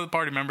that to one of the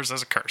party members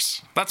as a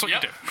curse. That's what you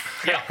do.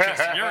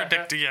 Yeah. You're a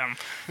dick DM.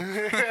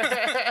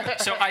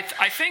 So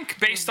I think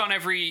based on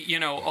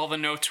all the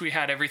notes we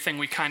had, everything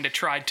we kind of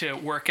tried to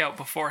work out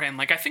beforehand,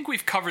 like I think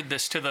we've covered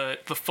this to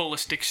the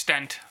fullest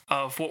extent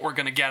of what we're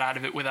going to get out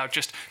of it without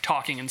just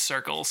talking in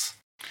circles.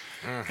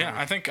 Mm-hmm. Yeah,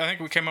 I think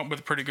we came up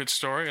with a pretty good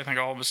story. I think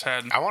all of us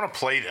had. I want to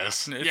play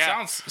this. It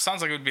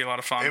sounds like it would be a lot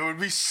of fun. It would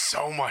be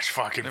so much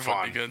fucking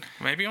fun. Would be good.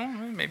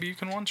 Maybe you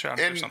can one shot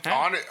it or something.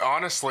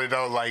 Honestly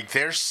though, like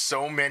there's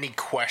so many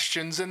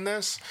questions in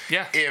this.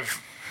 Yeah.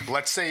 If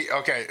let's say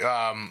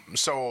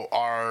so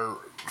our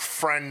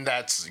friend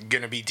that's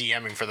gonna be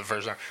DMing for the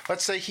first time,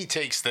 let's say he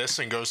takes this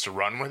and goes to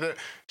run with it.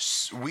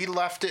 We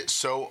left it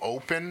so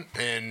open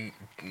and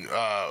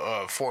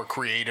for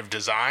creative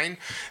design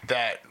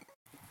that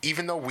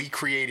even though we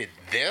created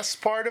this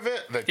part of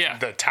it,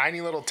 the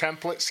tiny little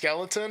template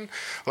skeleton,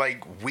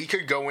 like we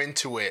could go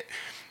into it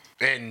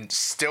and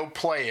still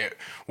play it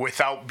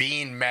without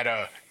being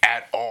meta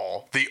at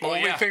all. The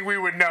only thing we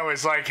would know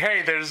is like,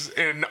 hey, there's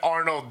an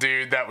Arnold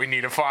dude that we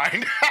need to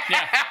find.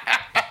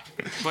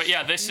 But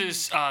yeah,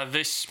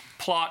 this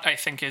plot I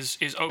think is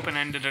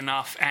open-ended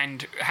enough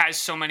and has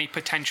so many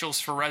potentials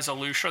for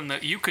resolution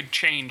that you could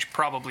change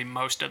probably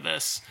most of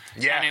this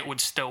and it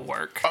would still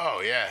work.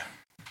 Oh yeah.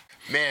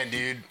 Man,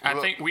 dude. I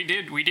think we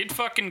did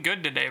fucking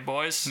good today,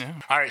 boys. Yeah.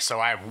 All right, so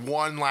I have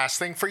one last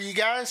thing for you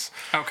guys.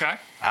 Okay.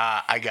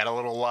 I got a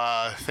little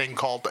thing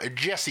called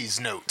Jesse's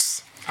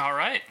Notes. All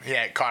right.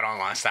 Yeah, it caught on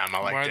last time. I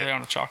liked it. Why are they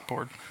on a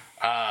chalkboard?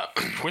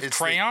 With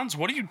crayons?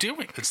 What are you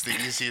doing? It's the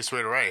easiest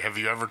way to write. Have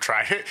you ever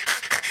tried it?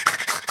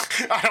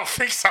 I don't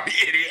think so, you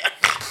idiot.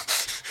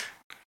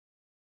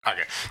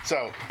 Okay,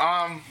 so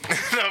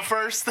the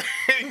first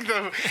thing,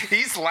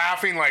 he's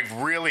laughing like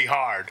really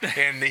hard,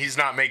 and he's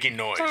not making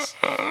noise.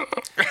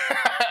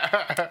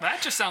 That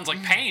just sounds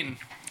like pain.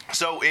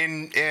 So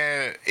in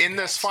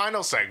this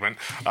final segment,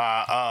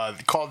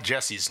 called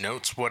Jesse's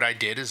Notes, what I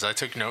did is I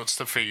took notes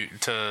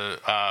to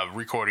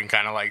recording,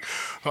 kind of like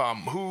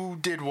who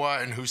did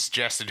what and who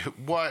suggested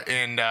what,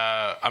 and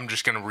I'm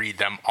just gonna read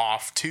them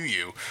off to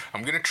you.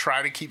 I'm gonna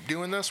try to keep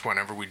doing this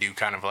whenever we do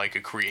kind of like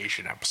a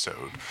creation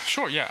episode.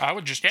 Sure, yeah. I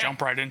would just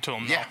jump right into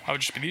them. Yeah. I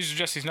would just be, these are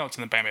Jesse's notes,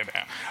 and then bam, bam,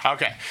 bam.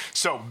 Okay,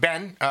 so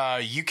Ben,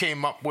 you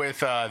came up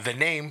with the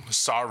name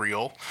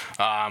Sariel,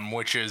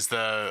 which is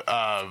the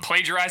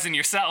Plagiarizing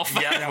yourself.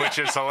 yeah, which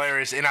is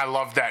hilarious, and I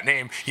love that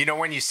name. You know,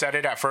 when you said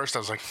it at first, I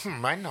was like,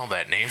 I know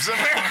that name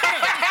somewhere.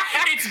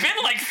 It's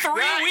been like 3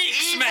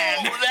 weeks,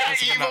 man. That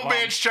evil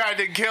bitch tried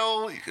to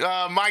kill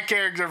my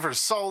character for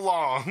so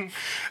long.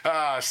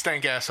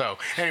 Stank ass hoe.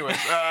 Anyways,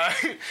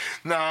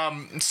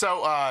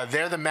 so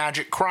they're the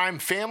Magic Crime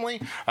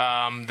family.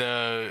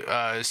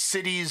 The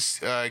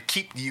cities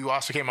you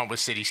also came up with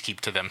cities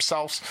keep to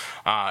themselves,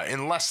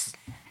 unless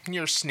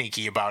you're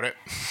sneaky about it.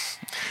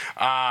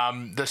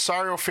 The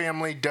Sariel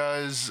family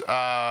does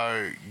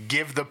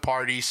give the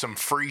party some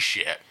free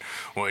shit,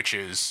 which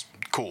is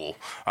cool.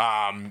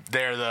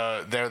 They're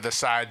the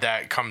side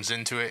that comes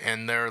into it,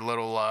 and they're a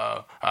little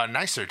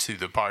nicer to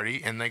the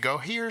party, and they go,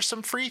 here's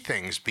some free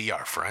things, be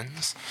our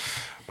friends,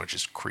 which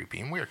is creepy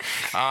and weird.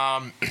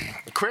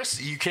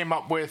 Chris, you came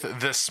up with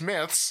the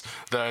Smiths,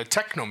 the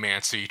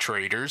technomancy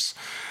traders.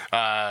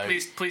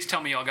 Please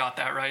tell me y'all got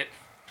that right.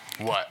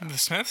 What? The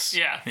Smiths?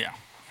 Yeah. Yeah.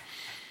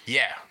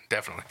 Yeah,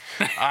 definitely.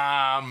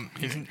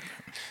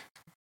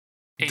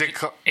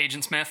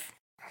 Agent Smith,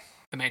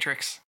 The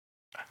Matrix.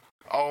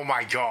 Oh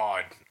my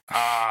God.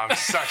 I'm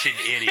such an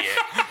idiot.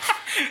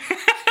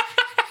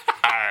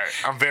 Alright,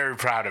 I'm very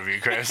proud of you,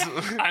 Chris.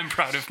 I'm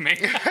proud of me.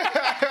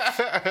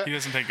 He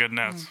doesn't take good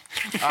notes.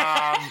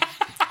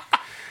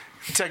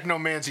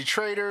 Technomancy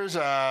traders,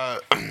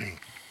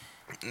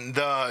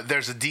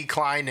 there's a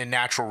decline in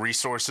natural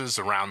resources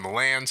around the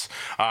lands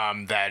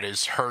that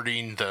is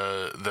hurting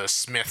the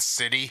Smith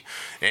City,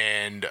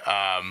 and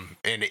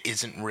it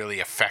isn't really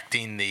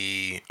affecting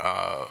the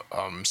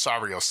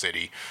Sariel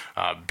City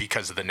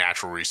because of the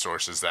natural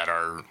resources that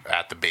are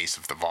at the base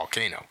of the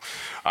volcano.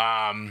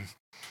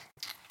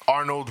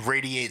 Arnold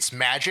radiates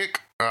magic.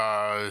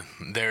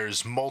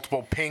 There's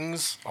multiple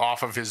pings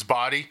off of his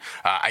body.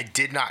 I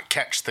did not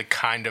catch the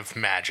kind of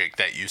magic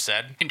that you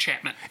said.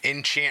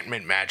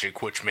 Enchantment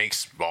magic, which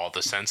makes all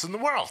the sense in the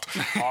world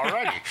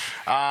already.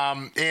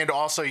 And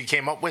also you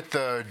came up with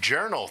the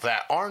journal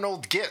that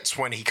Arnold gets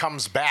when he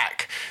comes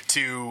back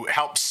to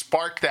help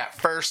spark that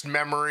first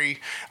memory,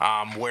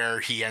 where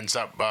he ends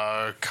up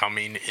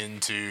coming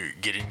into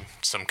getting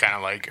some kind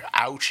of like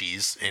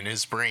ouchies in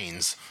his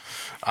brains.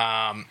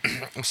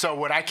 So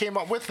what I came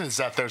up with is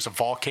that there's a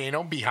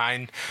volcano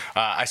behind,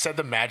 I said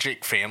the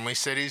Magic Family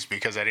Cities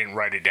because I didn't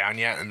write it down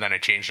yet, and then I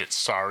changed it to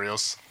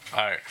Sariel's.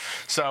 All right.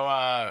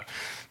 So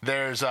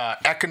there's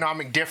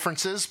economic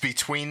differences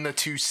between the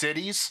two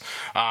cities.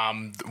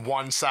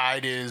 One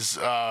side is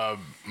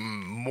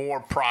more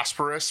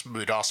prosperous,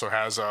 but it also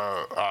has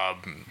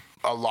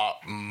a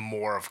lot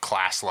more of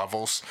class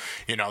levels.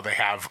 You know, they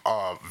have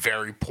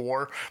very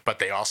poor, but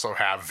they also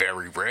have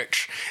very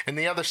rich. And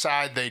the other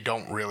side, they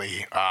don't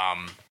really,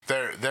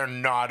 they're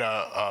not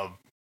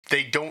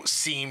they don't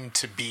seem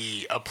to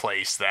be a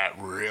place that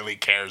really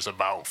cares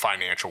about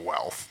financial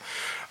wealth.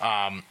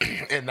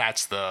 And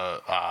that's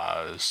the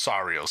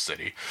Sariel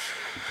City.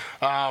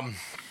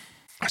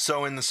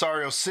 So in the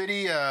Sariel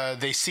City,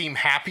 they seem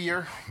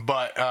happier,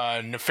 but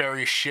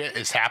nefarious shit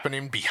is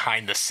happening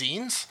behind the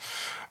scenes.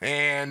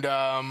 And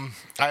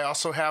I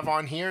also have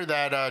on here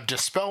that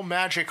dispel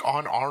magic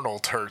on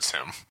Arnold hurts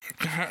him.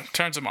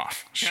 Turns him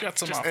off.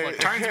 Shuts him off.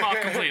 Turns him off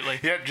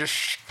completely. Yeah, just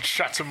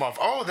shuts him off.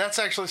 Oh, that's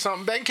actually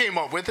something Ben came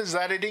up with, is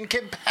that it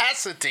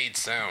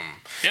incapacitates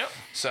him. Yep.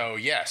 So,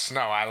 yes. No,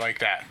 I like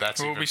that.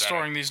 That's We'll be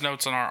storing these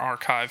notes in our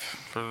archive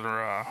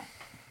for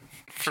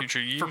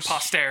future use. For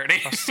posterity.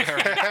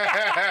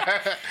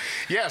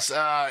 Yes,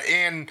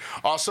 and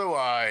also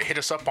hit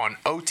us up on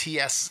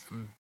OTS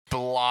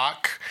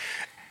Block.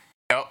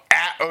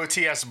 At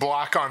OTS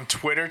Block on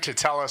Twitter to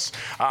tell us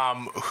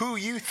who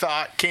you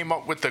thought came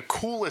up with the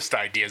coolest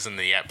ideas in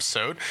the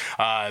episode.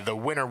 The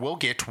winner will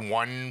get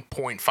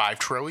 $1.5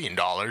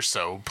 trillion,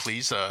 so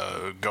please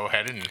go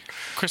ahead and...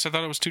 Chris, I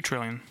thought it was $2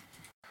 trillion.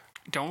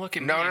 Don't look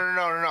at me. No.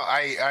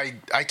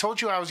 I told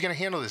you I was going to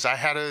handle this. I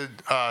had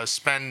to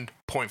spend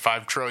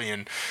 $0.5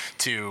 trillion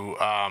to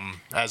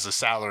as a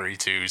salary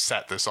to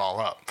set this all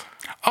up.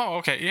 Oh,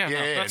 okay. Yeah,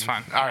 that's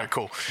fine. All right,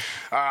 cool.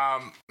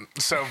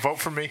 So vote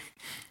for me.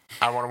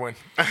 I want to win.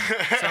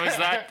 So is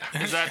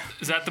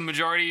that the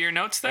majority of your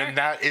notes there? And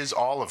that is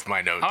all of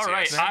my notes. All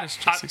right. Yes.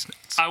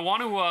 I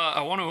want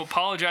to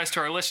apologize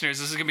to our listeners.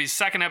 This is gonna be the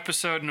second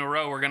episode in a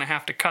row. We're gonna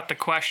have to cut the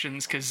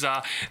questions because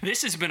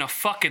this has been a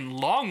fucking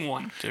long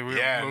one. Dude, we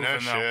were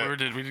moving though.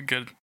 We did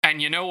good.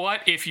 And you know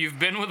what? If you've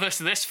been with us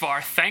this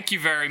far, thank you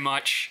very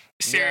much.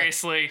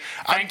 Seriously,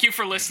 thank you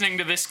for listening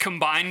to this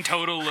combined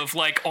total of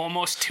like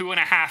almost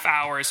 2.5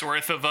 hours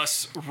worth of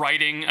us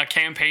writing a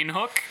campaign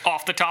hook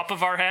off the top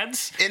of our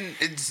heads. And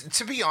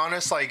to be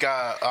honest, like,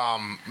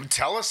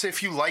 tell us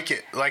if you like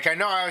it. Like, I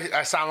know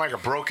I sound like a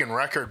broken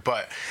record,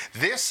 but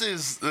this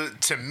is,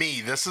 to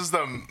me, this is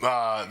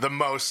the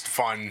most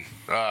fun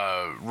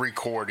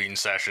recording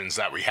sessions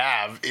that we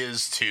have,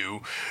 is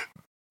to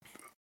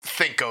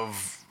think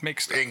of Make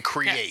stuff. and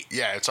create.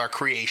 Yeah, it's our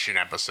creation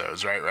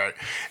episodes, right?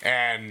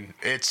 And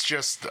it's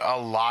just a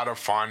lot of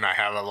fun. I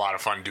have a lot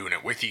of fun doing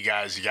it with you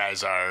guys. You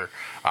guys are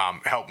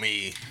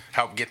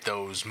help get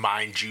those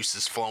mind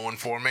juices flowing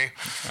for me.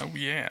 Oh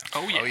yeah.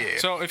 Oh yeah.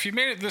 So if you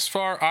made it this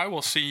far, I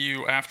will see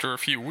you after a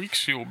few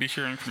weeks. You will be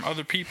hearing from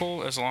other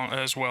people as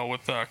well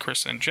with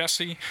Chris and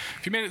Jesse.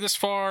 If you made it this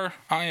far,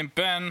 I am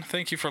Ben.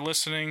 Thank you for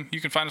listening. You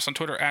can find us on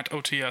Twitter at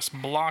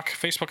OTSBlock,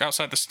 Facebook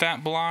Outside the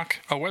Stat Block,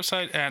 a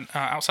website at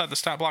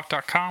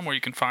OutsideTheStatBlock.com, where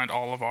you can find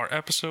all of our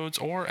episodes,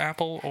 or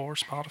Apple or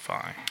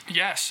Spotify.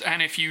 Yes,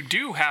 and if you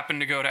do happen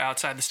to go to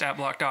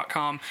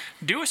OutsideTheStatBlock.com,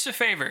 do us a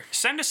favor.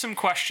 Send us some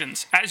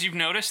questions. As you've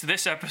noticed,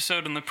 this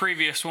episode and the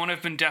previous one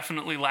have been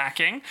definitely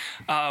lacking.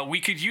 We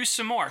could use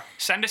some more.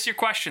 Send us your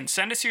questions.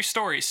 Send us your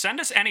stories. Send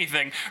us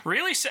anything.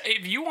 Really,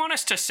 if you want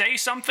us to say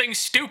something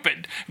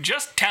stupid,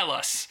 just tell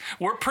us.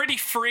 We're pretty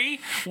free.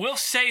 We'll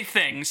say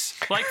things,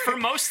 like, for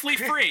mostly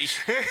free.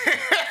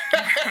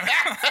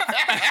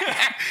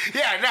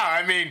 Yeah, no,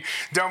 I mean,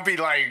 don't be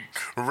like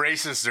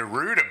racist or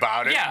rude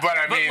about it. Yeah, but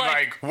I but, mean,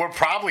 like, we're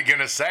probably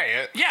gonna say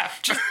it. Yeah,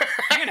 just,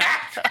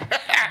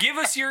 give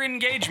us your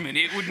engagement.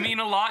 It would mean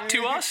a lot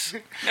to us.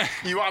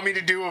 You want me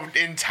to do an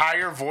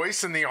entire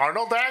voice in the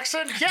Arnold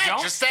accent? Yeah,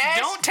 just ask.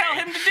 Don't tell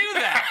him to do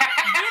that.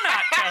 Do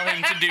not tell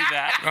him to do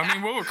that. I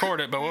mean, we'll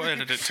record it, but we'll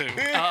edit it too.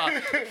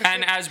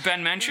 And as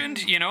Ben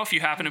mentioned, if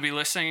you happen to be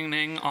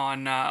listening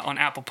on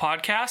Apple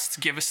Podcasts,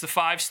 give us the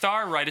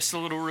 5-star, write us a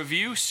little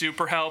review.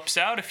 Super helps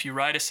out. If you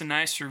write us a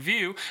nice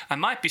review, I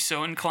might be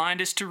so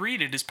inclined as to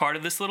read it as part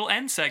of this little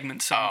end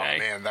segment someday. Oh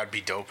man, that'd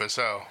be dope as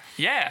hell.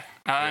 Yeah.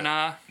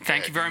 And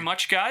thank you very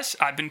much, guys.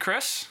 I've been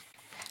Chris.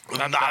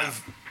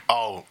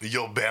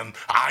 Yo, Ben,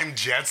 I'm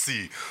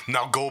Jesse.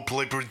 Now go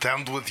play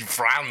pretend with your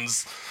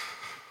friends.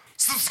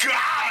 Subscribe!